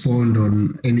or respond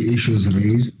on any issues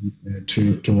raised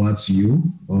towards you,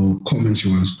 or comments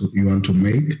you want to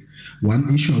make. One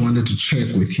issue I wanted to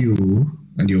check with you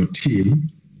and your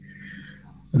team,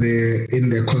 in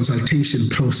the consultation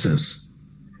process,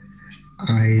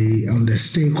 on the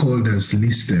stakeholders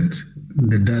listed,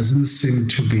 there doesn't seem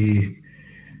to be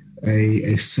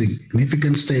a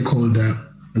significant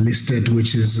stakeholder listed,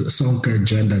 which is Sonke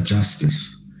Gender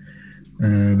Justice.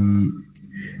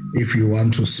 If you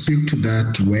want to speak to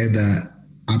that, whether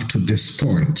up to this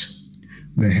point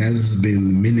there has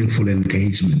been meaningful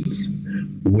engagement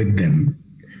with them,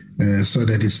 so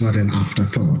that it's not an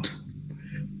afterthought,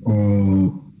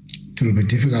 or it will be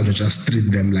difficult to just treat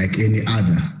them like any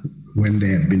other when they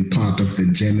have been part of the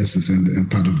genesis and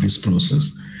part of this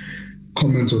process.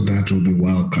 Comments on that will be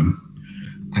welcome.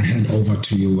 I hand over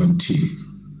to you and team.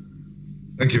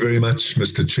 Thank you very much,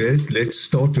 Mr. Chair. Let's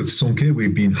start with Sonke.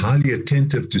 We've been highly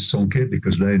attentive to Sonke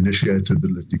because they initiated the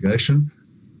litigation.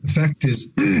 The fact is,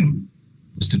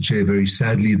 Mr. Chair, very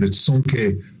sadly, that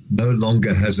Sonke no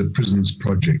longer has a prisons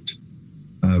project.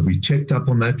 We checked up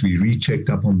on that, we rechecked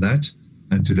up on that,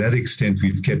 and to that extent,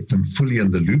 we've kept them fully in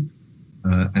the loop.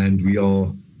 And we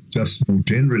are just more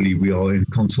generally, we are in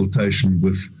consultation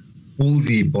with all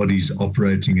the bodies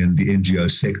operating in the NGO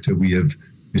sector. We have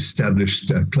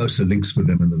established closer links with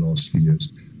them in the last few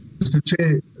years. Mr.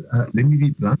 Chair, let me be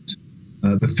blunt.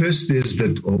 The first is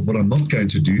that what I'm not going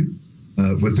to do,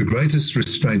 with the greatest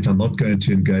restraint, I'm not going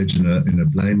to engage in a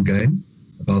blame game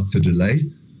about the delay.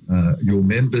 Your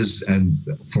members and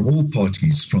from all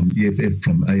parties, from EFF,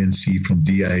 from ANC, from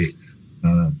DA,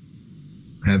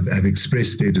 have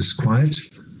expressed their disquiet.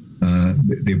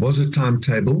 There was a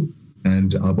timetable.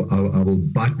 and I will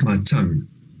bite my tongue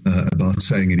about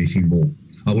saying anything more.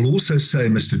 I will also say,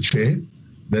 Mr. Chair,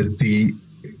 that the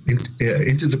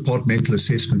Interdepartmental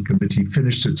Assessment Committee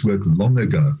finished its work long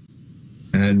ago,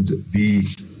 and the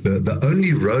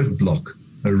only roadblock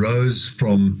arose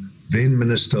from then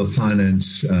Minister of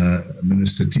Finance,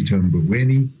 Minister Tito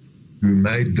Mboweni, who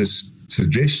made this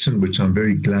suggestion, which I'm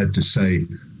very glad to say,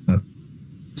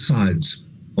 sides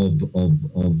of the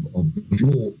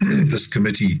floor, this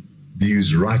committee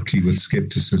views rightly with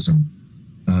skepticism.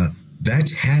 That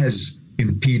has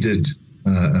impeded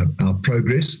our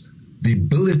progress. The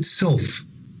bill itself,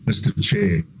 Mr.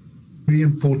 Chair, very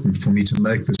important for me to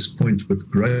make this point with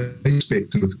great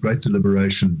respect, with great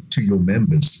deliberation to your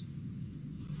members.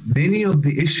 Many of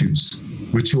the issues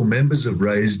which your members have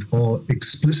raised are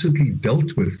explicitly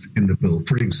dealt with in the bill.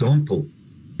 For example,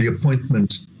 the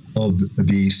appointment of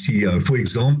the CEO. For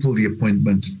example, the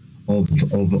appointment of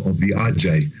the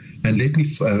IJ. And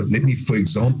let me, for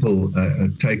example,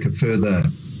 take a further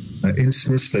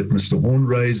instance that Mr. Horn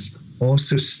raised. Are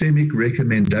systemic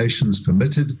recommendations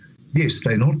permitted? Yes,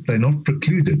 they're not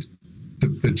precluded. The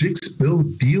JICS bill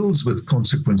deals with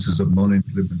consequences of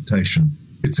non-implementation.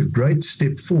 It's a great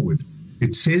step forward.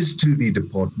 It says to the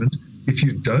department, if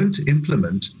you don't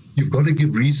implement, you've got to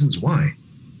give reasons why.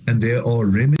 And there are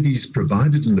remedies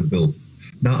provided in the bill.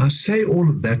 Now, I say all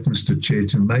of that, Mr. Chair,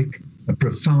 to make a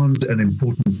profound and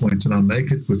important point, and I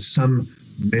make it with some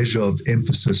measure of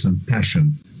emphasis and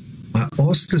passion. I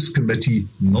ask this committee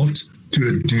not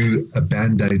to do a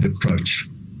band-aid approach.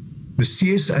 The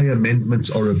CSA amendments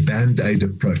are a band-aid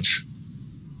approach.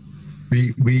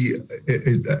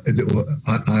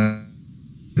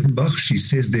 She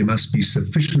says there must be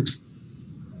sufficient.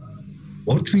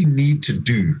 What we need to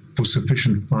do for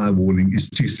sufficient firewalling is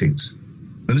two things.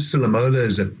 Minister Lamola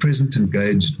is at present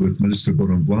engaged with Minister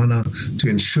Gorongwana to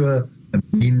ensure a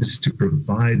means to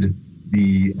provide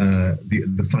the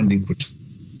funding for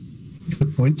the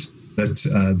point that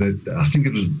I think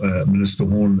it was Minister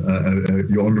Horn,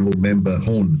 your Honourable Member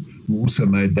Horn, who also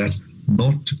made that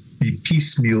not be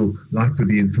piecemeal like with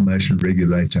the information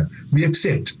regulator. We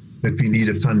accept that we need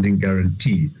a funding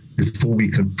guarantee before we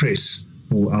can press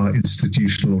for our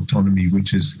institutional autonomy,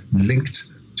 which is linked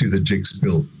to the JICS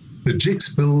bill. The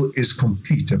JICS bill is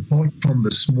complete, apart from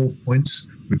the small points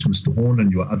which Mr. Horn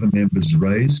and your other members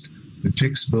raised. The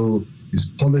JICS bill is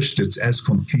polished, it's as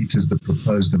complete as the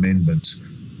proposed amendments.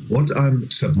 What I'm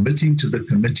submitting to the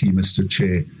committee, Mr.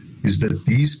 Chair, is that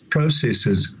these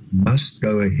processes must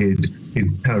go ahead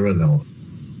in parallel.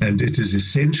 And it is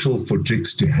essential for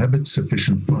JICS to have its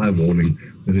sufficient firewalling,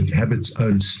 that it have its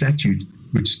own statute,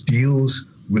 which deals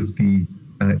with the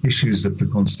issues that the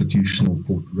Constitutional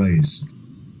Court raised.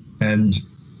 And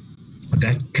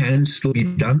that can still be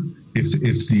done if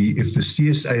the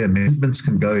CSA amendments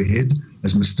can go ahead,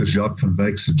 as Mr. Jacques van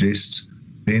Wyk suggests.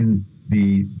 Then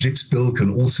the JICS bill can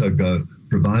also go,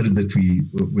 provided that we,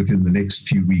 within the next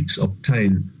few weeks,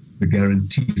 obtain the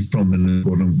guarantee from Minister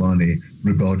Gorongwana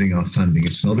regarding our funding.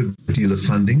 It's not a good deal of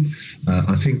funding.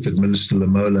 I think that Minister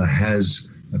Lamola has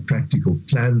a practical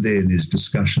plan there in his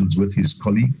discussions with his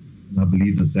colleague, and I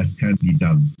believe that that can be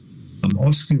done. I'm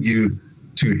asking you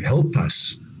to help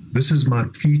us. This is my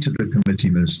plea to the committee,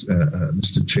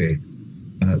 Mr. Chair.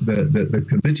 The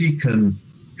committee can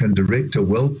direct a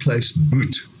well-placed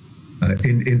boot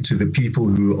into the people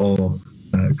who are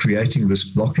creating this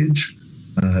blockage,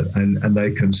 and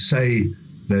they can say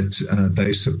that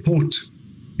they support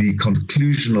the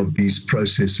conclusion of these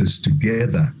processes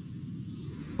together.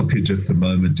 Blockage at the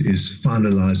moment is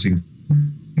finalizing.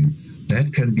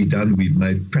 That can be done. We've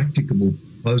made practicable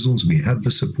proposals. We have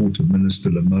the support of Minister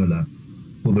Lamola.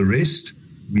 For the rest,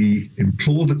 we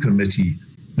implore the committee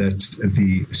that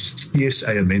the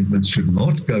CSA amendments should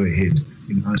not go ahead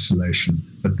in isolation,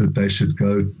 but that they should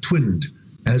go twinned,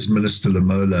 as Minister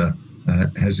Lamola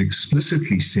has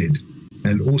explicitly said,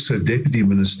 and also Deputy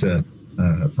Minister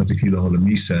Patikile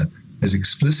Holomisa has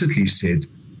explicitly said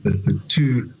that the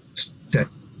two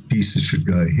pieces should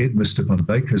go ahead. Mr. Van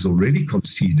Wyk has already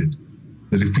conceded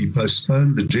that if we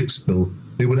postpone the JICS bill,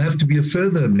 there will have to be a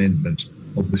further amendment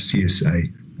of the CSA,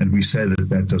 and we say that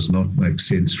that does not make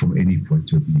sense from any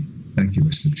point of view. Thank you,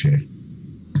 Mr. Chair.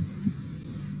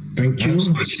 Thank you.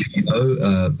 My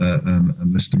CEO,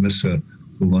 Mr. Missa,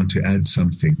 will want to add some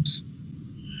things.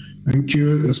 Thank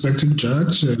you, respected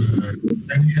Judge.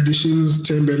 Any additions,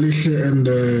 Tembeliche and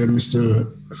Mr.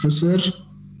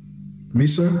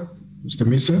 Mr.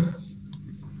 Missa?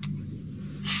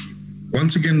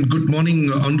 Once again, good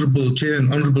morning, Honourable Chair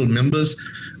and Honourable members,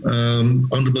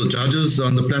 Honourable Judges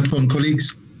on the platform,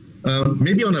 colleagues.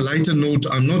 Maybe on a lighter note,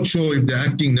 I'm not sure if the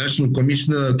acting national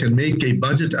commissioner can make a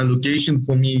budget allocation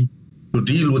for me to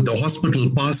deal with the hospital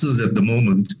passes at the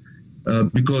moment,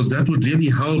 because that would really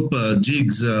help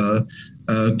JIGS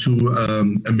to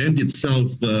amend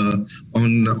itself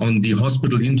on the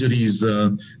hospital injuries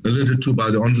alluded to by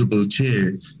the Honourable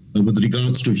Chair with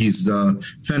regards to his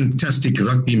fantastic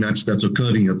rugby match that's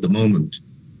occurring at the moment.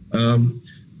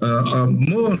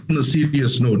 More on a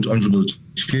serious note, Honourable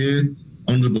Chair,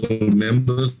 Honourable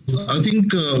members, I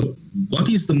think what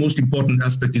is the most important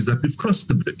aspect is that we've crossed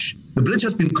the bridge. The bridge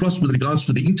has been crossed with regards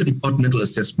to the interdepartmental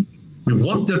assessment. We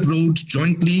walked that road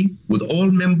jointly with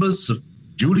all members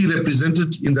duly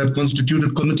represented in that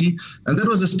constituted committee, and that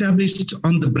was established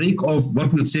on the break of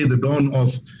what we'd say the dawn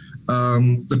of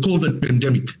the COVID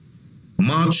pandemic,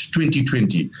 March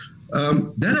 2020.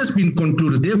 That has been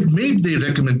concluded. They've made their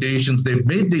recommendations, they've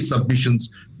made their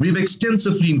submissions. We've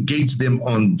extensively engaged them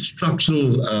on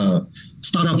structural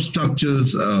startup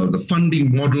structures, the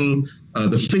funding model,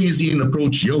 the phase-in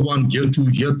approach, year 1, year 2,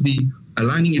 year 3,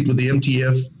 aligning it with the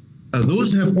MTF.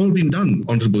 Those have all been done,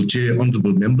 Honourable Chair,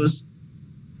 Honourable members.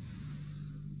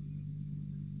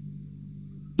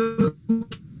 The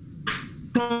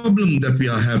problem that we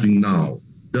are having now,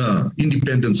 the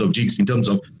independence of JIGS in terms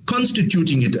of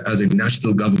constituting it as a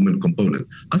national government component,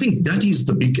 I think that is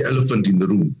the big elephant in the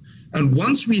room. And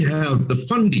once we have the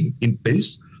funding in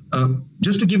place,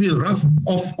 just to give you a rough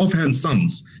offhand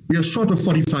sums, we are short of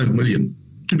 45 million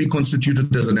to be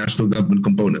constituted as a national government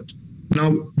component.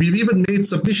 Now, we've even made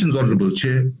submissions, Honourable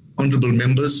Chair, Honourable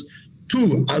members,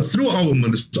 to through our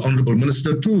Minister, Honourable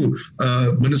Minister, to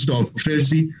Minister of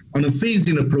Treasury on a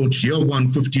phased-in approach, year 1,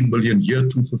 15 million, year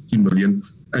 2, 15 million,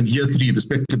 and year 3,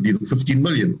 respectively, 15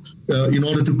 million, in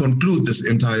order to conclude this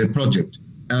entire project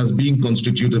as being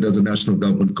constituted as a national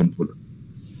government component.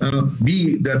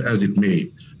 Be that as it may,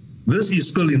 this is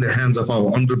still in the hands of our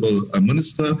Honourable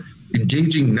Minister,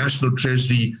 engaging National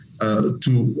Treasury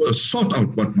to sort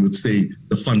out what we would say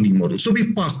the funding model. So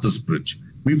we've passed this bridge.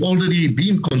 We've already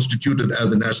been constituted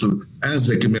as a national, as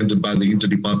recommended by the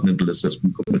Interdepartmental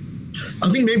Assessment Committee.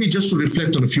 I think maybe just to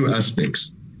reflect on a few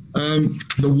aspects.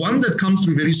 The one that comes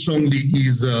through very strongly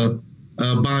is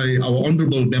by our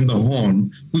Honourable Member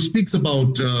Horn, who speaks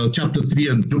about Chapter 3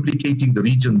 and duplicating the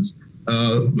regions,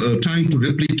 trying to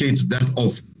replicate that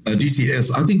of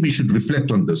DCS. I think we should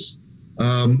reflect on this.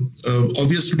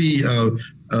 Obviously,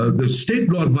 the state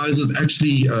law advisors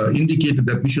actually indicated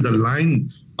that we should align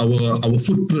our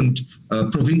footprint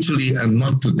provincially and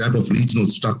not to that of regional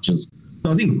structures.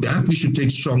 So I think that we should take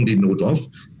strongly note of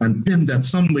and pen that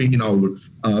somewhere in our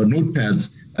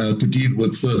notepads to deal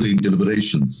with further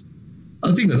deliberations.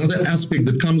 I think another aspect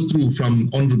that comes through from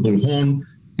Honourable Horn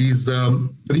is the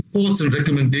reports and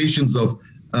recommendations of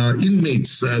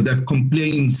inmates that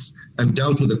complains and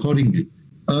dealt with accordingly.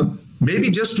 Maybe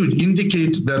just to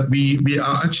indicate that we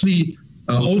are actually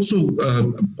also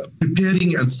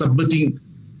preparing and submitting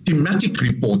thematic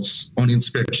reports on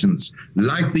inspections,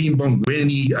 like the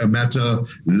Imbongweni matter,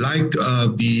 like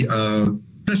the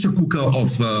pressure cooker of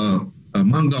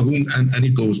Mangahung, and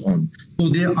it goes on. So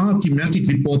there are thematic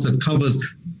reports that covers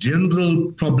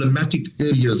general problematic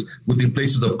areas within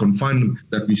places of confinement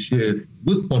that we share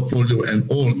with portfolio and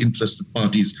all interested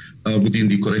parties within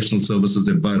the correctional services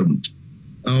environment.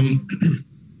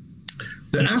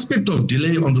 The aspect of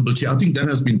delay, Honourable Chair, I think that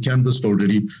has been canvassed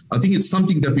already. I think it's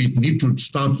something that we need to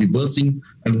start reversing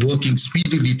and working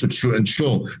speedily to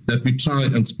ensure that we try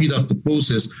and speed up the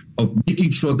process of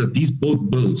making sure that these both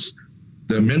bills,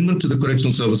 the amendment to the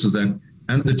Correctional Services Act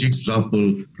and the JIGS draft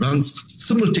bill, runs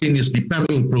simultaneously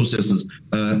parallel processes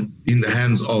in the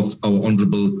hands of our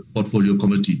Honourable Portfolio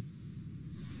Committee.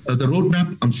 The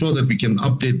roadmap, I'm sure that we can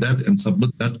update that and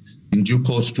submit that in due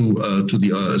course to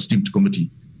the esteemed committee.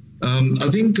 I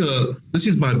think this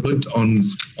is my bit on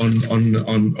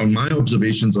my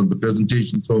observations on the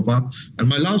presentation so far. And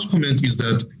my last comment is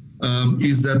that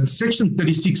Section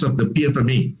 36 of the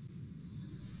PFMA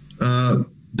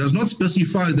does not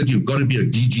specify that you've got to be a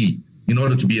DG in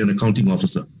order to be an accounting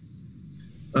officer.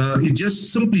 It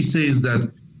just simply says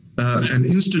that an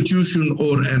institution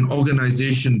or an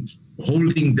organization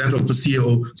holding that of a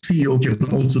CEO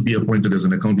can also be appointed as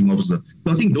an accounting officer.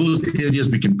 So I think those areas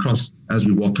we can cross as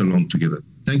we walk along together.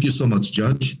 Thank you so much,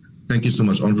 Judge. Thank you so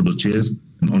much, Honourable Chairs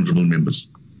and Honourable Members.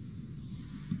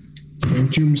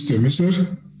 Thank you, Mr.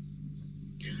 Misser.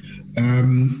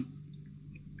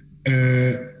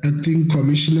 Acting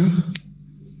Commissioner,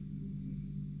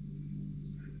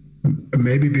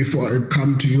 maybe before I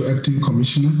come to you, Acting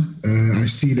Commissioner, I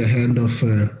see the hand of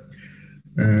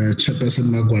Chairperson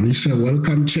Magwanisha.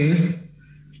 Welcome, Chair.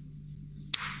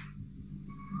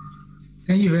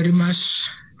 Thank you very much.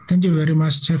 Thank you very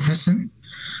much, Chairperson.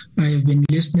 I have been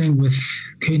listening with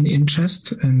keen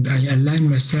interest, and I align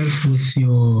myself with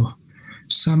your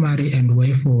summary and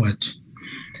way forward.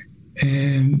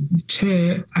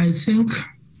 Chair, I think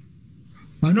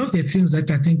one of the things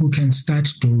that I think we can start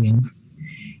doing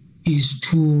is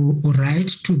to write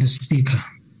to the Speaker,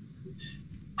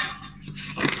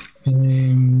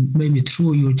 maybe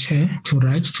through your Chair, to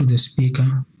write to the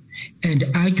Speaker and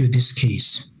argue this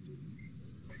case.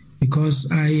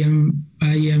 Because I am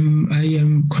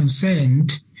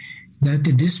concerned that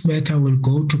this matter will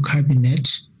go to Cabinet,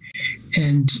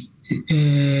 and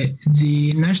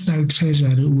the National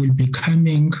Treasury will be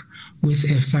coming with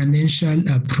a financial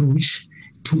approach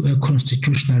to a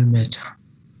constitutional matter.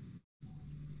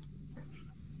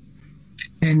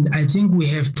 And I think we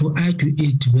have to argue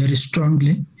it very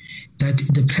strongly that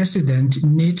the President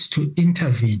needs to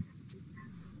intervene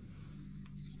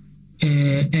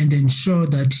and ensure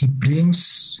that he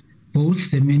brings both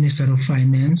the Minister of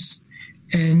Finance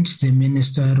and the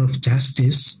Minister of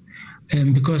Justice,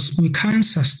 because we can't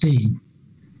sustain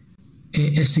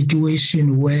a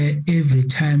situation where every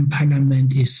time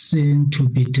Parliament is seen to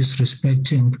be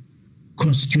disrespecting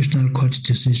constitutional court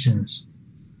decisions.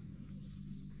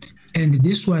 And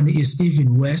this one is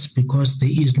even worse because there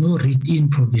is no read-in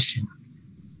provision.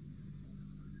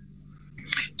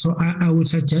 So I would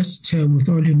suggest, with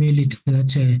all humility,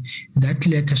 that that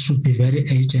letter should be very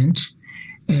urgent.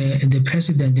 The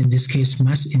President, in this case,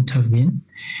 must intervene,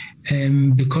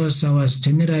 because I was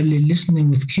generally listening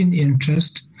with keen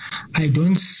interest. I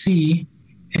don't see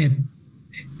I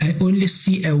only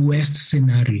see a worst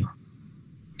scenario.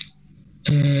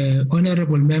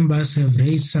 Honorable members have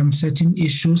raised some certain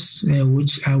issues,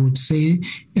 which I would say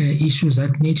issues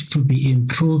that need to be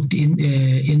improved in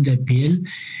the bill.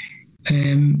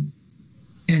 And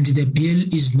the bill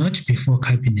is not before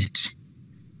Cabinet,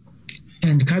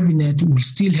 and Cabinet will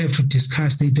still have to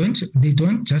discuss. They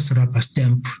don't just rubber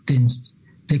stamp things.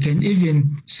 They can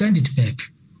even send it back.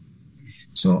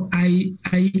 So I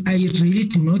really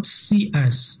do not see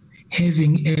us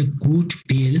having a good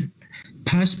bill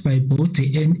passed by both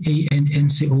the NA and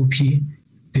NCOP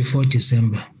before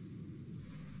December.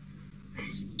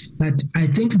 But I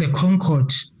think the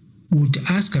Concord would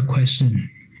ask a question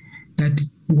that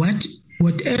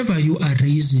whatever you are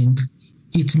raising,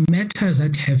 it matters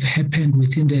that have happened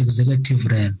within the executive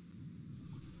realm.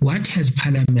 What has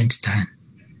Parliament done?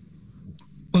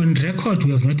 On record,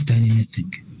 we have not done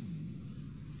anything.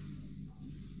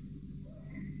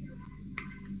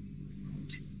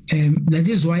 That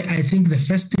is why I think the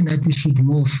first thing that we should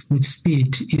move with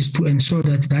speed is to ensure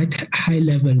that that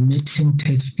high-level meeting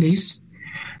takes place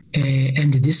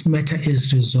and this matter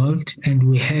is resolved, and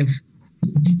we have,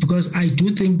 because I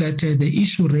do think that the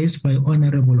issue raised by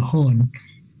Honorable Horn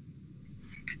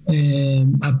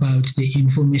about the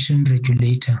information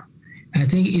regulator, I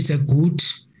think is a good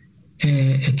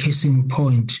case in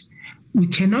point. We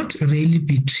cannot really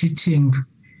be treating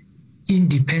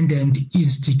independent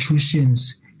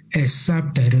institutions as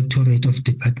sub-directorate of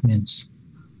departments.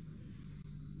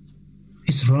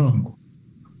 It's wrong.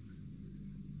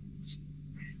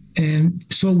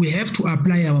 So we have to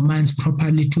apply our minds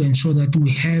properly to ensure that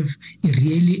we have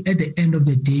really, at the end of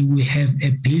the day, we have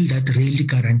a bill that really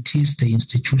guarantees the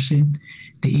institution,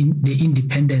 the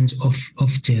independence of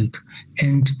JELC.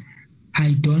 And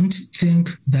I don't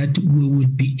think that we will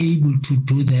be able to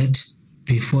do that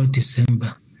before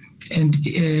December. And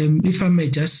if I may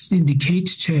just indicate,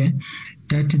 Chair,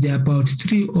 that there are about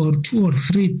two or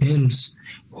three bills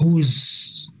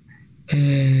whose,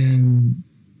 in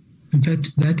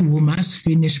fact, that we must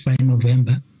finish by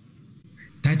November,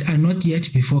 that are not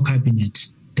yet before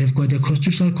Cabinet. They've got a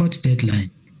Constitutional Court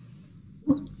deadline.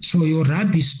 So your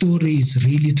Rabi story is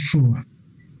really true,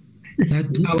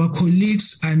 that our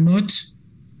colleagues are not,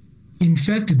 in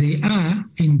fact, they are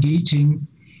engaging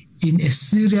in a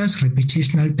serious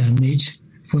reputational damage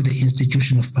for the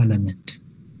institution of Parliament.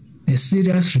 A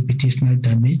serious reputational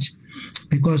damage,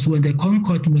 because when the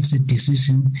Concord makes a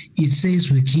decision, it says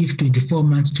we give 24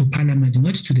 months to Parliament,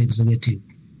 not to the executive.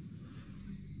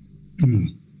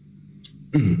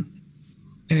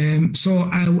 So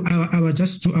I was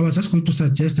just going to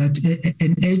suggest that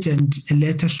an urgent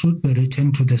letter should be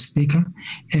written to the Speaker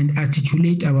and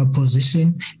articulate our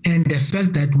position and the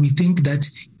fact that we think that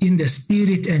in the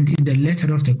spirit and in the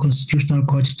letter of the Constitutional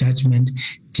Court judgment,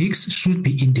 JICs should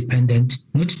be independent,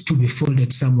 not to be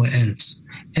folded somewhere else.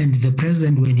 And the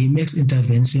President, when he makes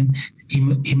intervention,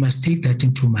 he must take that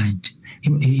into mind.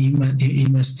 He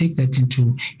must take that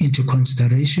into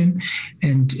consideration,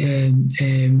 and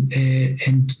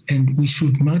we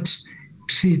should not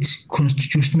treat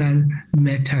constitutional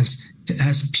matters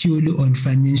as purely on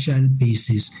financial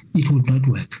basis. It would not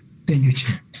work. Thank you,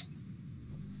 Chair.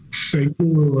 Thank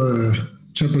you,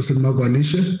 Chairperson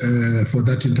Magwanisha, for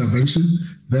that intervention.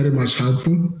 Very much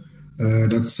helpful.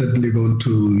 That's certainly going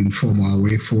to inform our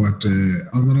way forward.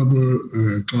 Honorable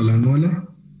Kolanola.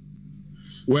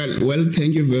 Well,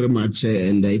 thank you very much.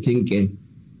 And I think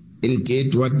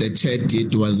indeed what the chair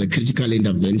did was a critical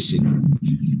intervention,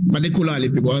 particularly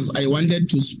because I wanted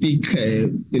to speak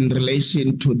in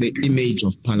relation to the image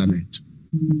of Parliament.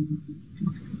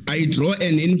 I draw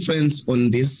an inference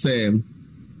on this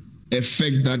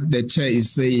effect that the chair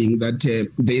is saying that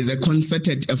there is a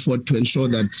concerted effort to ensure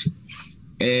that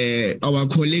our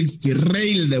colleagues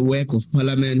derail the work of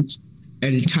Parliament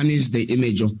and tarnish the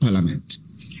image of Parliament.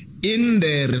 In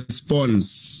the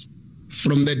response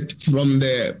from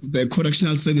the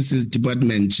Correctional Services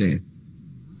Department Chair,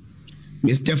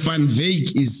 Mr. Van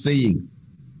Wyk is saying,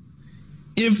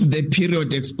 if the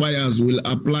period expires, we'll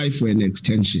apply for an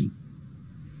extension.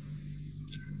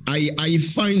 I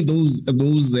find those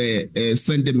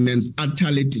sentiments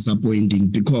utterly disappointing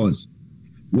because,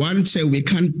 one, Chair, we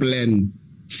can't plan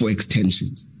for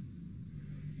extensions.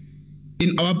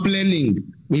 In our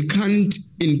planning, we can't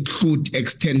include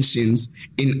extensions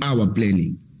in our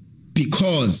planning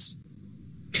because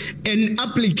an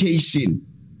application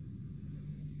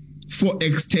for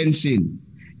extension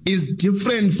is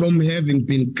different from having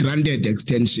been granted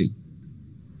extension.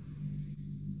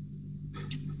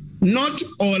 Not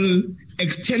all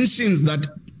extensions that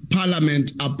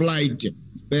Parliament applied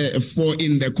for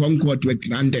in the Concord were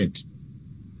granted.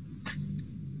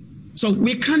 So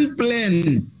we can't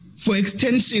plan for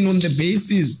extension on the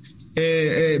basis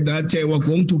that we're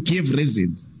going to give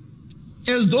reasons.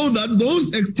 As though that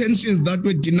those extensions that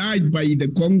were denied by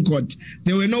the Concord,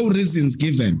 there were no reasons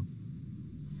given.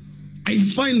 I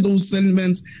find those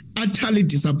sentiments utterly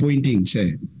disappointing,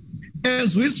 Chair.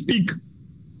 As we speak,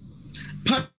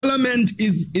 Parliament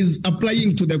is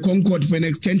applying to the Concord for an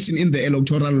extension in the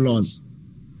electoral laws,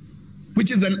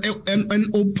 which is an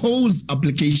opposed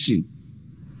application.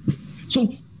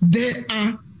 So there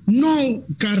are no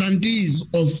guarantees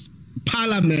of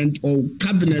Parliament or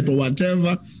Cabinet or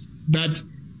whatever that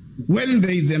when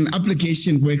there is an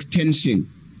application for extension,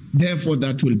 therefore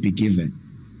that will be given.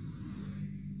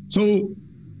 So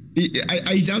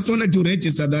I just wanted to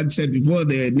register that, Chair, before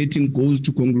the meeting goes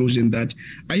to conclusion, that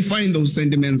I find those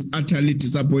sentiments utterly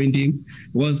disappointing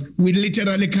because we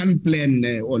literally can't plan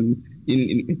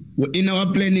in our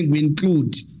planning, we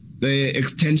include the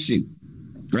extension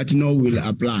that now will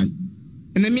apply.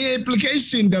 And the mere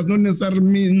application does not necessarily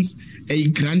mean a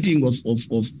granting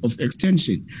of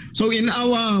extension. So in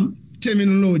our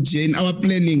terminology, in our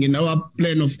planning, in our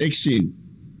plan of action,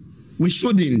 we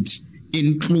shouldn't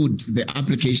include the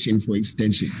application for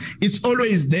extension. It's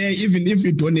always there, even if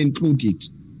you don't include it.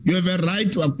 You have a right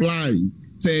to apply.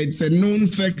 It's a known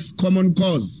fact, common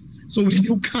cause. So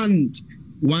you can't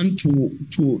want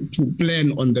to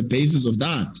plan on the basis of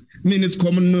that. I mean, it's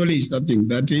common knowledge, I think,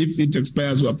 that if it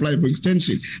expires, we apply for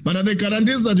extension. But are there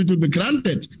guarantees that it will be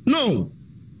granted? No.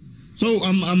 So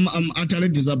I'm utterly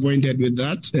disappointed with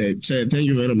that. Chair, thank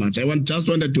you very much. Just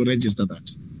wanted to register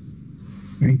that.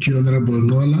 Thank you, Honorable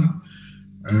Nola.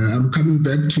 I'm coming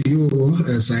back to you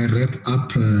as I wrap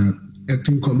up,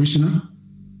 Acting Commissioner.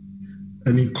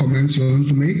 Any comments you want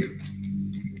to make?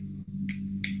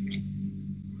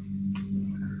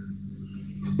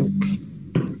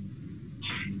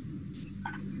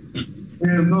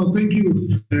 No, thank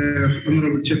you,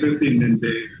 Honorable Chairperson and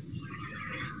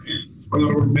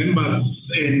honorable members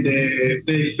and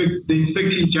the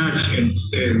inspecting judge and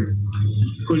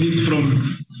colleagues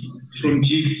from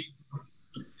GIGS.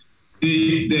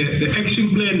 The action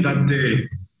plan that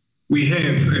we have,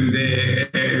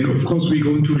 and of course we're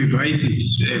going to revise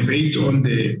it based on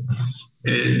the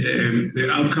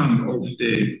outcome of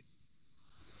the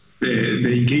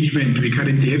engagement we're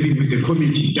currently having with the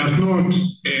committee, does not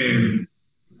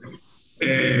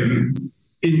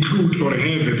include or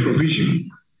have a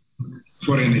provision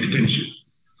for an extension.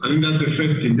 I think that's the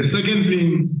first thing. The second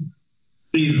thing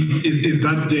is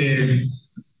that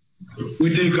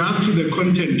with regards to the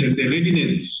content and the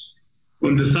readiness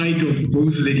on the side of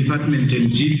both the department and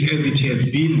GIGS as it has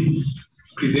been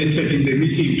presented in the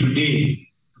meeting today,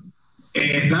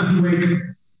 that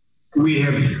work we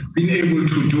have been able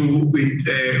to do with,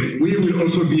 we will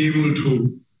also be able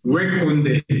to work on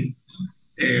the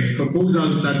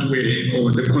proposals that were,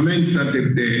 or the comments that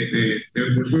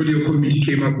the portfolio committee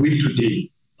came up with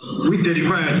today, with the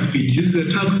required speed. This is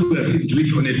a task we have to do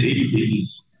it on a daily basis.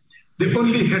 The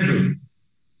only hurdle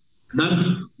that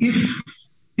if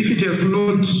it has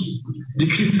not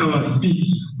decreased our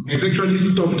speed, has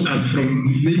actually stopped us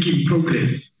from making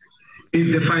progress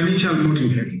is the financial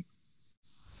modeling.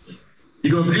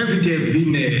 Because as it has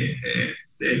been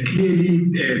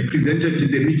clearly presented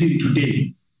in the meeting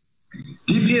today,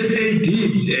 DPSA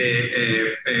did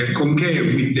concur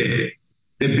with the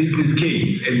business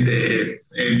case and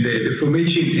the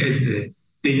formation as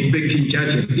the inspecting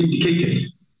judge has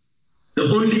indicated. The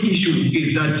only issue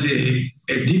is that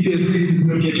DPSA is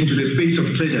not getting to the space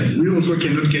of treasury. We also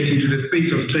cannot get into the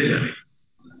space of treasury.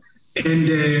 And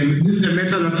this is a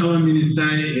matter that our minister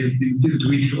has been dealt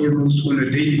with almost on a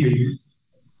daily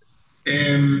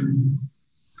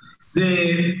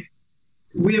basis.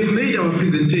 We have made our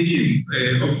presentation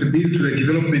of the bill to the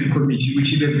Development Committee,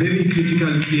 which is a very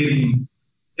critical clearing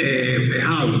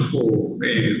house for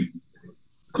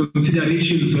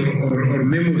considerations or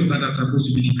memos that are supposed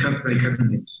to be discussed by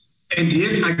cabinet. And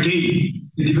yet again,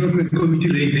 the Development Committee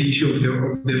raised the issue of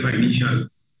the financial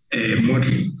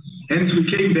modeling. Hence, we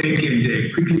came back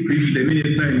and quickly briefed the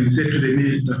minister and said to the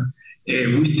minister,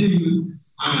 we still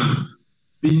are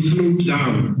being slowed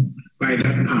down by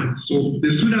that part. So the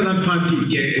sooner that part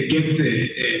gets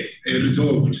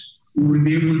resolved, we will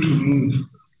be able to move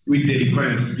with the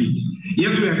required speed.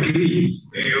 Yes, we agree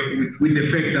with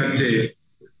the fact that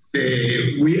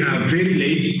we are very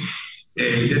late.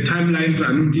 The timelines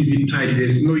are not even tight.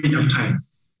 There's no enough time.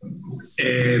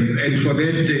 And for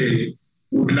that,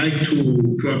 we would like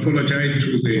to apologize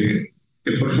to the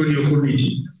portfolio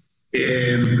committee.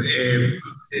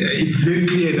 It's very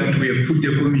clear that we have put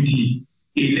the committee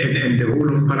and the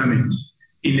whole of Parliament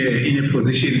in a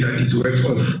position that is worse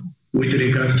off with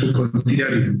regards to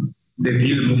considering the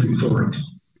bill moving forward.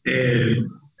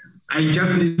 I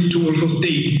just need to also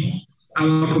state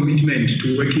our commitment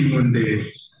to working on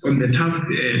the task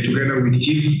together with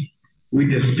GIF, with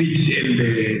the speed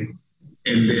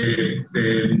and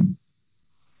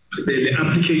the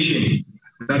application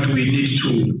that we need to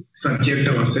subject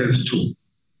ourselves to.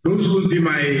 Those will be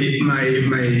my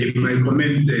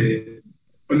comments,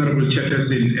 Honorable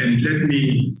Chairperson, and let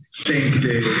me thank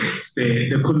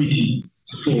the committee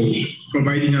for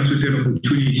providing us with an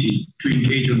opportunity to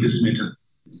engage on this matter.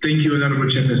 Thank you, Honorable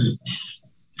Chairperson.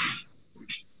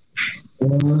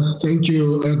 Thank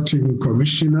you, Acting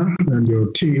Commissioner and your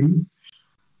team.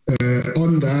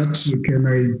 On that, can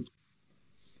I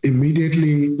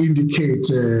immediately indicate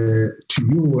to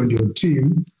you and your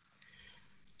team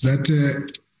that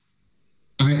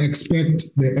I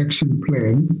expect the action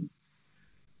plan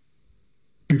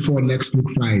before next week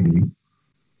Friday.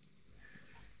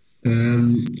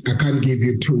 I can't give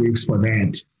you 2 weeks for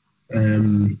that.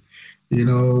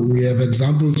 We have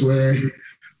examples where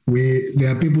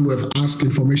there are people who have asked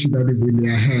information that is in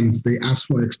their hands. They ask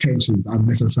for extensions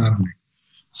unnecessarily.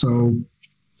 So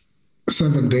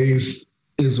 7 days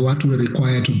is what we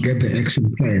require to get the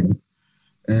action plan.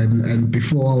 And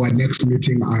before our next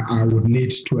meeting, I would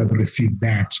need to have received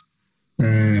that.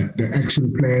 The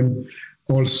action plan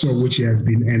also, which has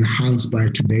been enhanced by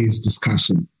today's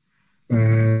discussion.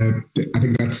 I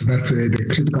think that's the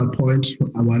critical point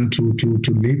I want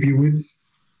to leave you with.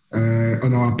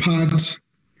 On our part,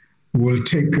 we'll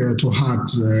take to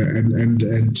heart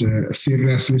and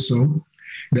seriously so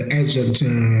the urgent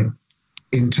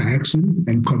interaction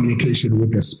and communication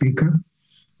with the speaker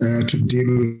to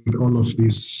deal with all of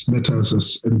these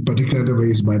matters, and particularly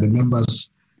raised by the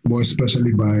members, more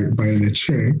especially by the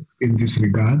chair in this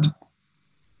regard.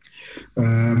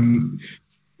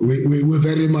 We were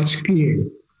very much clear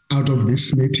out of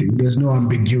this meeting. There's no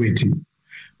ambiguity.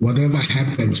 Whatever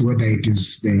happens, whether it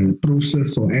is the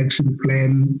process or action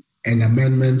plan and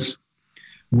amendments,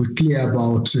 we're clear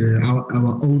about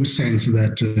our own sense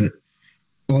that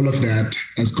all of that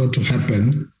has got to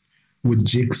happen with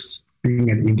JICS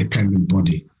being an independent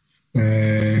body.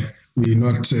 We're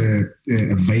not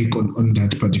vague on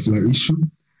that particular issue.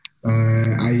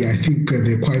 I think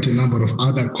there are quite a number of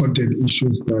other content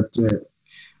issues that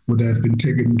would have been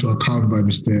taken into account by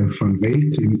Mr. Van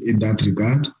Wyk in that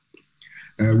regard.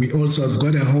 We also have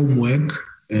got a homework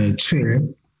chair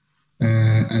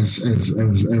as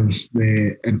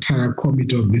the entire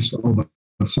committee of this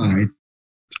oversight,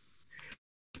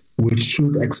 which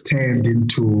should extend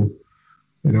into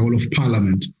the whole of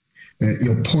Parliament.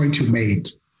 Your point you made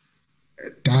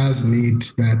does need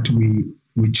that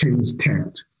we change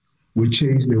tact. We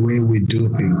change the way we do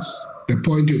things. The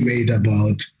point you made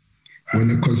about when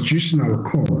the Constitutional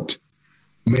Court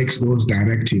makes those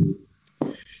directives,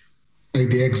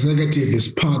 the executive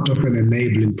is part of an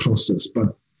enabling process,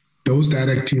 but those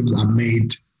directives are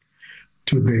made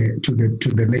to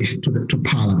the nation, to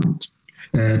Parliament,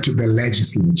 to the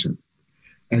legislature,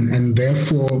 and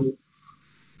therefore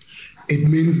it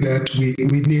means that we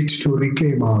need to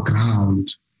reclaim our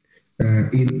ground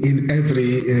in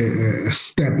every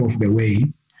step of the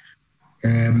way.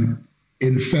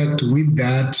 In fact, with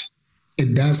that,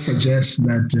 it does suggest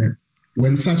that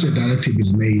when such a directive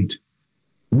is made,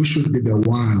 we should be the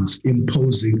ones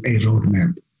imposing a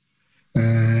roadmap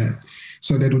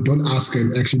so that we don't ask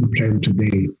an action plan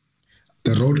today.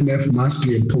 The roadmap must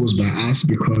be imposed by us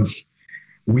because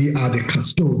we are the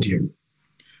custodian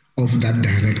of that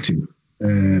directive,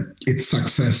 its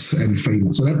success and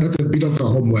failure. So that's a bit of the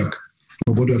homework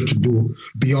we're going to have to do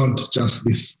beyond just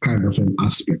this kind of an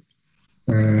aspect.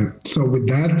 So with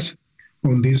that,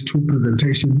 on these two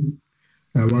presentations,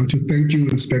 I want to thank you,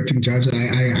 Inspecting Judge.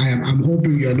 I'm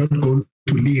hoping you're not going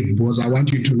to leave because I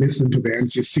want you to listen to the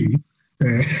NCC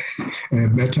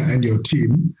better and your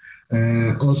team.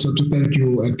 Also to thank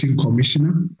you, Acting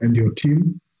Commissioner and your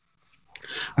team.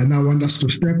 And I want us to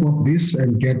step off this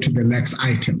and get to the next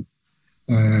item,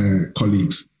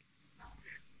 colleagues.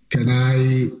 Can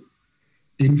I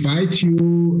invite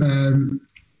you,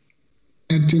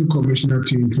 Acting Commissioner,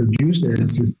 to introduce the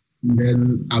NCC?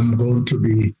 Then I'm going to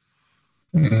be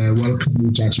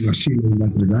welcoming Judge Mashile in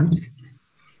that regard.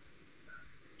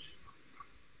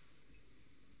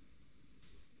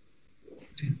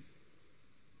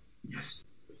 Yes.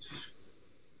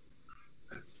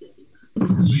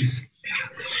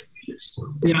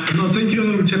 Yeah, no, thank you,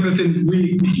 Honorable Chairperson.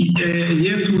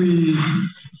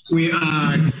 We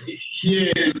are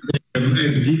here as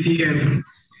DCS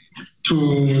to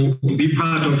be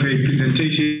part of a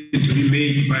presentation to be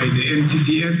made by the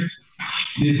NCCS.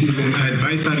 This is an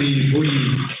advisory body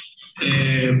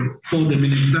for the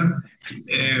minister,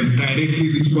 directly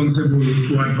responsible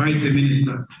to advise the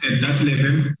minister at that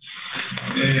level,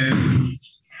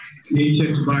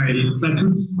 created by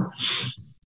statute.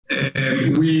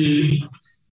 We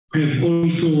have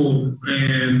also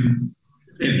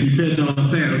prepared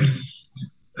ourselves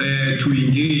to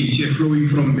engage, flowing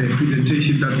from the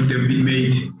presentation that would have been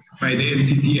made by the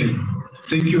NCCS.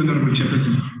 Thank you, Honorable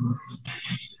Chairperson.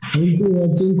 Thank you,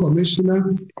 Acting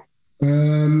Commissioner.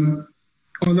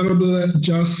 Honorable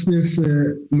Justice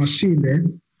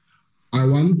Mashile, I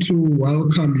want to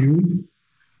welcome you,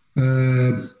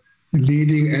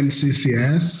 leading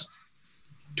NCCS,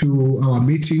 to our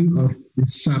meeting of the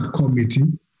subcommittee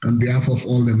on behalf of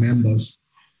all the members,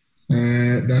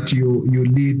 that you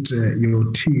lead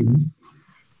your team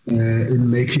in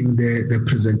making the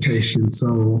presentation.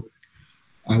 So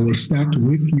I will start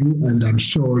with you, and I'm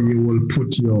sure you will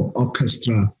put your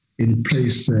orchestra in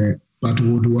place, but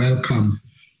would welcome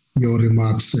your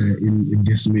remarks in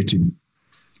this meeting.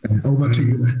 Over to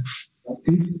you,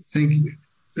 please. Thank you.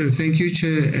 Thank you,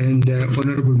 Chair, and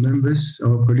honorable members,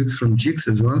 our colleagues from GICS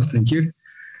as well. Thank you.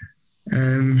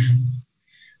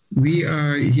 We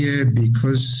are here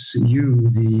because you,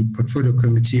 the Portfolio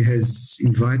Committee, has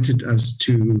invited us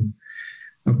to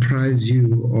apprise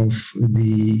you of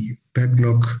the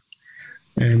backlog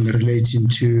relating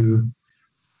to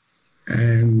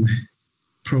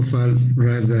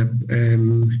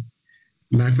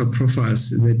lifer profiles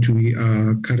that we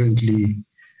are currently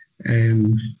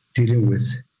dealing with.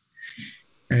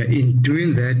 In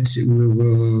doing that, we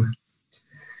will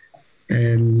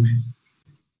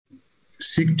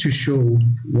seek to show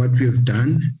what we have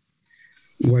done,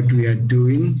 what we are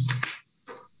doing,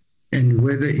 and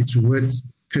whether it's worth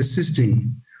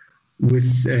persisting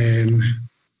with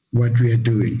what we are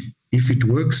doing. If it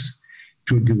works,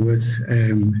 it will be worth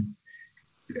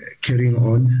carrying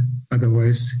on.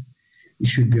 Otherwise, it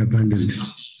should be abandoned.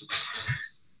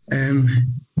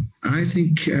 I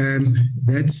think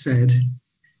that said,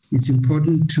 it's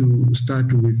important to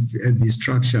start with the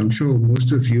structure. I'm sure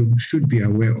most of you should be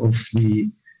aware of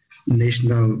the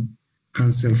National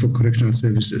Council for Correctional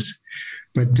Services,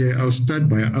 but I'll start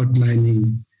by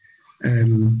outlining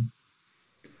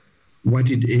what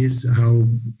it is, how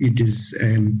it is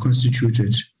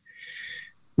constituted.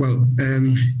 Well,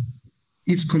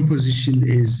 its composition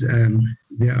is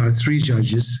there are 3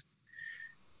 judges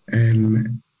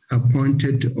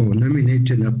appointed or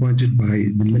nominated and appointed by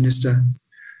the minister,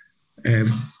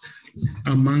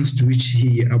 amongst which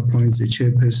he appoints a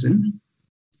chairperson,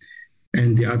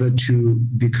 and the other 2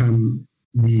 become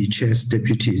the chair's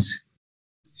deputies.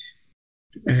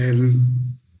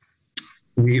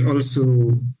 We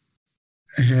also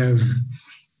have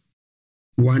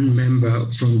 1 member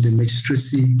from the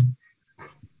magistracy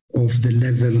of the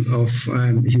level of,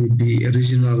 he would be a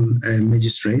regional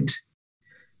magistrate,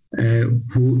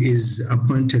 who is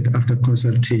appointed after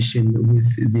consultation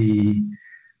with the,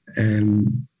 I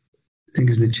think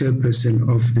is the chairperson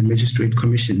of the Magistrate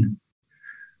Commission.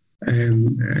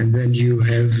 And then you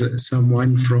have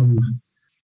someone from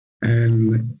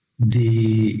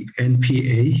the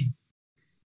NPA,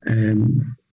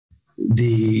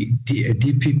 the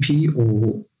DPP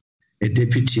or a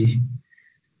deputy,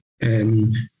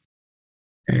 and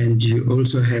you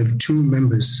also have 2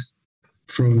 members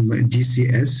from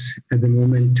DCS. At the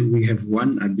moment, we have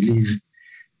 1, I believe.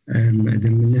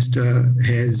 The minister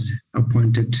has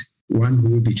appointed 1 who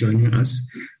will be joining us,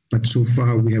 but so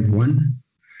far we have 1.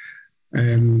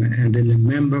 And then a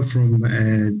member from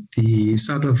the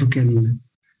South African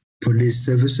Police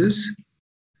Services.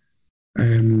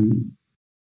 And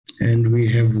we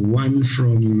have 1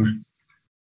 from,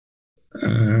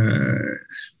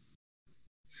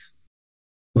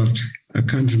 I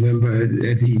can't remember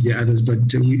the others, but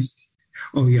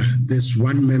there's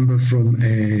 1 member from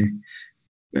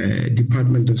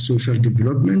Department of Social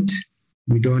Development.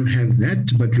 We don't have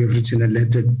that, but we have written a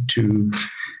letter to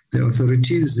the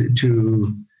authorities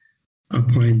to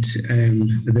appoint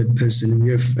that person.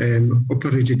 We have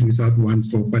operated without 1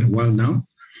 for quite a while now,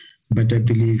 but I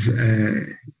believe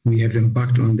we have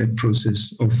embarked on that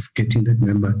process of getting that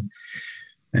member.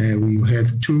 We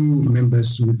have 2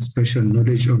 members with special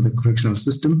knowledge of the correctional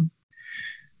system,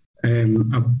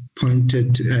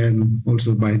 appointed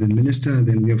also by the minister.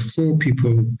 Then we have 4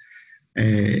 people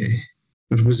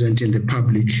representing the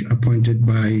public, appointed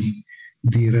by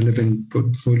the relevant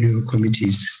portfolio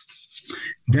committees.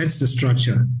 That's the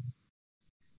structure.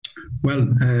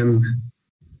 Well,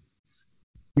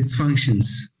 its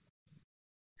functions.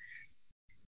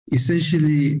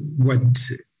 Essentially, what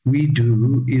we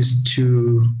do is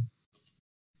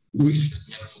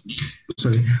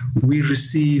we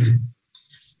receive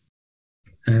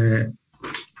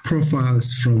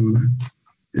profiles from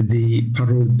the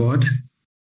parole board.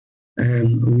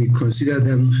 We consider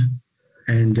them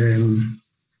and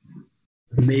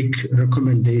make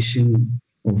recommendation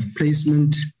of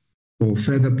placement or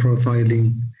further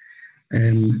profiling,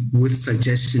 with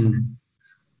suggestion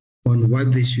on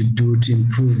what they should do to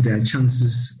improve their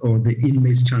chances or the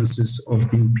inmates' chances of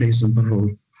being placed on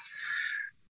parole.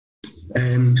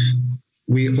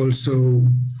 We also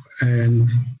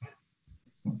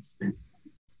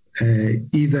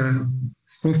either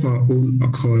of our own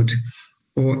accord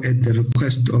or at the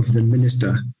request of the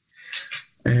minister,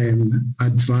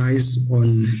 advise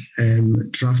on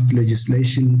draft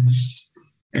legislation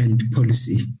and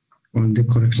policy on the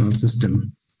correctional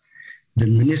system. The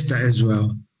minister as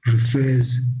well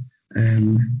refers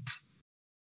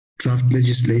draft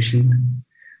legislation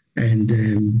and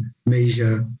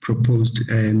major proposed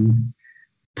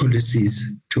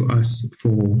policies to us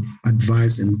for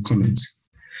advice and comments.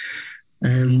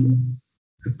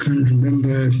 I can't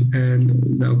remember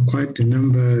now quite a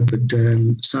number, but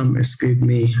some escape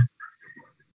me.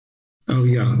 Oh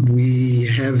yeah, we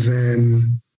have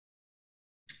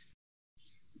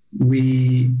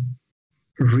we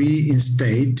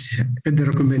reinstate at the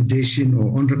recommendation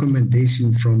or on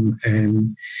recommendation from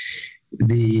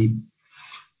the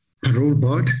parole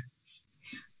board.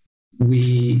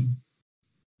 We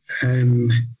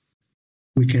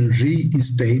can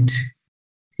reinstate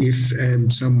if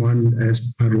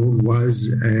someone's parole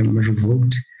was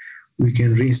revoked. We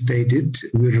can reinstate it.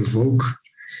 We revoke.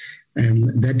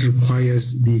 That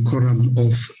requires the quorum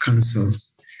of council.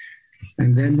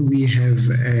 And then we have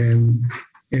a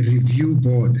review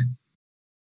board,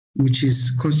 which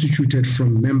is constituted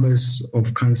from members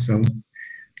of council.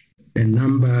 The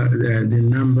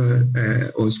number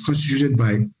was constituted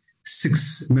by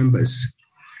 6 members,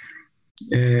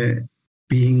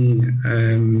 being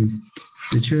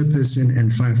the chairperson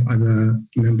and 5 other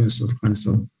members of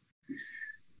council.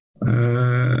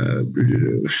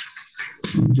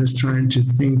 I'm just trying to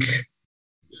think.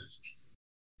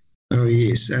 Oh,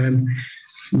 yes.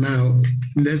 Now,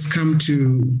 let's come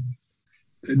to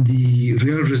the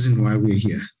real reason why we're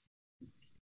here.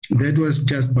 That was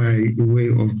just by way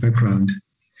of background.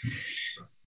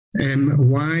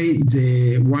 Why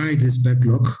this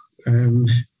backlog?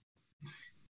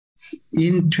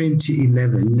 In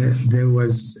 2011, there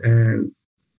was a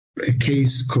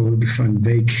case called Van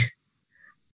Wyk,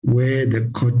 where the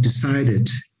court decided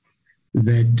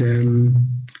that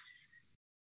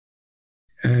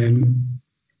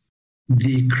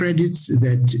the credits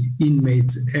that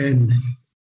inmates earn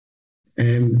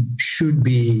should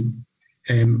be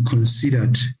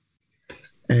considered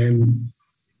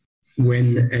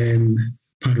when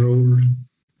parole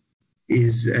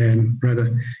is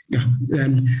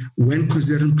when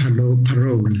considering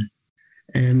parole,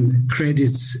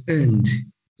 credits earned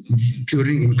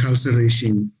during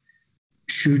incarceration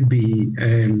should be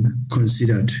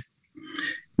considered.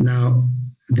 Now,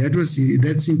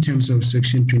 that's in terms of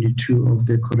Section 22 of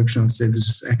the Correctional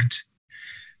Services Act.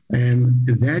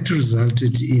 That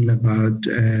resulted in about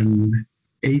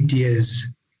 8 years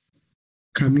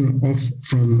coming off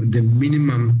from the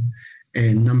minimum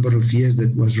number of years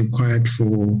that was required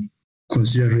for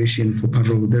consideration for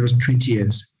parole. There was 20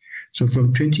 years. So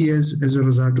from 20 years, as a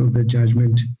result of the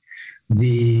judgment,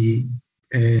 the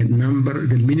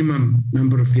minimum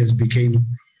number of years became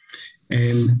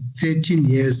 13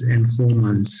 years and 4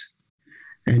 months.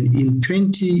 And in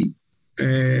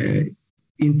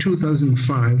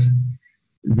 2005,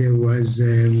 there was,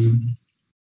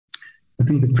 I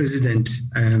think the president,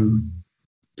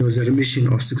 there was a remission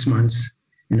of 6 months.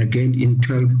 And again, in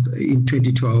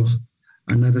 2012,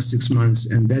 another 6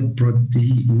 months. And that brought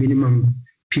the minimum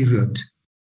period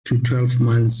to 12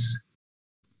 months,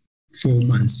 4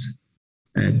 months.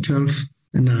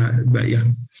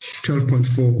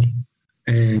 12.4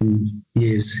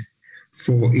 years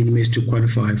for inmates to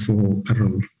qualify for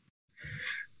parole.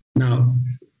 Now,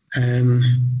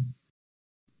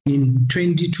 in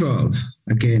 2012,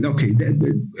 again,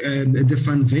 the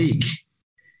Van Wyk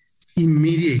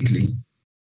immediately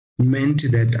meant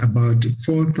that about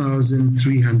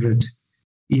 4,300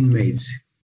 inmates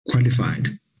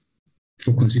qualified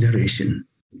for consideration.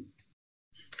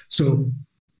 So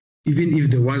even if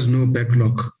there was no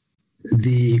backlog,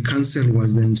 the council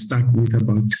was then stuck with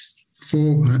about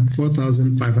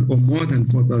 4,500 or more than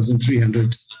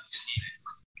 4,300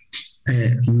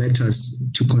 matters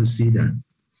to consider.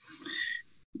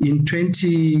 In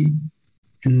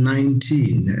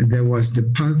 2019, there was the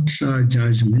partial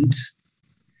judgment,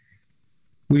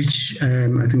 which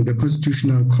I think the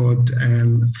Constitutional Court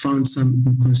found some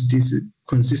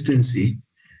inconsistency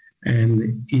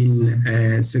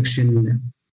in Section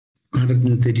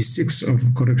 136 of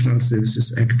Correctional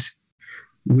Services Act,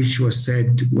 which was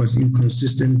said was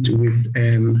inconsistent with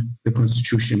the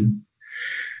Constitution.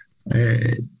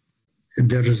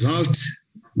 The result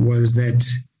was that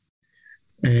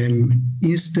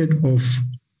instead of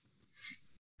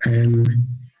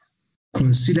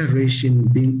consideration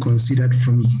being considered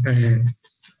from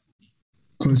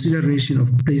consideration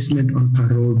of placement on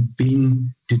parole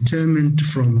being determined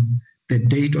from the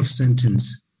date of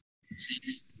sentence,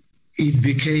 it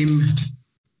became,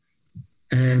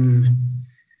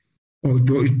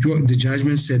 the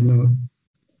judgment said, no,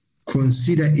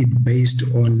 consider it based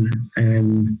on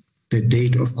the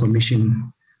date of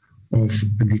commission of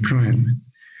the crime,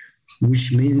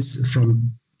 which means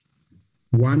from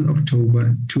 1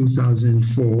 October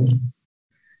 2004,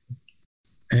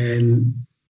 and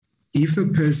if a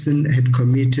person had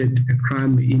committed a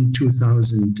crime in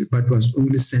 2000 but was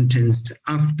only sentenced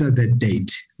after that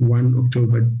date, 1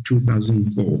 October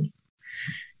 2004,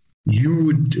 you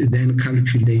would then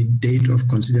calculate date of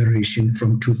consideration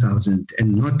from 2000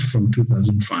 and not from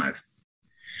 2005.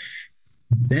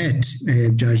 That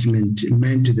judgment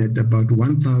meant that about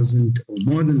 1,000 or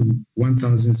more than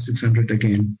 1,600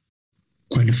 again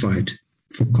qualified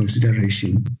for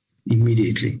consideration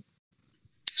immediately.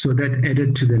 So that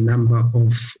added to the number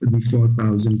of the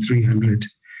 4,300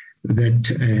 that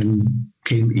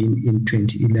came in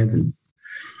 2011.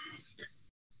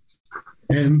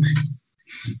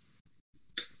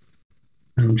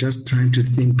 I'm just trying to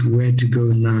think where to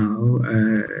go now.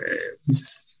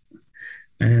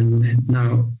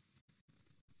 Now,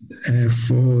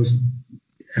 for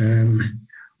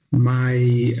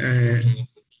my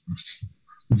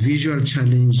visual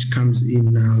challenge comes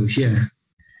in now here.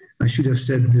 I should have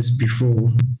said this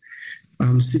before.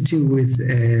 I'm sitting with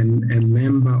a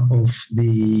member of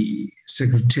the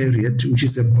Secretariat, which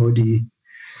is a body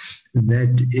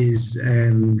that is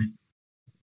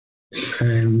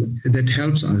that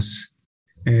helps us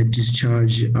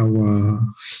discharge our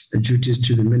duties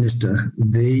to the minister.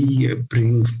 They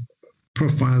bring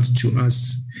profiles to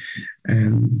us,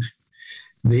 and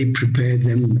they prepare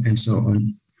them, and so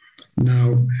on.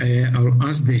 Now, I'll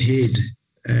ask the head,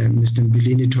 Mr.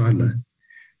 Mbilini Twala,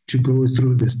 to go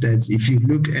through the stats. If you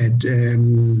look at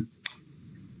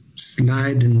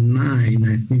slide 9,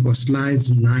 I think, or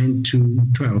slides 9 to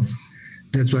 12,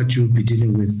 that's what you'll be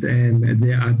dealing with.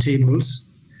 There are tables,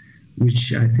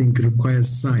 which I think requires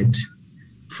sight.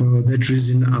 For that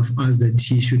reason, I've asked that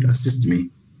he should assist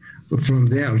me. But from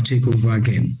there, I'll take over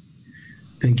again.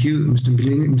 Thank you, Mr.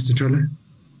 Mbilini. Mr. Twala.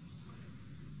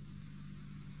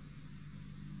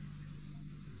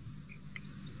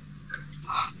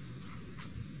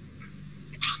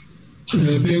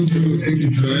 Thank you,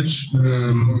 Judge.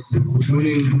 Good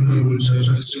morning, honorable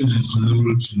judges and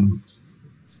honorable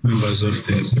members of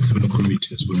the fellow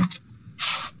committee as well.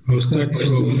 I'll start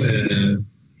from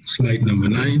slide number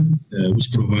 9,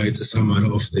 which provides a summary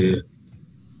of the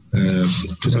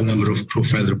total number of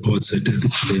profile reports at the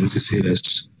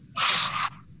NCCS.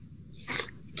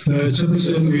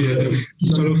 Chairperson, we have a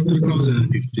total of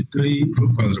 3,053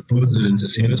 profile reports at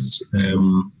NCCS.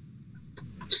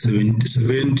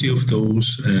 70 of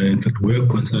those, in fact, were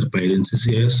considered by the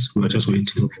NCCS. We are just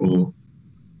waiting for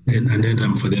an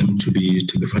addendum for them to be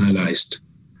finalized.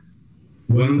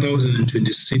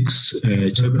 1,026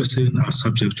 chairperson are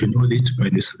subject to an audit by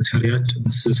the Secretariat.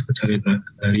 This is the Secretariat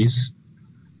that is.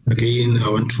 Again, I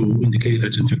want to indicate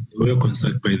that in fact they were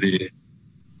considered by the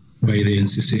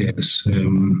NCCS.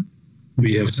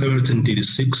 We have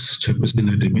 736 chairperson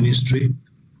at the ministry.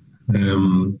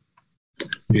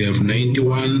 We have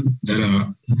 91 that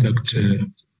are in fact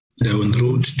they're en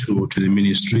route to the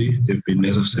ministry. They've been,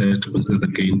 as I've said, considered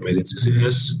again by the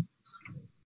NCCS.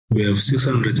 We have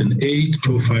 608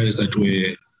 profiles that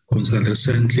were considered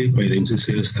recently by the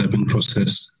NCCS that have been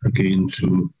processed again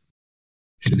to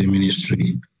the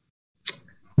ministry.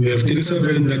 We have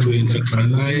 37 that were in fact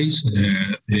finalized.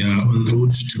 They are en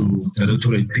route to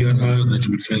Directorate PRR that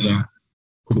will further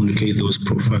communicate those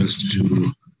profiles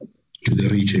to the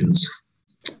regions.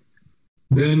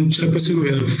 Then, Chairperson, we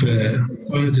have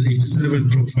 487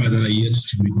 profiles that are yet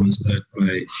to be considered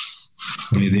by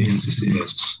the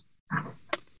NCCS.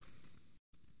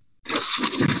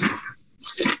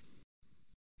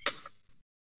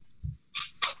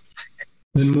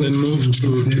 Then move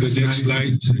to the next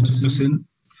slide, Chairperson.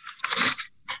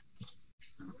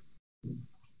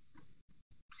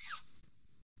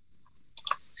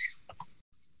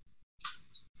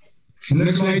 The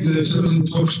next slide, the Chairperson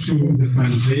talks to the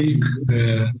Van Wyk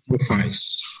profiles.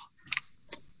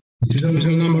 The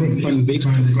total number of Van Wyk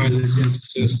profiles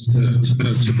is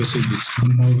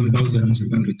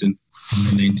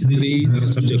 1,793.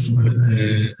 Subject to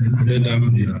an addendum,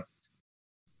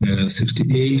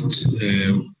 68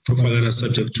 profiles that are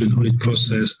subject to an audit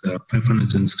process,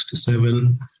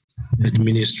 567. At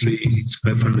ministry, it's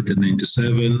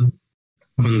 597.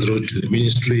 On the road to the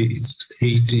ministry, it's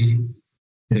 80.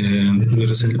 And we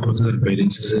recently considered by the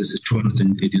NCCS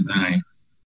 289.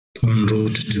 On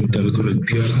road to Directorate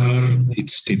PRR,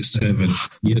 it's 37.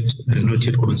 Yet not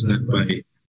yet considered by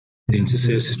the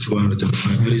NCCS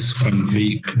 205. That is Van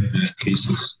Wyk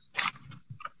cases.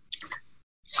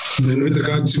 Then with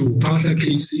regard to other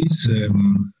cases,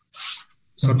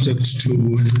 subject to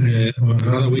or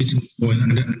rather waiting for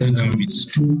an addendum is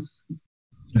 2.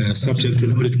 Subject to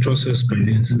an audit process by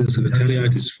the NCCS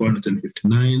Secretariat is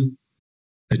 459.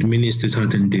 Administered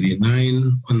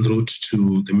 139. On the road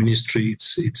to the ministry,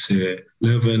 it's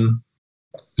 11.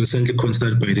 Recently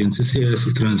considered by the NCCS,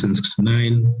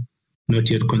 369. Not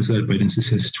yet considered by the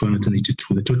NCCS,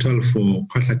 282. The total for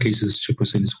Patla cases,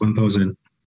 Chairperson, is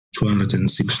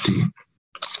 1,260.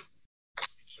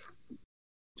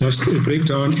 Just a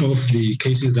breakdown of the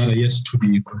cases that are yet to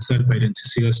be considered by the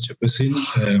NCCS, Chairperson.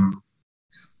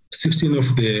 16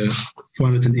 of the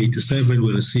 487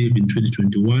 were received in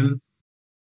 2021.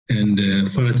 And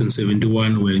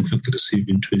 471 were in fact received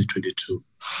in 2022.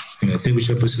 Thank you,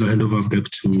 Chairperson. I hand over back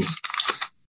to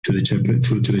the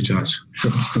judge.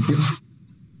 Sure, thank you.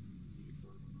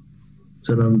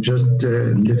 So I'm just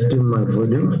lifting my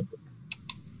volume.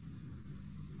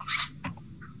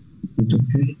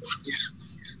 Okay.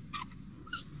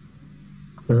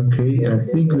 Okay, I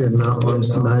think we are now on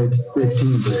slide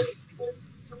 13.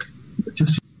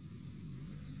 Just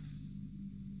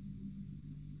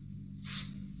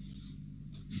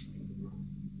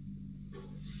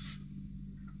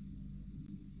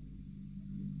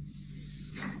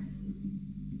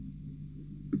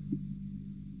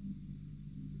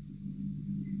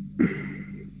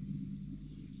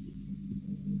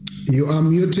You are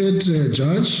muted,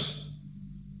 Judge.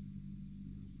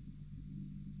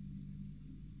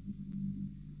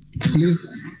 Please,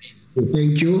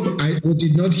 thank you. I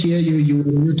did not hear you. You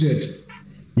were muted.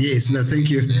 Yes, no, thank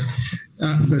you.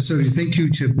 Sorry, thank you,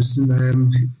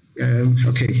 Chairperson.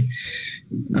 Okay.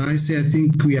 I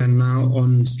think we are now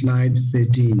on slide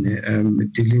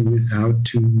 13, dealing with how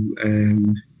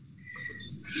to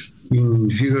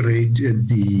invigorate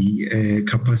the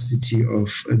capacity of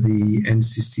the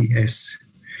NCCS.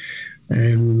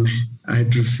 I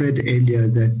had referred earlier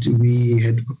that we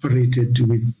had operated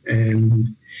with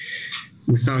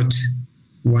without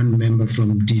one member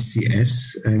from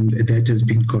DCS, and that has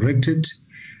been corrected.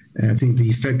 I think the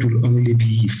effect will only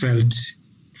be felt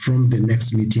from the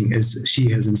next meeting, as she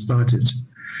hasn't started.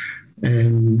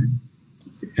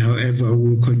 However,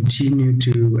 we'll continue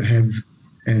to have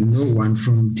no one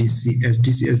from DCS,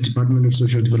 Department of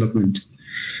Social Development.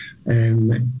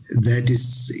 That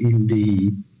is in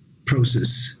the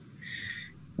process.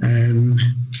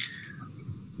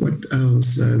 What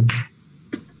else?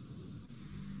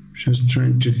 Just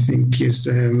trying to think. Yes.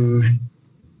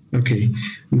 Okay.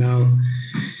 Now,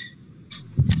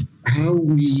 how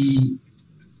we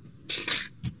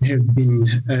have been,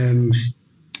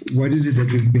 what is it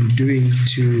that we've been doing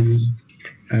to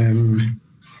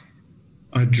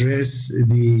address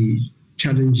the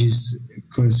challenges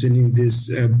concerning this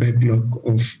backlog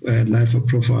of LIFO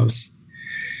profiles?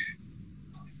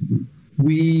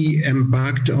 We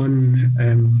embarked on,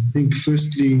 I think,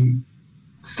 firstly,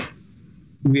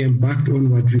 we embarked on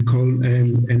what we call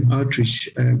an outreach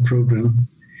program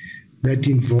that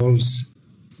involves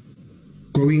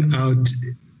going out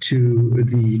to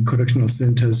the correctional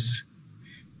centers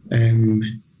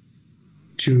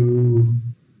to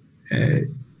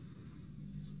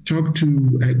talk to,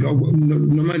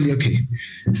 normally, okay,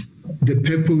 the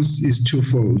purpose is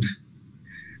twofold.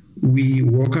 We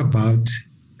walk about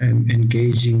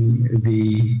engaging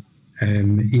the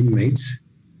inmates.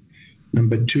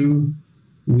 Number two,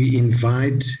 we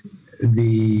invite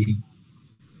the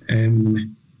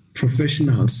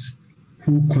professionals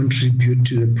who contribute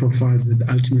to the profiles that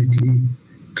ultimately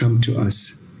come to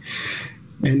us.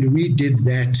 And we did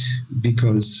that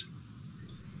because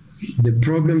the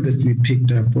problem that we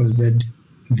picked up was that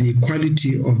the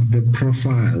quality of the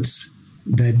profiles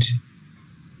that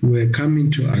were coming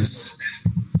to us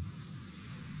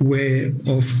were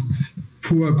of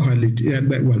poor quality.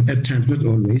 Well, at times, not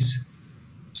always.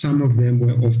 Some of them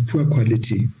were of poor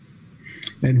quality.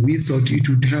 And we thought it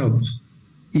would help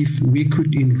if we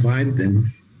could invite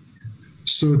them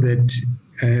so that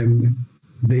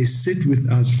they sit with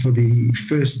us for the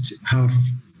first half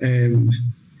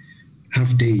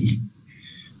day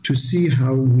to see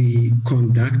how we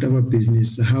conduct our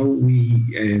business, how we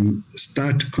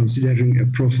start considering a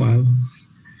profile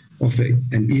of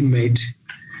an inmate,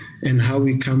 and how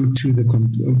we come to a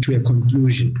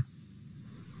conclusion.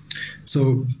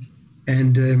 So,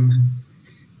 and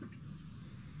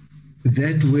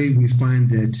that way we find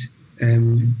that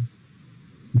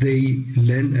they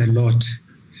learn a lot.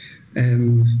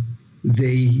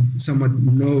 They somewhat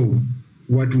know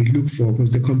what we look for,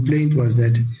 because the complaint was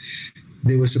that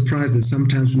they were surprised that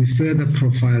sometimes we further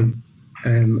profile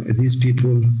these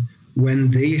people when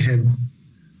they have,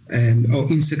 or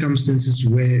in circumstances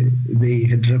where they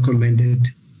had recommended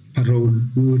parole,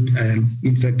 we would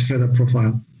in fact further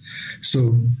profile.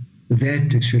 So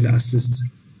that actually assists.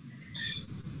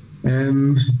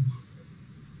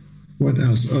 What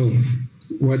else? Oh,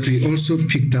 what we also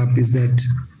picked up is that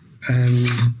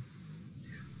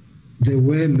there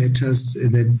were matters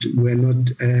that were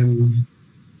not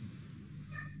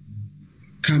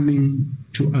coming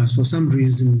to us. For some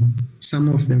reason, some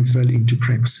of them fell into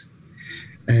cracks.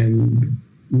 And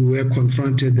we were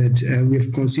confronted that we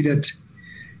have considered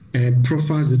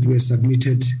profiles that were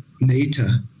submitted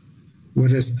later,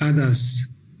 whereas others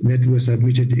that were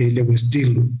submitted earlier were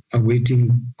still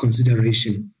awaiting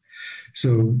consideration.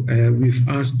 So we've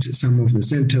asked some of the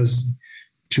centers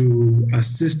to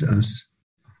assist us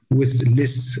with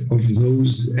lists of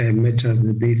those matters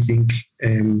that they think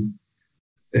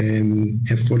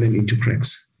have fallen into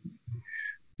cracks.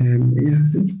 Yeah, I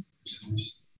think.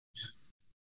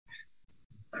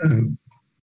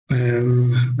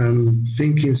 I'm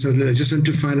thinking, so I just want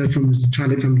to find out from Mr.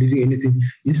 Charlie if I'm leaving anything.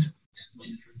 Yes?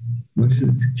 What is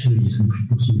it? Changes and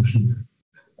proposed solutions.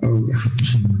 Oh,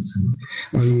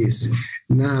 yes.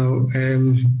 Now,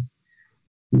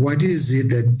 what is it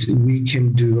that we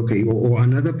can do? Okay, or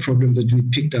another problem that we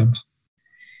picked up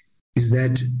is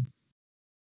that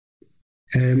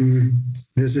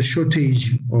there's a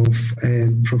shortage of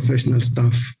professional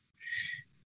staff.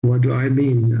 What do I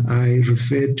mean? I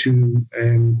refer to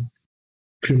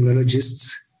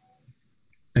criminologists,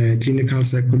 clinical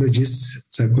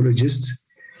psychologists,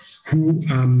 who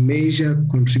are major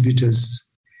contributors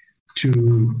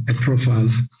to a profile,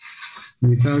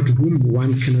 without whom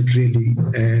one cannot really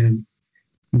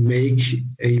make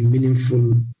a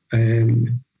meaningful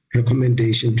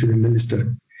recommendation to the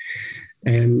minister.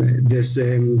 And there's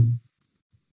a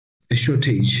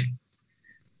shortage.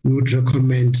 We would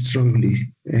recommend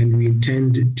strongly, and we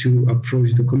intend to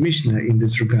approach the commissioner in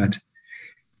this regard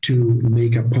to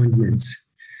make appointments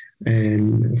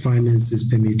and finances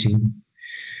permitting.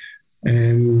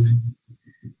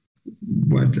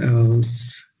 What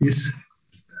else? Yes.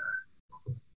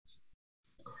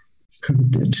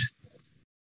 Covered that.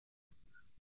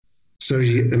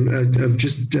 Sorry, I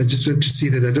just want to see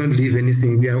that I don't leave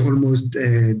anything. We are almost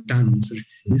done. Sorry.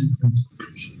 Yes.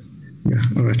 Yeah.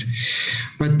 All right.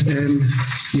 But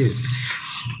yes.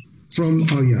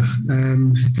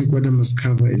 I think what I must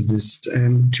cover is this.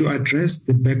 To address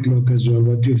the backlog as well,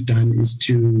 what we've done is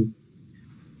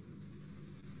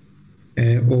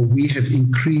we have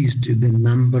increased the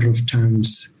number of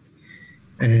times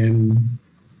on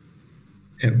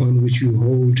which we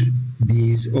hold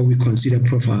these, or we consider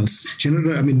profiles.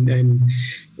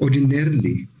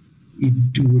 Ordinarily,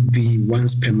 it would be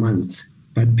once per month,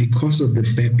 but because of the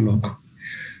backlog,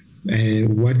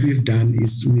 what we've done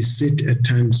is we sit at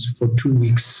times for 2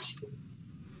 weeks.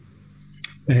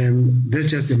 That's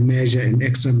just a measure, an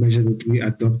extra measure that we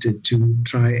adopted to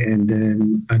try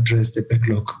and address the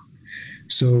backlog.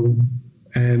 So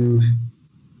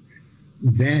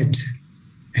that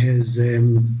has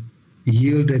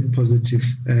yielded positive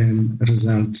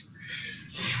result.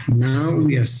 Now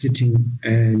we are sitting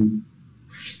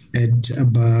at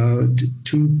about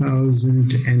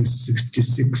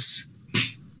 2,066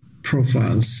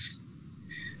 profiles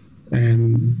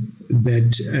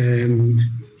that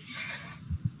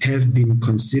have been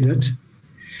considered,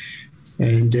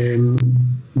 and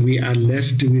we are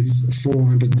left with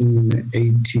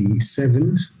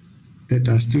 487 that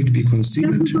are still to be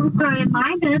considered. Just a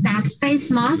reminder that face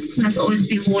masks must always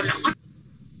be worn on.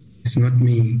 It's not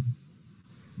me.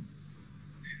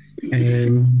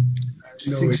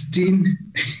 16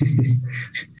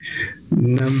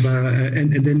 number,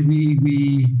 and then we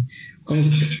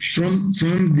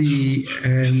from the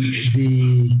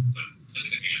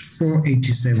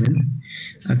 487,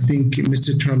 I think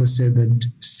Mr. Trawler said that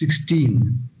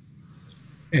 16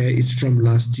 is from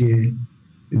last year.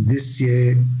 This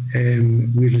year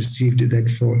we received that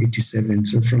 487.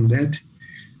 So from that,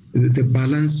 the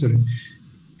balance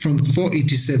from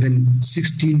 487,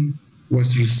 16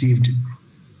 was received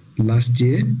last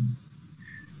year,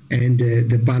 and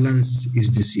the balance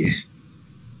is this year.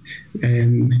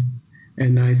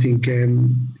 And I think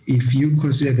if you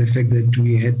consider the fact that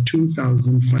we had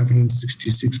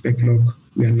 2,566 backlog,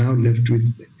 we are now left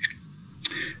with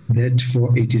that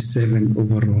 487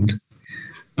 overall.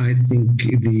 I think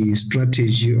the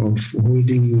strategy of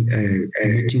holding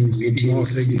meetings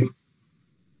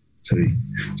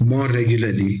more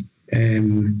regularly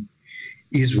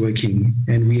is working,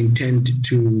 and we intend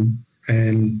to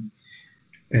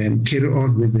carry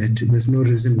on with that. There's no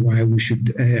reason why we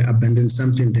should abandon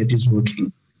something that is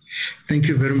working. Thank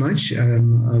you very much.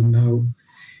 I'll now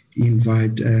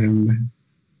invite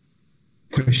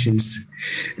questions.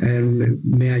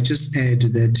 May I just add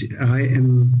that I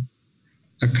am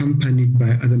accompanied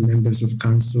by other members of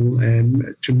council.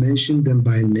 To mention them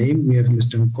by name, we have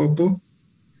Mr. Nkopo,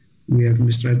 we have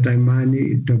Mr.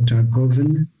 Daimani, Dr.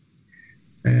 Govan,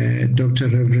 Dr.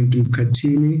 Reverend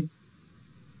Mkatini,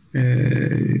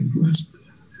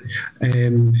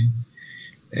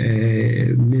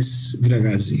 Ms.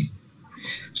 Vilagazi.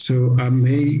 So I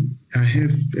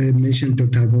have mentioned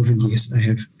Dr. Govan, yes, I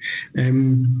have.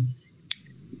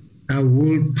 I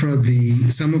will probably,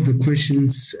 some of the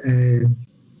questions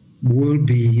will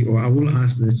be, or I will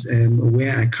ask that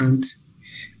where I can't,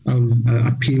 I'll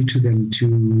appeal to them to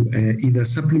either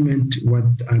supplement what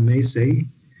I may say,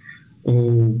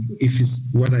 or if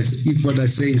what I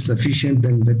say is sufficient,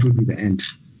 then that will be the end.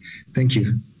 Thank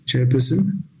you.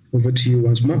 Chairperson, over to you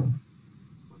once more.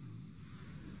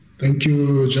 Thank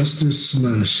you, Justice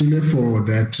Mashile, for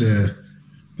that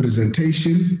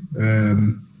presentation.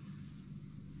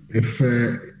 If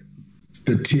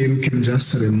the team can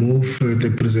just remove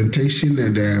the presentation,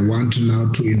 and I want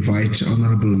now to invite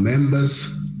honorable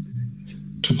members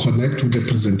to connect with the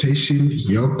presentation,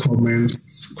 your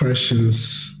comments,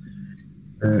 questions,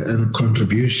 and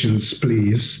contributions,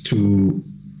 please, to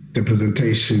the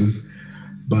presentation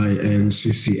by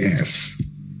NCCS.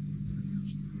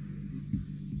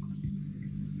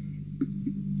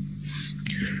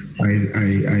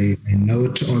 I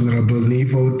note Honorable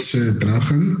Nivot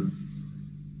Drachen.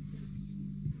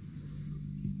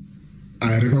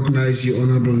 I recognize you,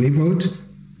 Honorable Nivot.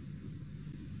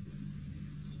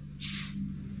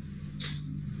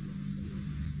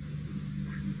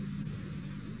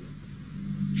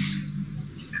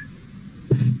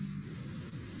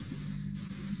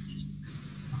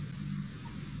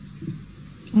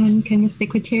 And can the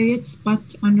Secretariat spot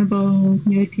Honorable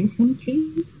Newton,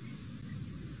 please?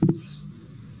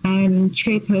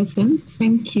 Chairperson,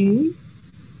 thank you.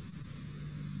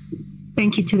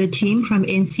 Thank you to the team from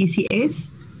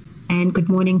NCCS, and good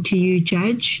morning to you,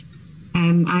 Judge.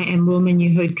 I am Wilma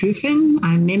Newholt-Druchen.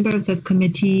 I'm a member of the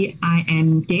committee. I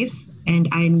am deaf, and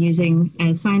I am using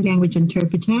a sign language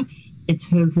interpreter. It's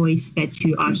her voice that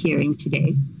you are hearing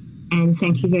today. And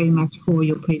thank you very much for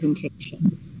your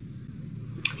presentation.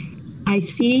 I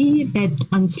see that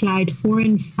on slide 4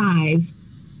 and 5,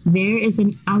 there is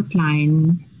an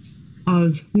outline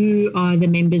of who are the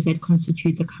members that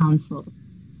constitute the council,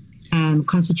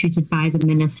 constituted by the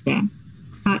minister.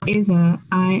 However,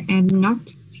 I am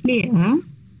not clear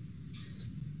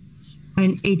on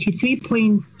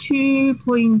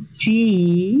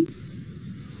 83.2.g.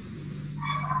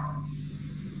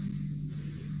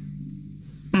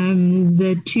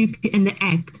 The two in the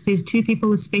Act says 2 people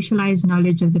with specialized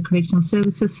knowledge of the correctional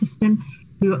services system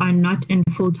who are not in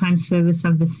full-time service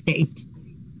of the state.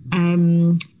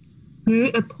 Who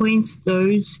appoints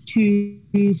those 2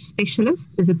 specialists?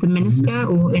 Is it the minister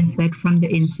or is that from the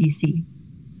NCC?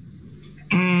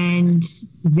 And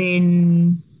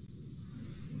then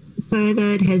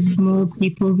further, it has more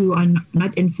people who are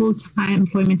not in full-time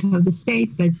employment of the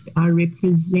state but are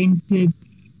represented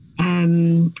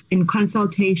in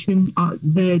consultation.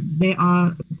 They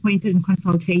are appointed in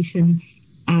consultation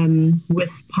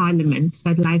with Parliament. So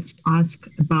I'd like to ask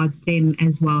about them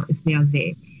as well if they are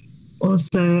there.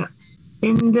 Also,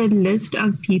 in the list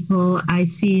of people, I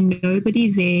see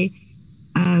nobody there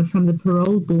from the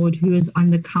parole board who is on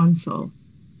the council.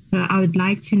 So I would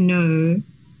like to know,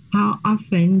 how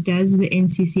often does the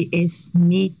NCCS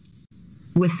meet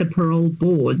with the parole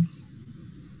boards?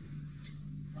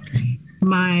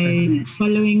 My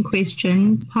following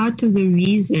question, part of the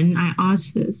reason I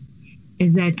ask this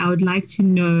is that I would like to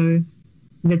know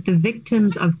that the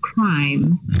victims of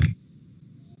crime,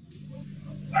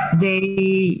 does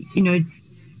the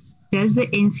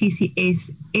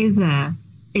NCCS ever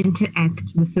interact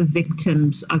with the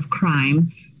victims of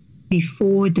crime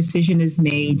before a decision is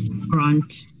made to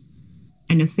grant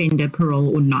an offender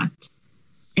parole or not?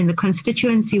 In the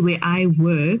constituency where I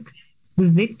work, the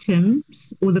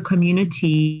victims or the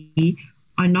community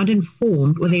are not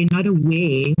informed, or they're not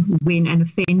aware when an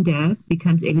offender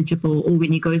becomes eligible or when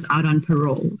he goes out on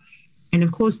parole. And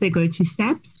of course, they go to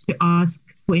SAPS to ask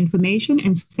for information,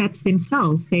 and SAPS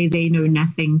themselves say they know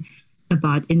nothing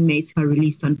about inmates who are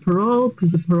released on parole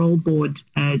because the parole board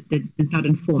does not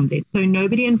inform them. So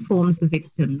nobody informs the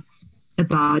victims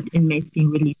about inmates being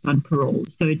released on parole.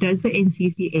 So does the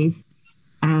NCCS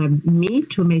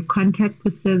meet or make contact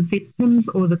with the victims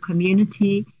or the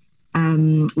community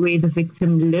where the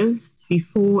victim lives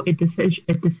before a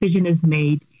decision is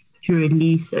made to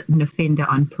release an offender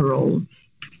on parole?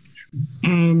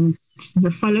 And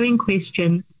the following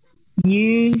question,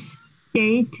 you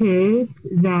stated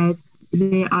that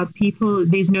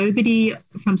there's nobody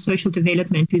from social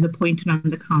development who's appointed on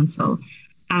the council.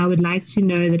 I would like to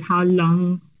know that how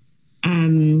long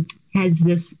has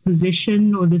this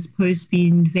position or this post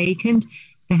been vacant?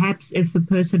 Perhaps if the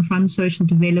person from social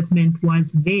development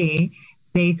was there,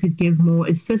 they could give more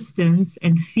assistance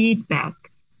and feedback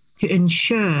to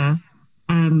ensure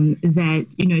that,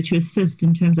 to assist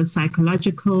in terms of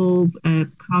psychological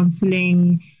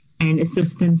counseling and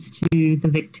assistance to the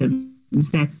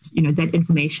victims, that, that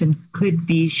information could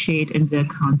be shared in the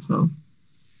council.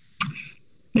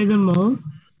 Furthermore,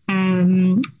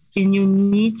 in your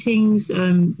meetings,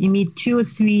 you meet 2 or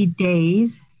 3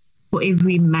 days for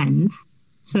every month.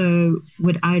 So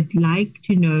what I'd like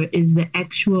to know is the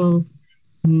actual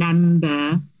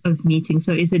number of meetings.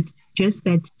 So is it just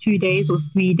that 2 days or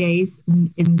 3 days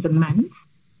in the month?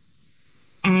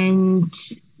 And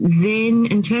then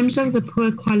in terms of the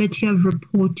poor quality of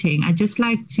reporting, I'd just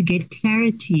like to get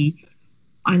clarity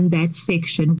on that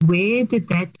section. Where did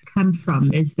that come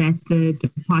from? Is that the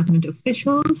department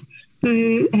officials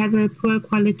who have a poor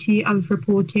quality of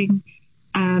reporting?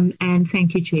 And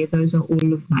thank you, Chair. Those are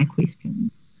all of my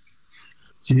questions.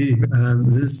 Gee,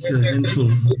 this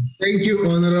handful. Thank you,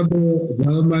 Honorable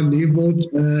Velma Nevot.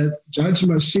 Judge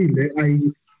Mashile,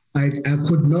 I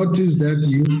could notice that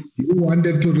you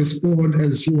wanted to respond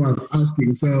as she was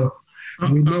asking. So,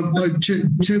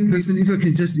 Chairperson, if I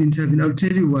can just intervene, I'll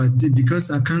tell you what, because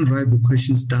I can't write the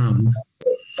questions down.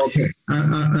 Okay.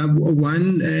 I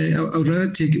would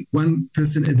rather take one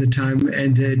person at a time,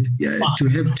 and to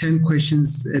have 10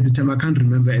 questions at a time, I can't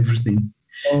remember everything.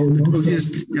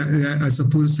 Obviously, I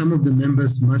suppose some of the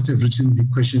members must have written the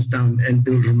questions down, and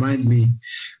they'll remind me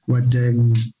what.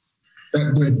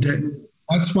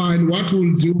 That's fine. What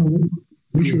we'll do,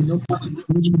 which we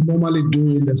normally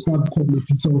do in the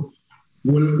subcommittee, so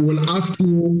we'll ask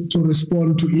you to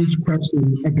respond to each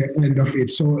question at the end of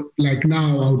it. So, like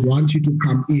now, I would want you to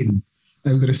come in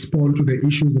and respond to the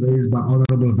issues raised by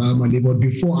Honorable Velma Nevot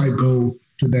before I go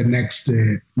to the next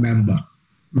member.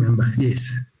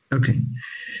 Yes. Okay.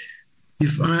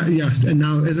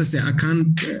 Now, as I say, I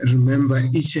can't remember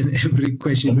each and every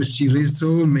question, but she raised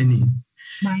so many.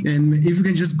 Right. And if you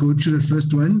can just go to the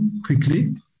first one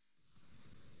quickly.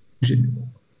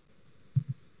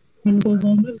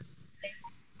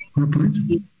 What point?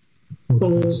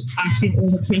 For asking all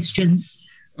the questions.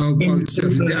 Oh,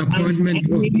 sorry, the appointment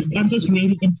I'm just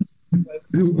really interested.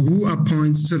 Who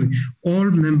appoints? Sorry, all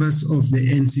members of the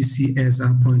NCCS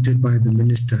are appointed by the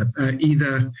minister,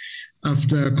 either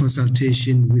after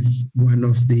consultation with one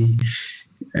of the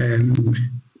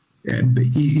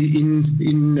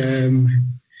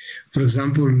for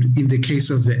example, in the case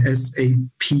of the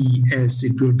SAPS,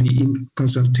 it will be in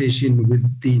consultation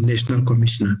with the National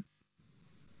Commissioner.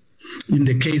 In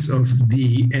the case of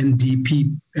the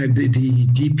NDP, the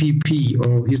DPP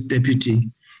or his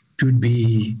deputy, it would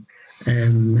be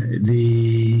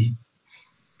the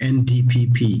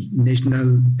NDPP,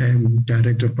 National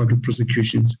Director of Public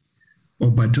Prosecutions,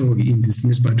 or Batohi, in this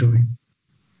Ms. Batohi.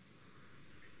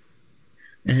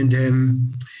 And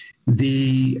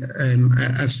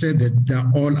I've said that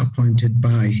they're all appointed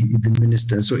by the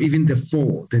minister. So even the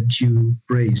 4 that you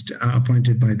raised are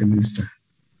appointed by the minister.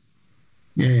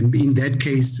 In that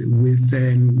case, with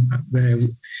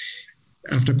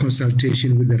after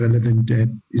consultation with the relevant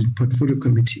portfolio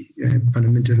committee,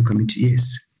 parliamentary committee,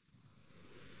 yes.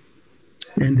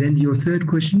 And then your third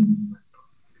question.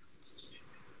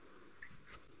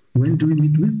 When do we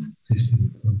meet with?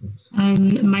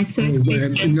 My third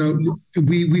question. No,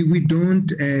 we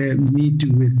don't meet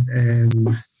with,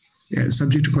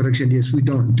 subject to correction, yes, we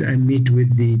don't meet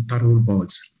with the parole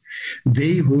boards.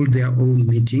 They hold their own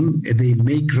meeting. They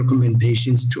make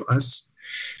recommendations to us,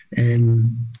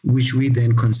 which we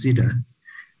then consider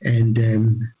and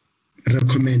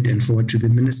recommend and forward to the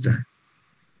minister.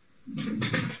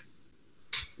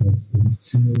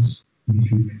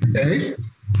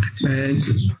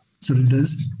 So it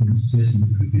does.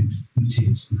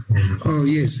 Oh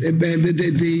yes,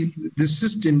 the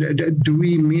system. Do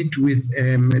we meet with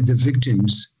the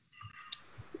victims?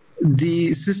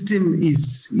 The system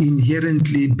is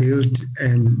inherently built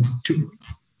to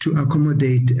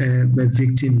accommodate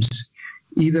victims,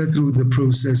 either through the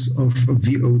process of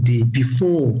VOD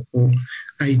before or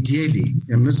ideally.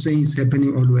 I'm not saying it's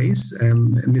happening always. A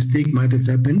mistake might have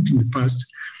happened in the past.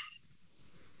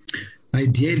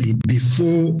 Ideally,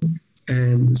 before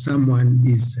someone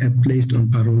is placed on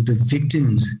parole, the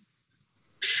victims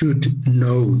should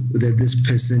know that this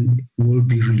person will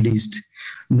be released.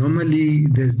 Normally,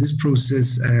 there's this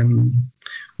process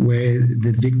where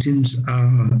the victims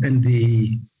and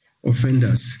the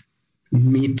offenders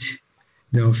meet.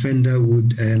 The offender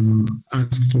would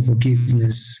ask for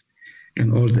forgiveness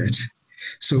and all that.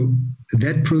 So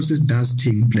that process does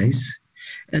take place.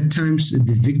 At times,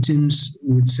 the victims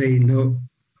would say, no,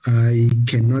 I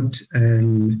cannot,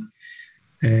 I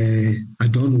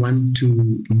don't want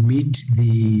to meet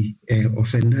the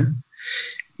offender,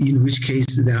 in which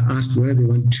case they are asked whether they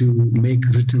want to make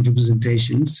written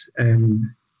representations.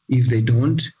 If they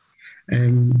don't,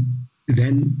 then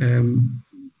the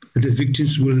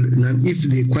victims will, if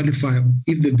they qualify,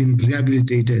 if they've been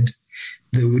rehabilitated,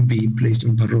 they would be placed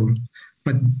on parole.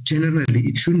 But generally,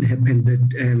 it shouldn't happen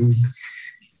that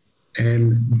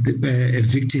a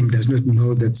victim does not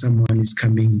know that someone is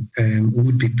coming,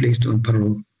 would be placed on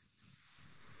parole.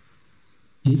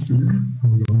 Yes, no? How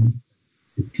long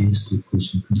it is the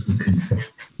person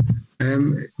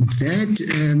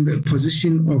that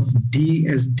position of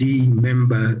DSD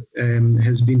member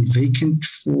has been vacant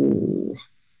for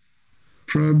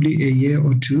probably a year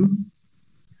or two.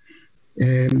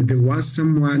 There was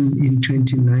someone in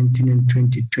 2019 and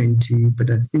 2020, but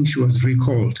I think she was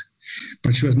recalled,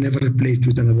 but she was never replaced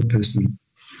with another person.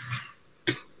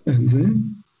 And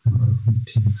then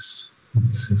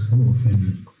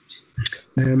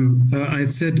I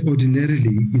said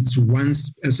ordinarily it's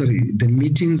once, the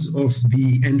meetings of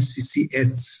the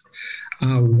NCCS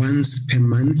are once per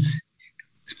month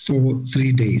for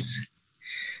 3 days.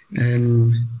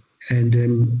 And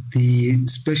the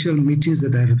special meetings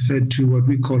that I referred to, what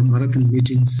we call marathon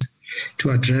meetings,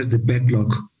 to address the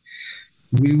backlog,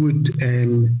 we would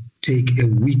take a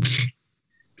week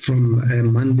from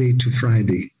Monday to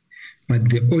Friday. But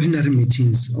the ordinary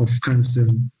meetings of council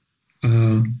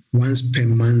are once per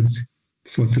month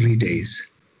for 3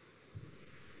 days.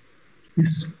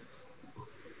 Yes.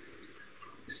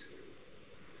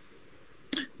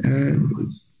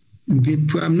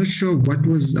 I'm not sure what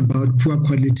was about poor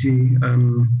quality.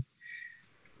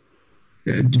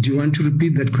 Do you want to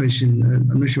repeat that question?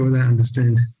 I'm not sure whether I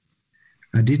understand.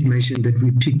 I did mention that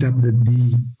we picked up that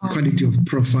the quality of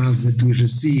profiles that we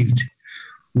received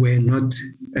were not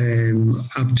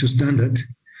up to standard,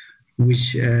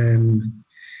 which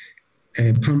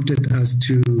prompted us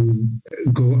to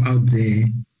go out there,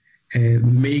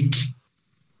 make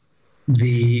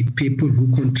the people who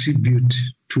contribute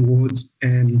towards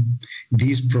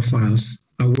these profiles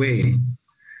aware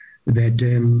that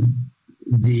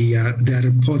their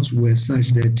reports were such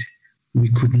that we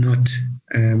could not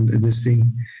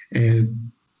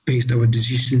based our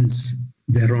decisions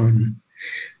thereon.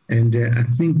 And I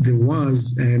think there were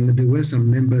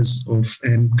some members of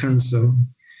council.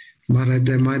 Mara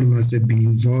Daimani must have been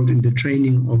involved in the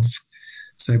training of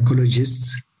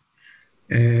psychologists.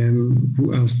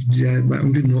 Who else? I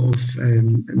only know of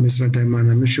Ms. Radaiman.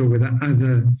 I'm not sure whether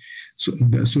other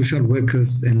social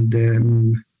workers and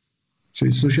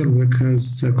social workers,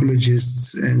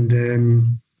 psychologists, and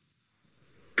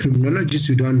criminologists,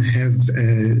 we don't have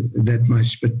that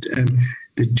much, but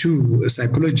the two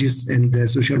psychologists and the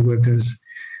social workers,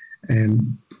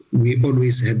 we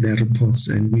always have their reports,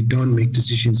 and we don't make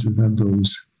decisions without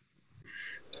those.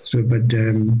 So, but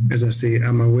as I say,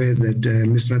 I'm aware that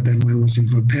Ms. Radhaman was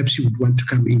involved. Perhaps you would want to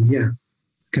come in here.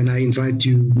 Can I invite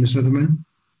you, Ms. Radhaman?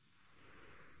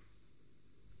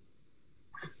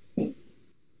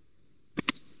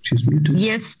 She's muted.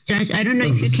 Yes, Judge. I don't know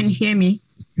if you can hear me.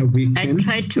 We can. I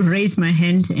tried to raise my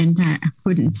hand and I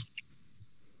couldn't.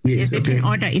 Yes, Is it in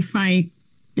order if I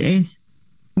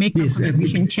make a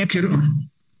contribution?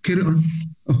 Carry on.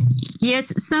 Oh.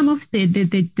 Yes, some of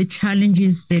the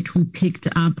challenges that we picked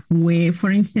up were,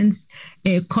 for instance,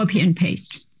 copy and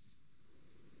paste.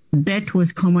 That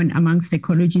was common among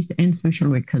psychologists and social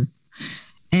workers.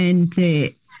 And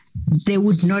they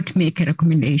would not make a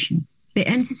recommendation. The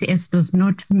NCCS does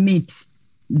not meet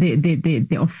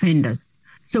the offenders.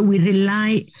 So we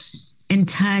rely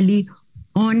entirely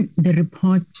on the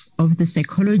reports of the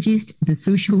psychologist, the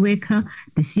social worker,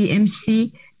 the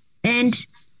CMC, and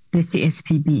the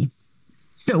CSPB.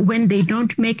 So when they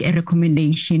don't make a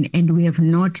recommendation and we have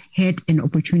not had an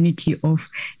opportunity of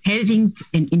having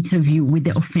an interview with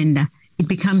the offender, it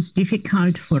becomes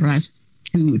difficult for us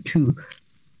to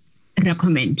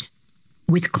recommend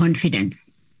with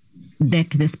confidence that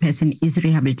this person is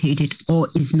rehabilitated or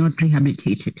is not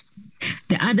rehabilitated.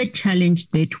 The other challenge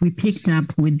that we picked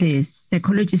up with this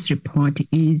psychologist report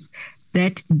is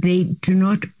that they do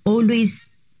not always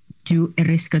do a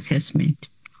risk assessment.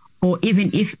 Or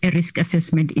even if a risk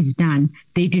assessment is done,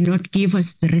 they do not give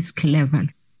us the risk level.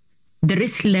 The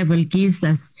risk level gives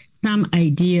us some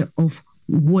idea of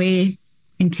where,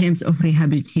 in terms of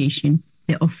rehabilitation,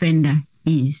 the offender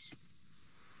is.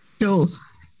 So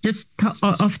just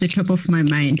off the top of my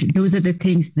mind, those are the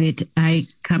things that I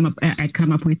come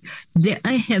up with. There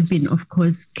have been, of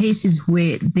course, cases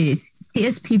where the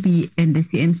CSPB and the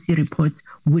CMC reports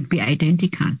would be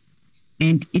identical,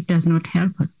 and it does not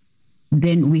help us.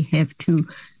 Then we have to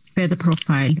further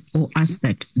profile or ask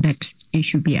that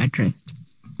issue be addressed.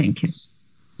 Thank you.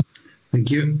 Thank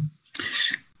you.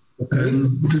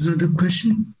 Was there another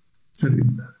question? Sorry.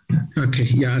 Okay.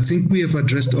 Yeah, I think we have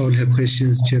addressed all her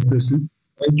questions, Chairperson.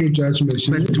 Thank you, Judge. But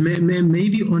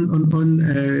maybe on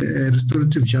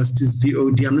restorative justice,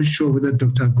 VOD, I'm not sure whether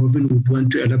Dr. Govin would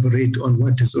want to elaborate on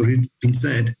what has already been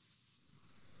said.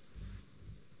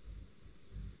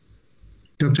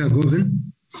 Dr.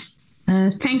 Govin?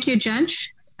 Thank you,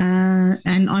 Judge,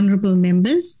 and honorable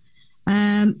members.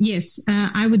 Yes,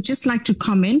 I would just like to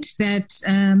comment that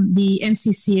the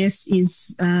NCCS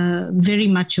is very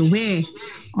much aware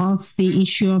of the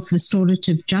issue of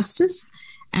restorative justice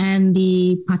and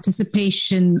the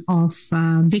participation of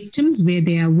victims where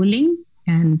they are willing.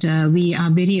 And we are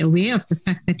very aware of the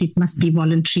fact that it must be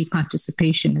voluntary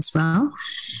participation as well.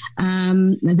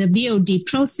 The VOD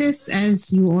process,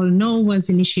 as you all know, was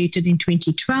initiated in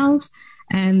 2012,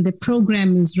 and the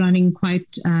program is running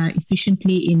quite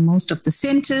efficiently in most of the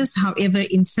centers. However,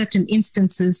 in certain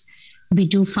instances, we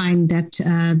do find that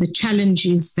the challenge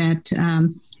is that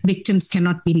victims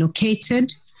cannot be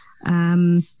located.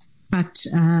 But,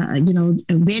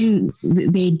 when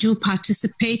they do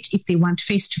participate, if they want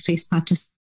face-to-face participation,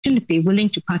 if they're willing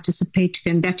to participate,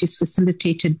 then that is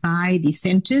facilitated by the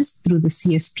centers through the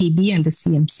CSPB and the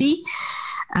CMC.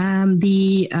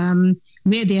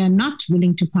 Where they are not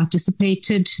willing to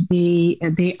participate,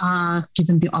 they are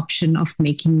given the option of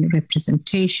making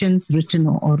representations, written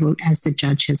or oral, as the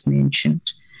judge has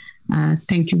mentioned.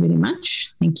 Thank you very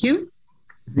much. Thank you.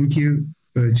 Thank you,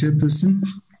 Chairperson.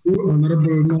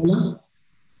 Honorable Nola.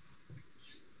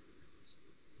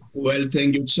 Well,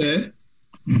 thank you, Chair.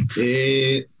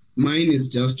 Mine is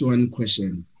just one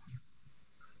question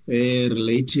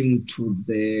relating to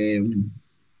the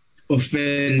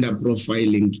offender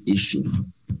profiling issue.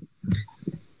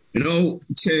 You know,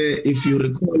 Chair, if you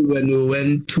recall when we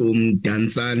went to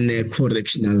Mdantsane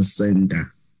Correctional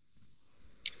Center,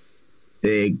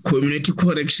 the community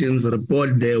corrections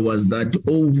report there was that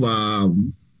over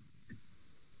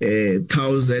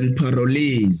 1,000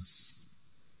 parolees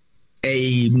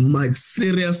a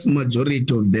serious majority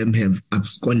of them have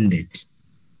absconded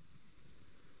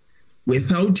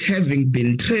without having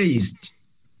been traced.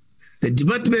 The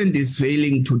department is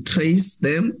failing to trace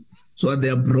them, so they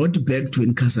are brought back to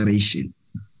incarceration.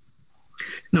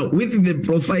 Now, with the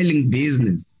profiling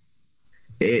business,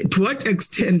 to what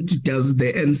extent does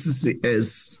the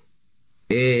NCCS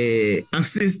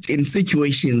assist in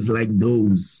situations like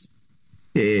those?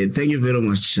 Thank you very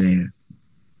much, Chair.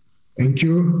 Thank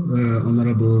you,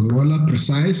 Honorable Mola.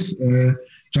 Precise.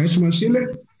 Judge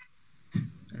Mashile?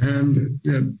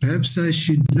 Perhaps I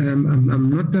should, I'm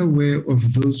not aware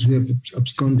of those who have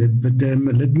absconded, but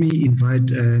let me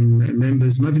invite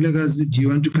members. Mavilagazi, do you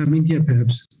want to come in here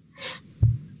perhaps?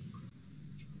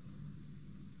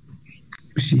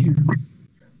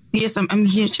 Yes, I'm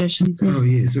here, Judge. Oh,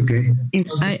 yes, okay.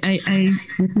 I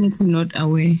definitely not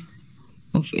aware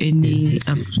of any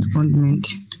abscondment.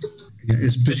 Yeah,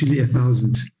 especially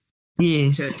 1,000.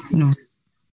 Yes, no.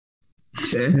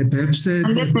 Perhaps,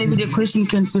 unless maybe the question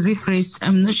can be rephrased.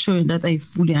 I'm not sure that I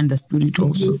fully understood it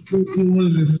also. You will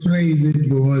rephrase it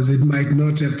because it might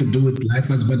not have to do with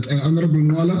lifers, but Honorable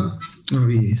Mola? Oh,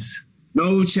 yes.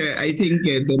 No, Chair, I think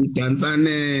the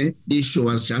Tanzania issue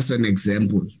was just an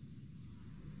example.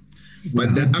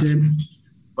 But the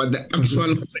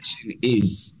actual question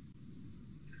is,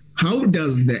 how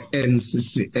does the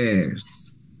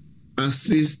NCCS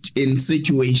assist in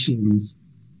situations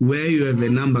where you have a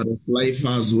number of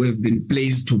lifers who have been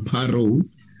placed to parole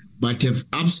but have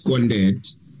absconded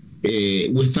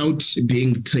without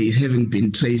having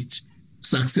been traced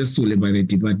successfully by the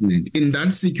department? In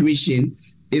that situation,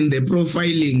 in the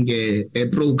profiling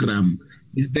program,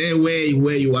 is there a way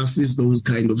where you assist those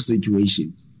kind of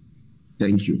situations?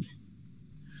 Thank you.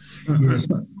 Yes,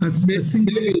 I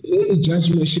think Judge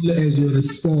Mashila, as you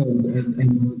respond,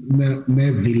 and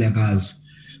Vilabaz.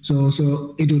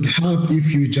 So it would help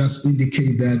if you just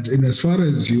indicate that, in as far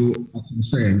as you are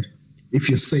concerned, if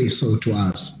you say so to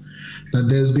us, that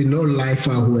there's been no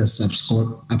lifer who has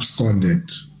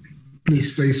absconded.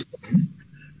 Please say so.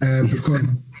 Because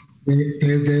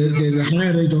there's a high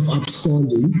rate of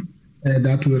absconding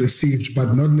that we received,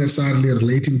 but not necessarily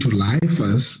relating to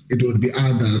lifers. It would be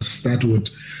others that would.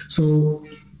 So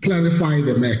clarify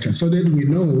the matter so that we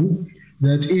know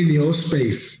that in your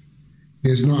space,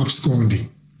 there's no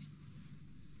absconding.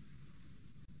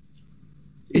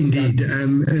 Indeed.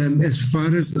 As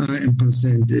far as I am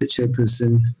concerned,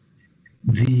 Chairperson,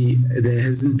 there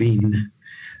hasn't been.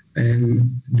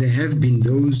 There have been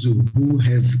those who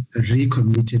have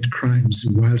recommitted crimes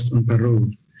whilst on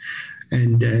parole,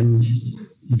 and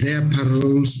their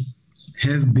paroles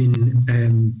have been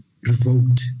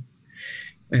revoked.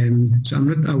 So I'm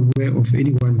not aware of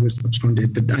anyone who has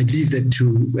absconded, but I leave that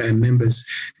to members.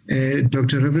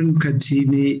 Dr. Reverend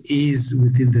Katini is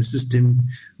within the system.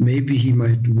 Maybe he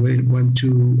might want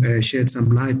to shed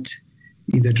some light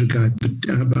in that regard, but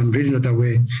I'm really not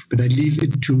aware. But I leave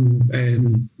it to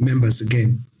members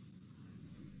again.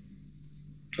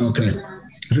 Okay.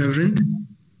 Reverend?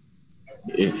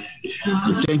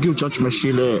 Thank you, Judge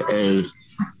Mashile.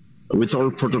 With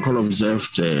all protocol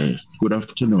observed, good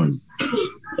afternoon.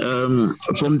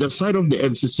 From the side of the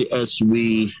NCCS,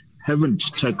 we haven't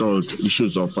tackled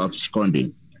issues of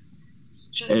absconding.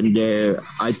 And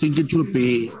I think it will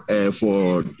be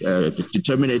for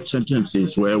determinate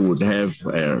sentences where we would have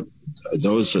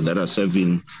those that are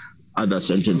serving other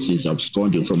sentences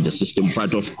absconding from the system.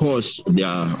 But of course, there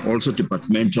are also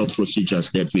departmental procedures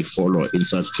that we follow in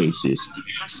such cases.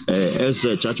 As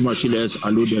Judge Mashile has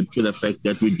alluded to the fact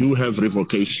that we do have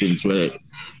revocations where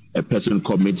a person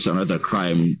commits another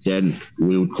crime, then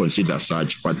we would consider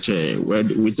such. But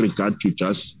with regard to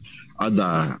just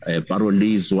other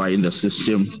parolees who are in the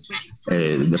system,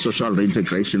 the social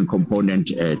reintegration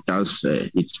component does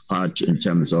its part in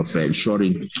terms of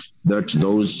ensuring that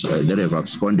those that have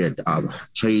absconded are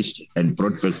traced and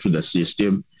brought back to the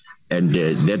system. And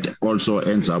that also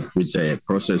ends up with a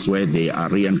process where they are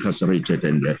reincarcerated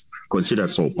and considered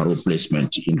for parole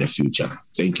placement in the future.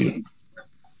 Thank you.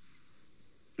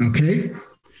 Okay.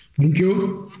 Thank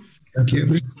you. That's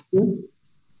it.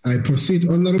 I proceed,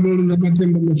 Honorable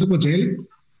Namatemba Musopoteli.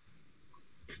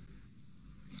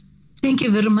 Thank you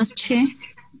very much, Chair,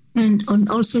 and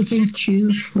also thank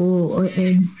you for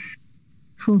the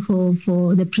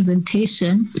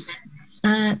presentation.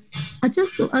 I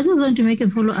just want to make a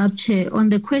follow-up, Chair, on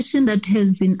the question that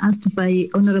has been asked by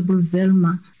Honorable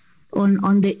Velma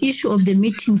on the issue of the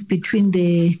meetings between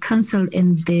the council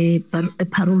and the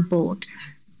parole board.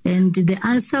 And the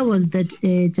answer was that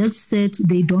a judge said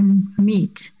they don't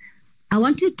meet. I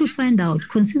wanted to find out,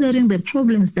 considering the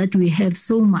problems that we have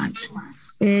so much,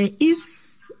 if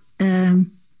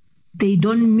they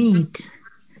don't meet,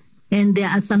 and there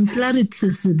are some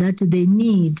clarities that they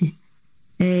need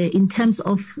in terms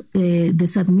of the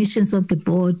submissions of the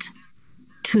board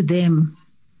to them.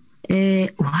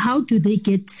 How do they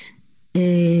get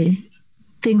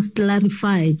things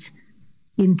clarified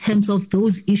in terms of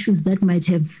those issues that might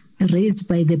have raised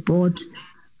by the board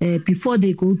before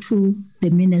they go to the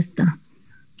minister?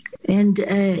 And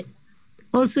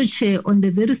also, Chair, on the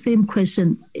very same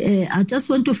question, I just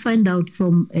want to find out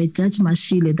from Judge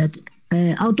Mashile that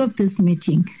out of this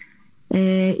meeting,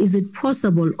 is it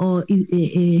possible, or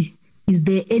is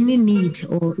there any need,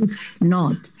 or if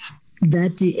not,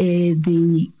 that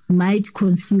they might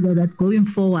consider that going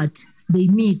forward they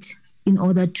meet in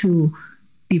order to,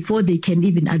 before they can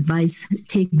even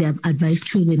take their advice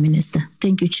to the minister?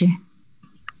 Thank you, Chair.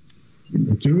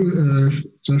 Thank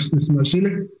you. Justice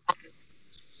Mashile.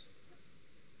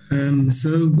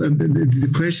 The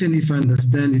question, if I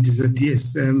understand it, is that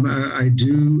yes, I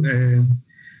do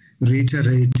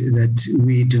reiterate that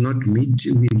we do not meet.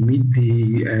 We meet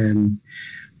the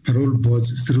parole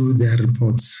boards through their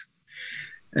reports.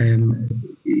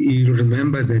 You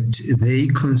remember that they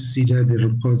consider the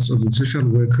reports of the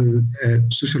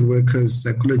social workers,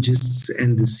 psychologists,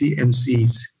 and the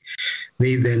CMCs.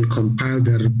 They then compile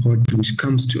the report, which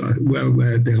comes to us.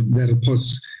 The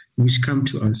reports which come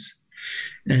to us.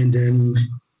 And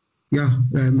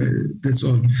that's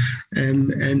all.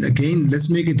 And again, let's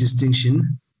make a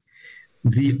distinction.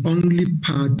 The only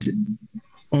part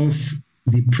of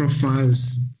the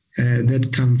profiles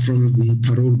that come from the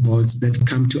parole boards that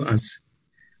come to us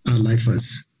are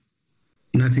lifers,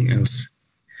 nothing else.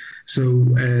 So,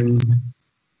 I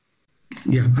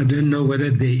don't know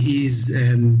whether there is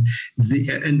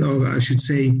or I should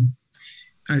say,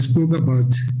 I spoke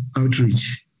about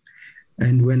outreach.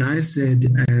 And when I said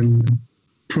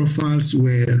profiles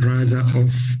were rather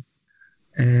of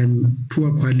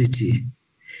poor quality,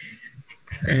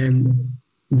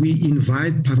 we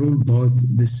invite parole boards,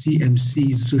 the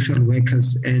CMCs, social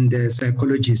workers, and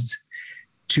psychologists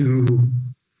to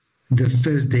the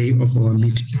first day of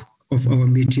our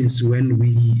meetings when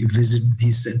we visit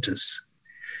these centers.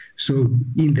 So,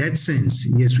 in that sense,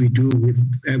 yes, we do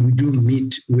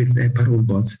meet with parole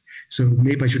boards. So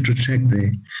maybe I should retract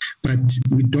there, but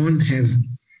we don't have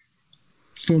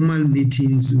formal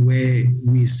meetings where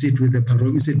we sit with the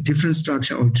parole. It's a different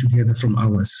structure altogether from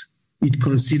ours. It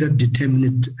considered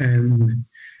determinate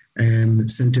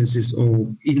sentences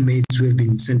or inmates who have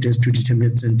been sentenced to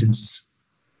determinate sentences.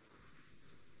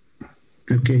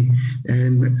 Okay,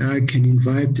 and I can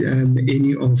invite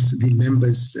any of the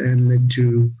members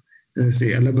to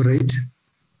elaborate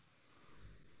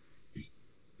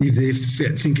if they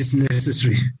think it's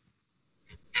necessary.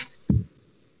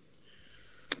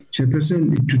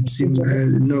 Chairperson, it would seem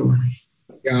no.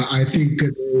 Yeah, I think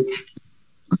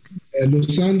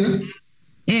Lusanda.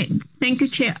 Thank you,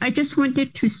 Chair. I just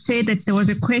wanted to say that there was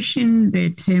a question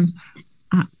that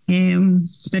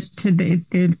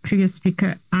the previous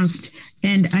speaker asked,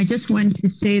 and I just want to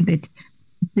say that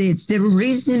the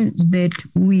reason that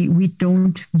we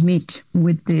don't meet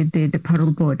with the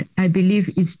parole board, I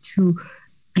believe, is to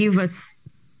give us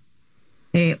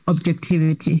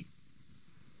objectivity.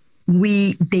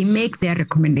 They make their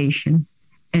recommendation,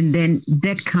 and then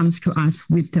that comes to us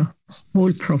with the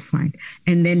whole profile.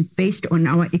 And then based on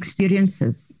our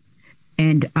experiences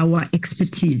and our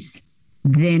expertise,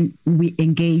 then we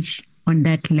engage on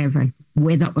that level,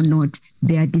 whether or not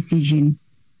their decision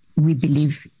we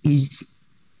believe is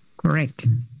correct.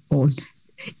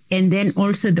 And then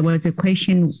also there was a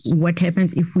question: what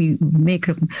happens if we make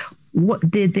what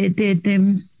the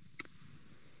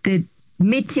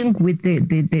meeting with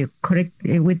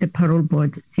the parole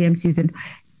board, CMCs, and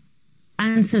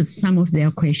answers some of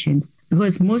their questions,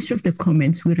 because most of the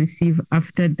comments we receive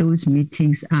after those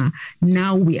meetings are,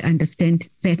 now we understand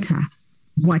better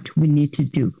what we need to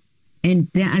do. And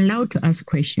they're allowed to ask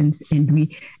questions, and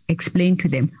we explain to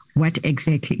them what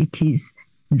exactly it is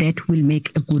that will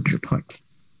make a good report.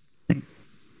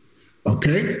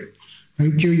 Okay.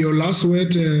 Thank you. Your last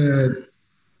word,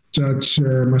 Judge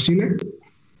Mashile?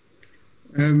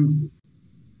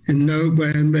 No,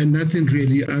 nothing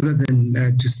really other than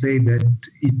to say that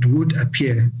it would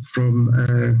appear from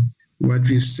what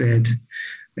we've said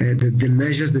that the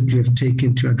measures that we have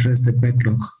taken to address the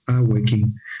backlog are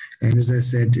working. And as I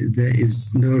said, there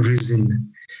is no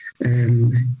reason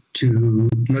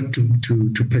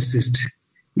to persist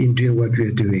in doing what we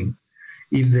are doing.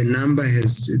 If the number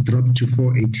has dropped to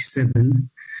 487,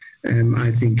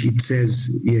 I think it says,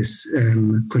 yes,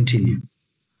 continue.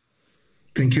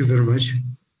 Thank you very much.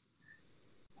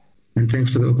 And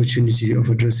thanks for the opportunity of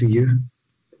addressing you.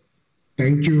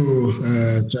 Thank you,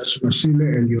 Judge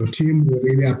Mashile and your team. We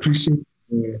really appreciate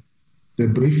the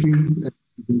briefing and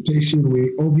presentation.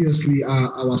 We obviously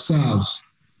are ourselves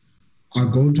are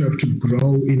going to have to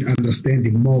grow in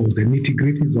understanding more the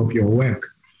nitty-gritties of your work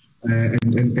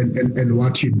and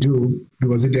what you do,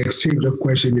 because in the exchange of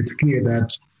questions, it's clear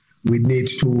that we need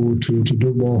to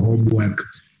do more homework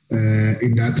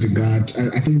in that regard.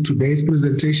 I think today's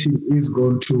presentation is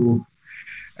going to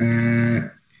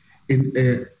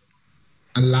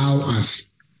allow us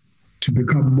to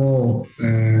become more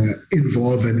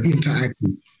involved and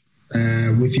interactive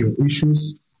with your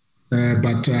issues.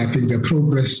 But I think the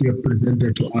progress you have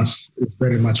presented to us is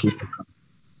very much welcome.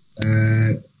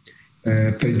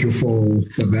 Thank you for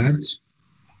that.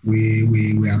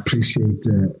 We appreciate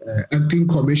Acting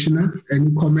Commissioner.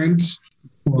 Any comments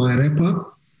for a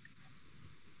wrap-up?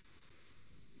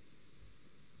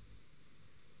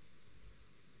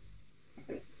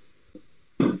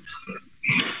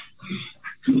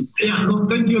 Yeah, no,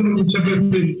 thank you, Mr.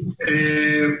 Chairperson.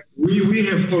 We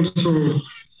have also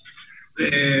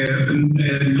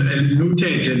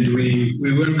noted and we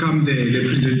welcome the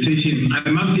presentation. I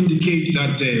must indicate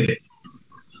that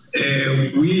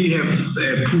we have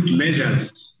put measures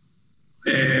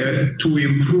to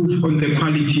improve on the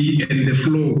quality and the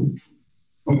flow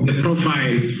of the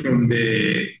profiles from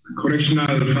the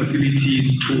correctional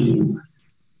facilities to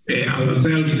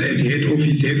ourselves at head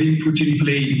office, having put in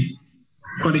place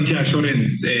quality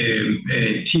assurance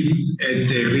teams at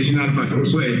the regional but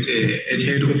also at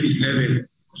head office level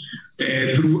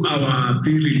through our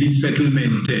pre-release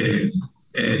settlement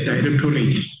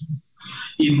directorate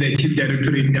in the chief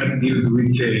directorate that deals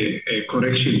with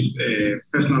corrections,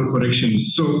 personal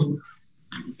corrections. So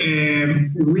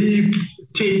we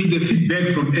take the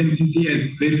feedback from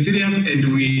NCCS very serious,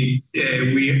 and we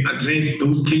address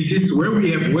those cases where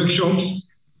we have workshops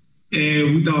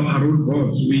with our parole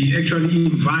boards. We actually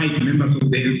invite members of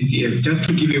the NCCS just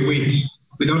to give a weight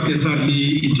without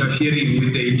necessarily interfering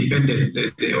with the independence,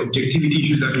 the objectivity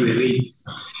issues that we raise.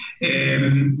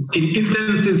 In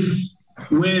instances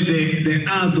where there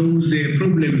are those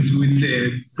problems with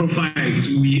the profiles,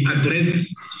 we address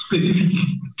specific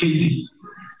cases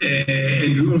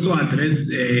and we also address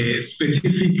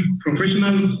specific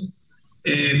professionals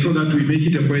so that we make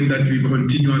it a point that we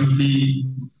continuously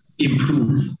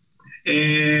improve.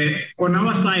 On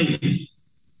our side,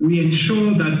 we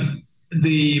ensure that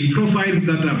the profiles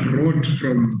that are brought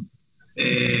from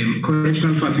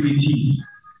correctional facilities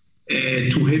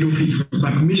to head office for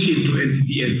submission to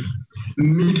NCCS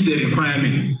meet the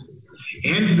requirements.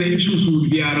 Hence, the issues would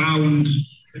be around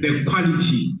the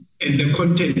quality and the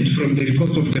content from the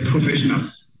reports of the professionals,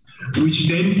 which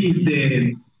then is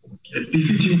the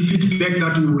befitting feedback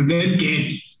that we will then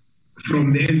get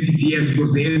from the NCCS,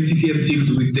 because the NCCS deals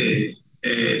with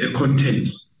the content.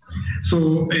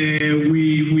 So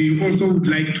we also would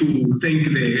like to thank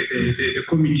the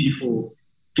committee for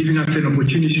giving us an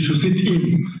opportunity to sit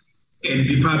in and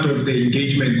be part of the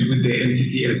engagement with the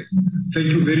NCCS. Thank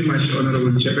you very much,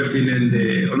 Honorable Chairperson and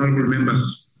the honorable members.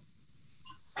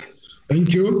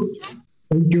 Thank you.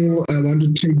 Thank you. I want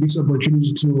to take this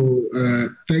opportunity to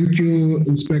thank you,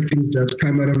 Inspecting Judge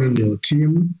Cameron and your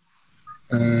team,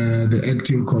 the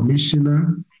Acting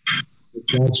Commissioner,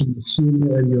 Judge Machine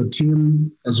and your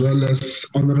team, as well as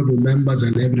honorable members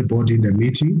and everybody in the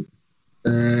meeting.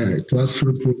 It was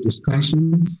fruitful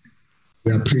discussions.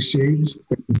 We appreciate.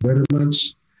 Thank you very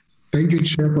much. Thank you,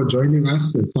 Chair, for joining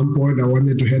us. At some point, I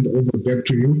wanted to hand over back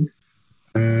to you.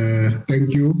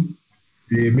 Thank you.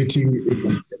 The meeting is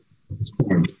at this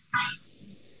point.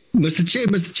 Mr.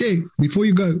 Chair, before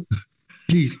you go,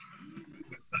 please.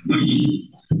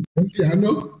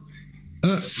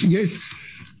 Yes.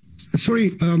 Sorry,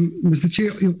 Mr.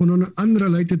 Chair, on an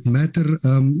unrelated matter,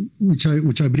 which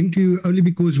I bring to you only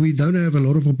because we don't have a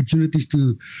lot of opportunities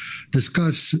to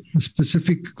discuss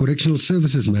specific correctional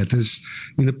services matters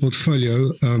in the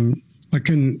portfolio. I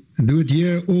can do it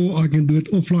here, or I can do it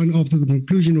offline after the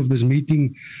conclusion of this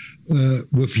meeting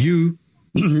with you,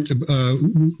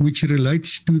 which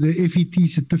relates to the FET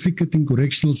certificate in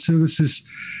correctional services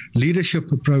leadership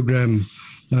program.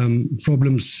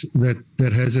 Problems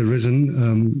that has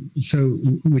arisen. So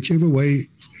whichever way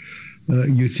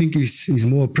you think is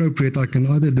more appropriate, I can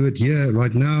either do it here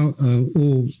right now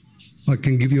or I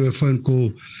can give you a phone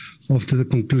call after the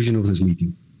conclusion of this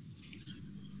meeting.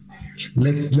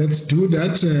 Let's do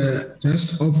that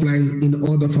just offline in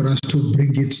order for us to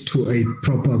bring it to a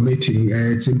proper meeting.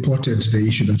 It's important, the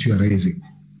issue that you are raising,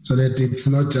 so that it's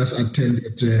not just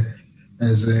attended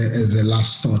as a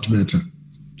last thought matter.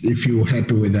 If you're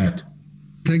happy with that.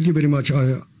 Thank you very much.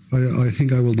 I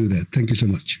think I will do that. Thank you so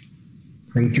much.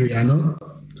 Thank you, Yano.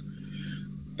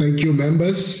 Thank you,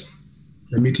 members.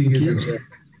 The meeting is adjourned.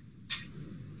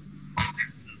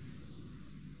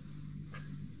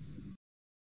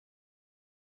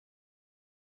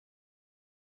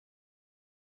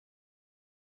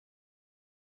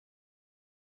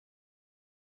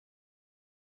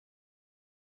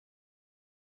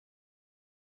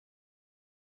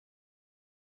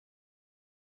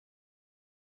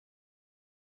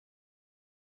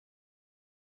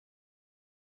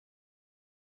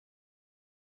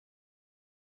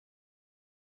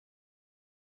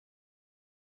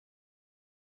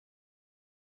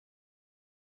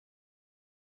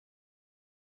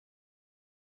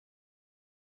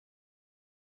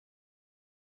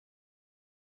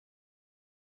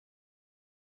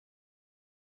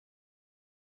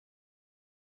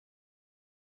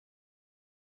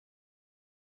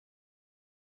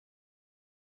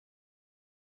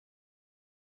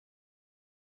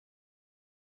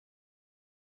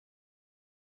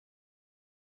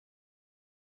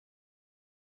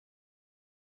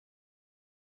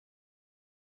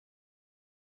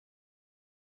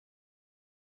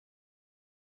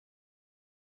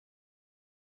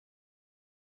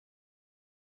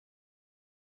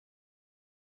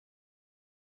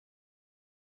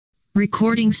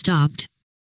 Recording stopped.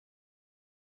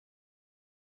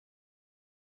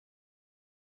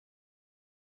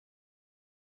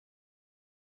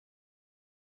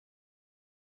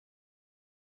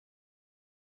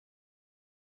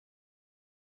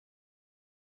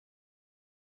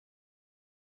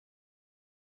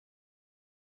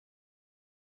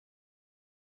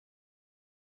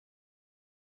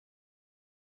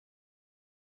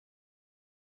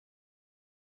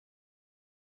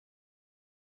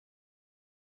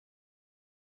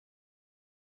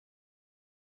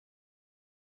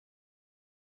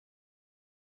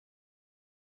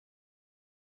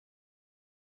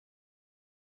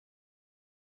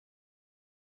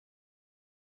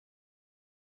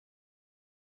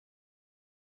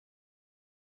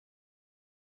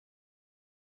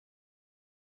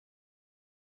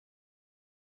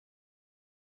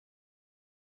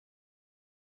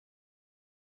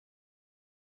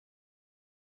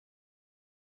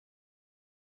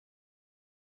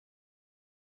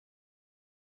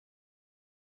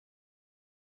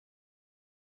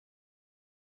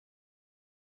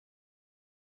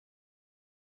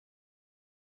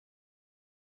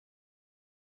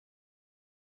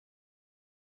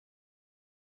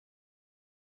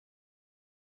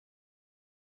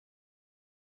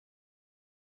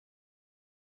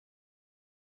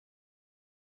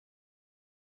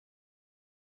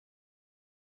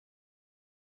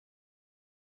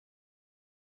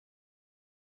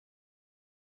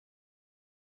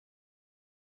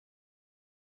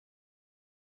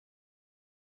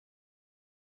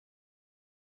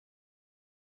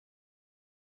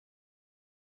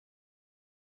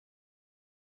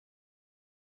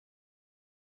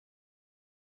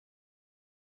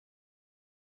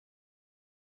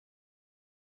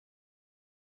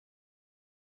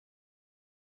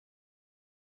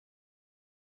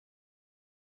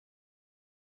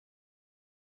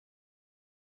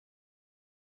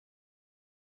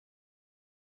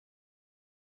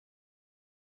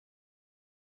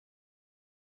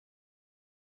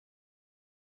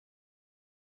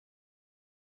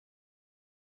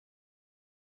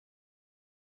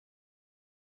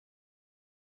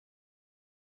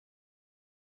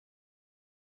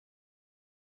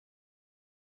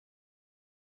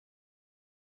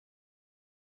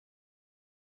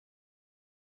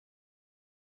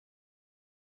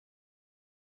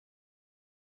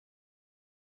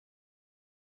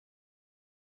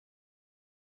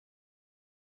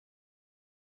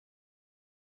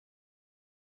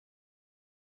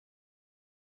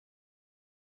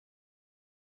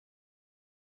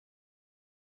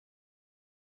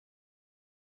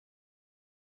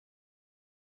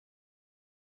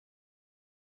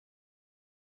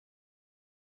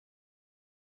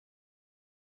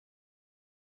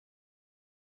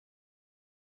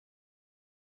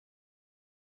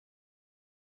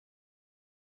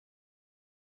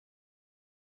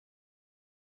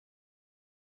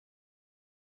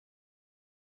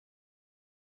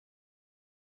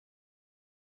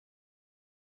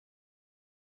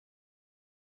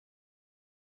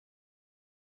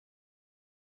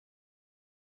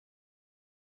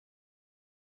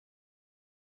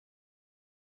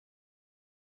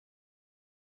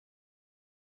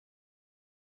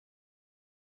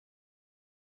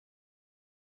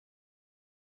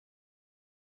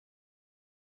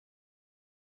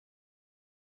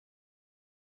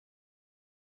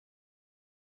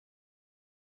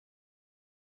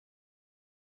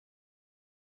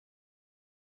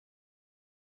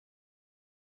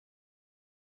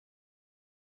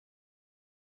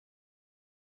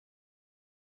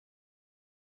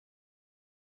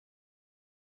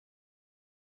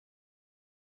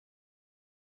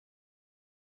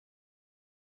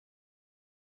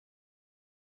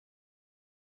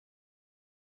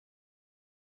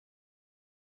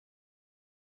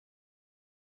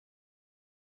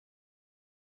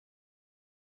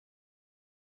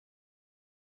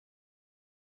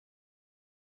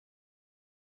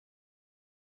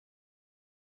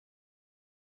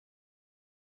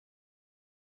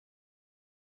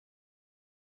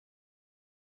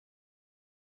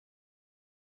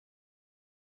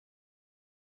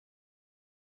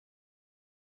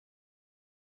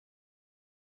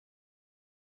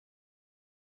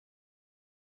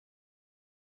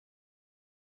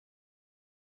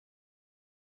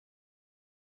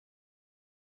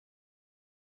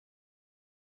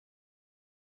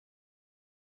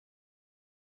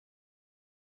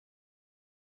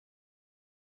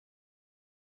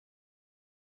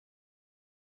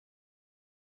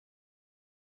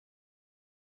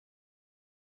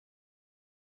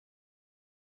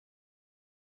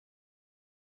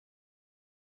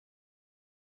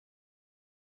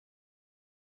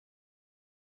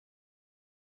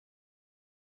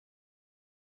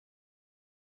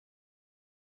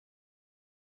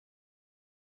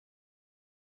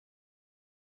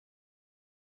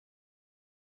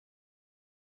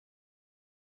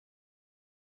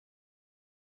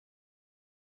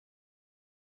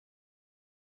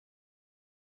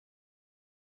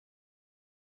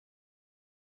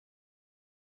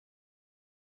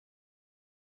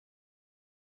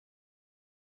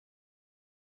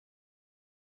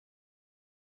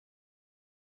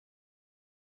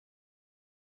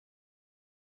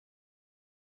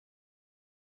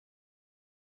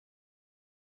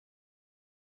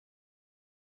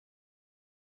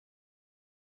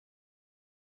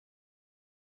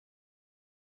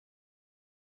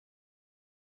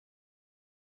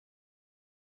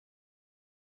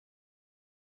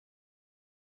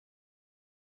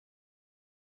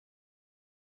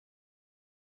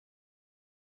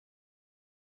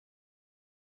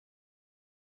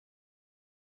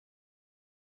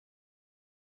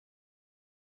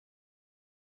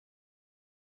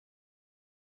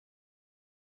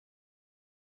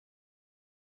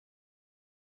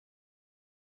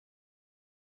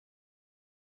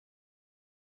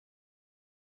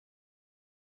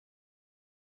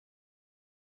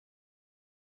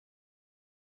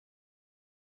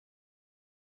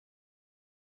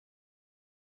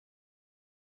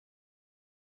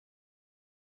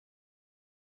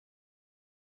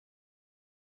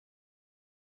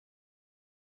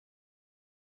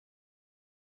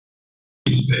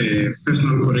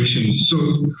 personal corrections. So,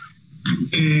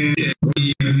 in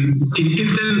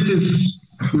instances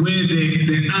where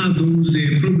there are those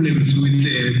problems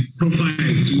with profiles,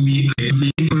 we meet the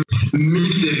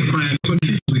required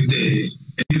conflict with the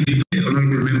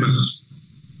honorable members.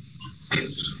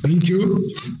 Thank you.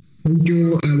 Thank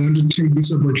you. I want to take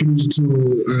this opportunity to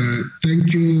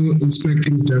thank you,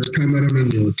 Inspecting Judge Cameron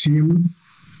and your team,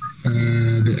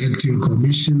 the acting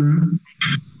commissioner.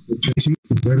 Thank you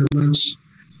very much.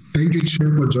 Thank you,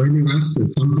 Chair, for joining us.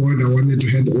 At some point, I wanted to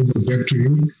hand over back to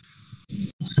you.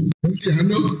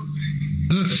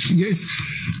 Yes.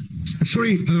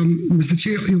 Sorry, Mr.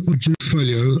 Chair,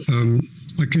 portfolio.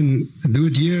 I can do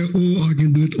it here or I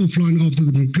can do it offline after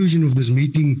the conclusion of this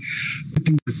meeting. I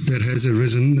think that has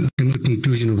arisen in the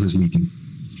conclusion of this meeting.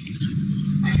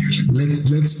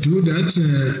 Let's do that.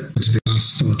 The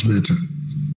last thought matter.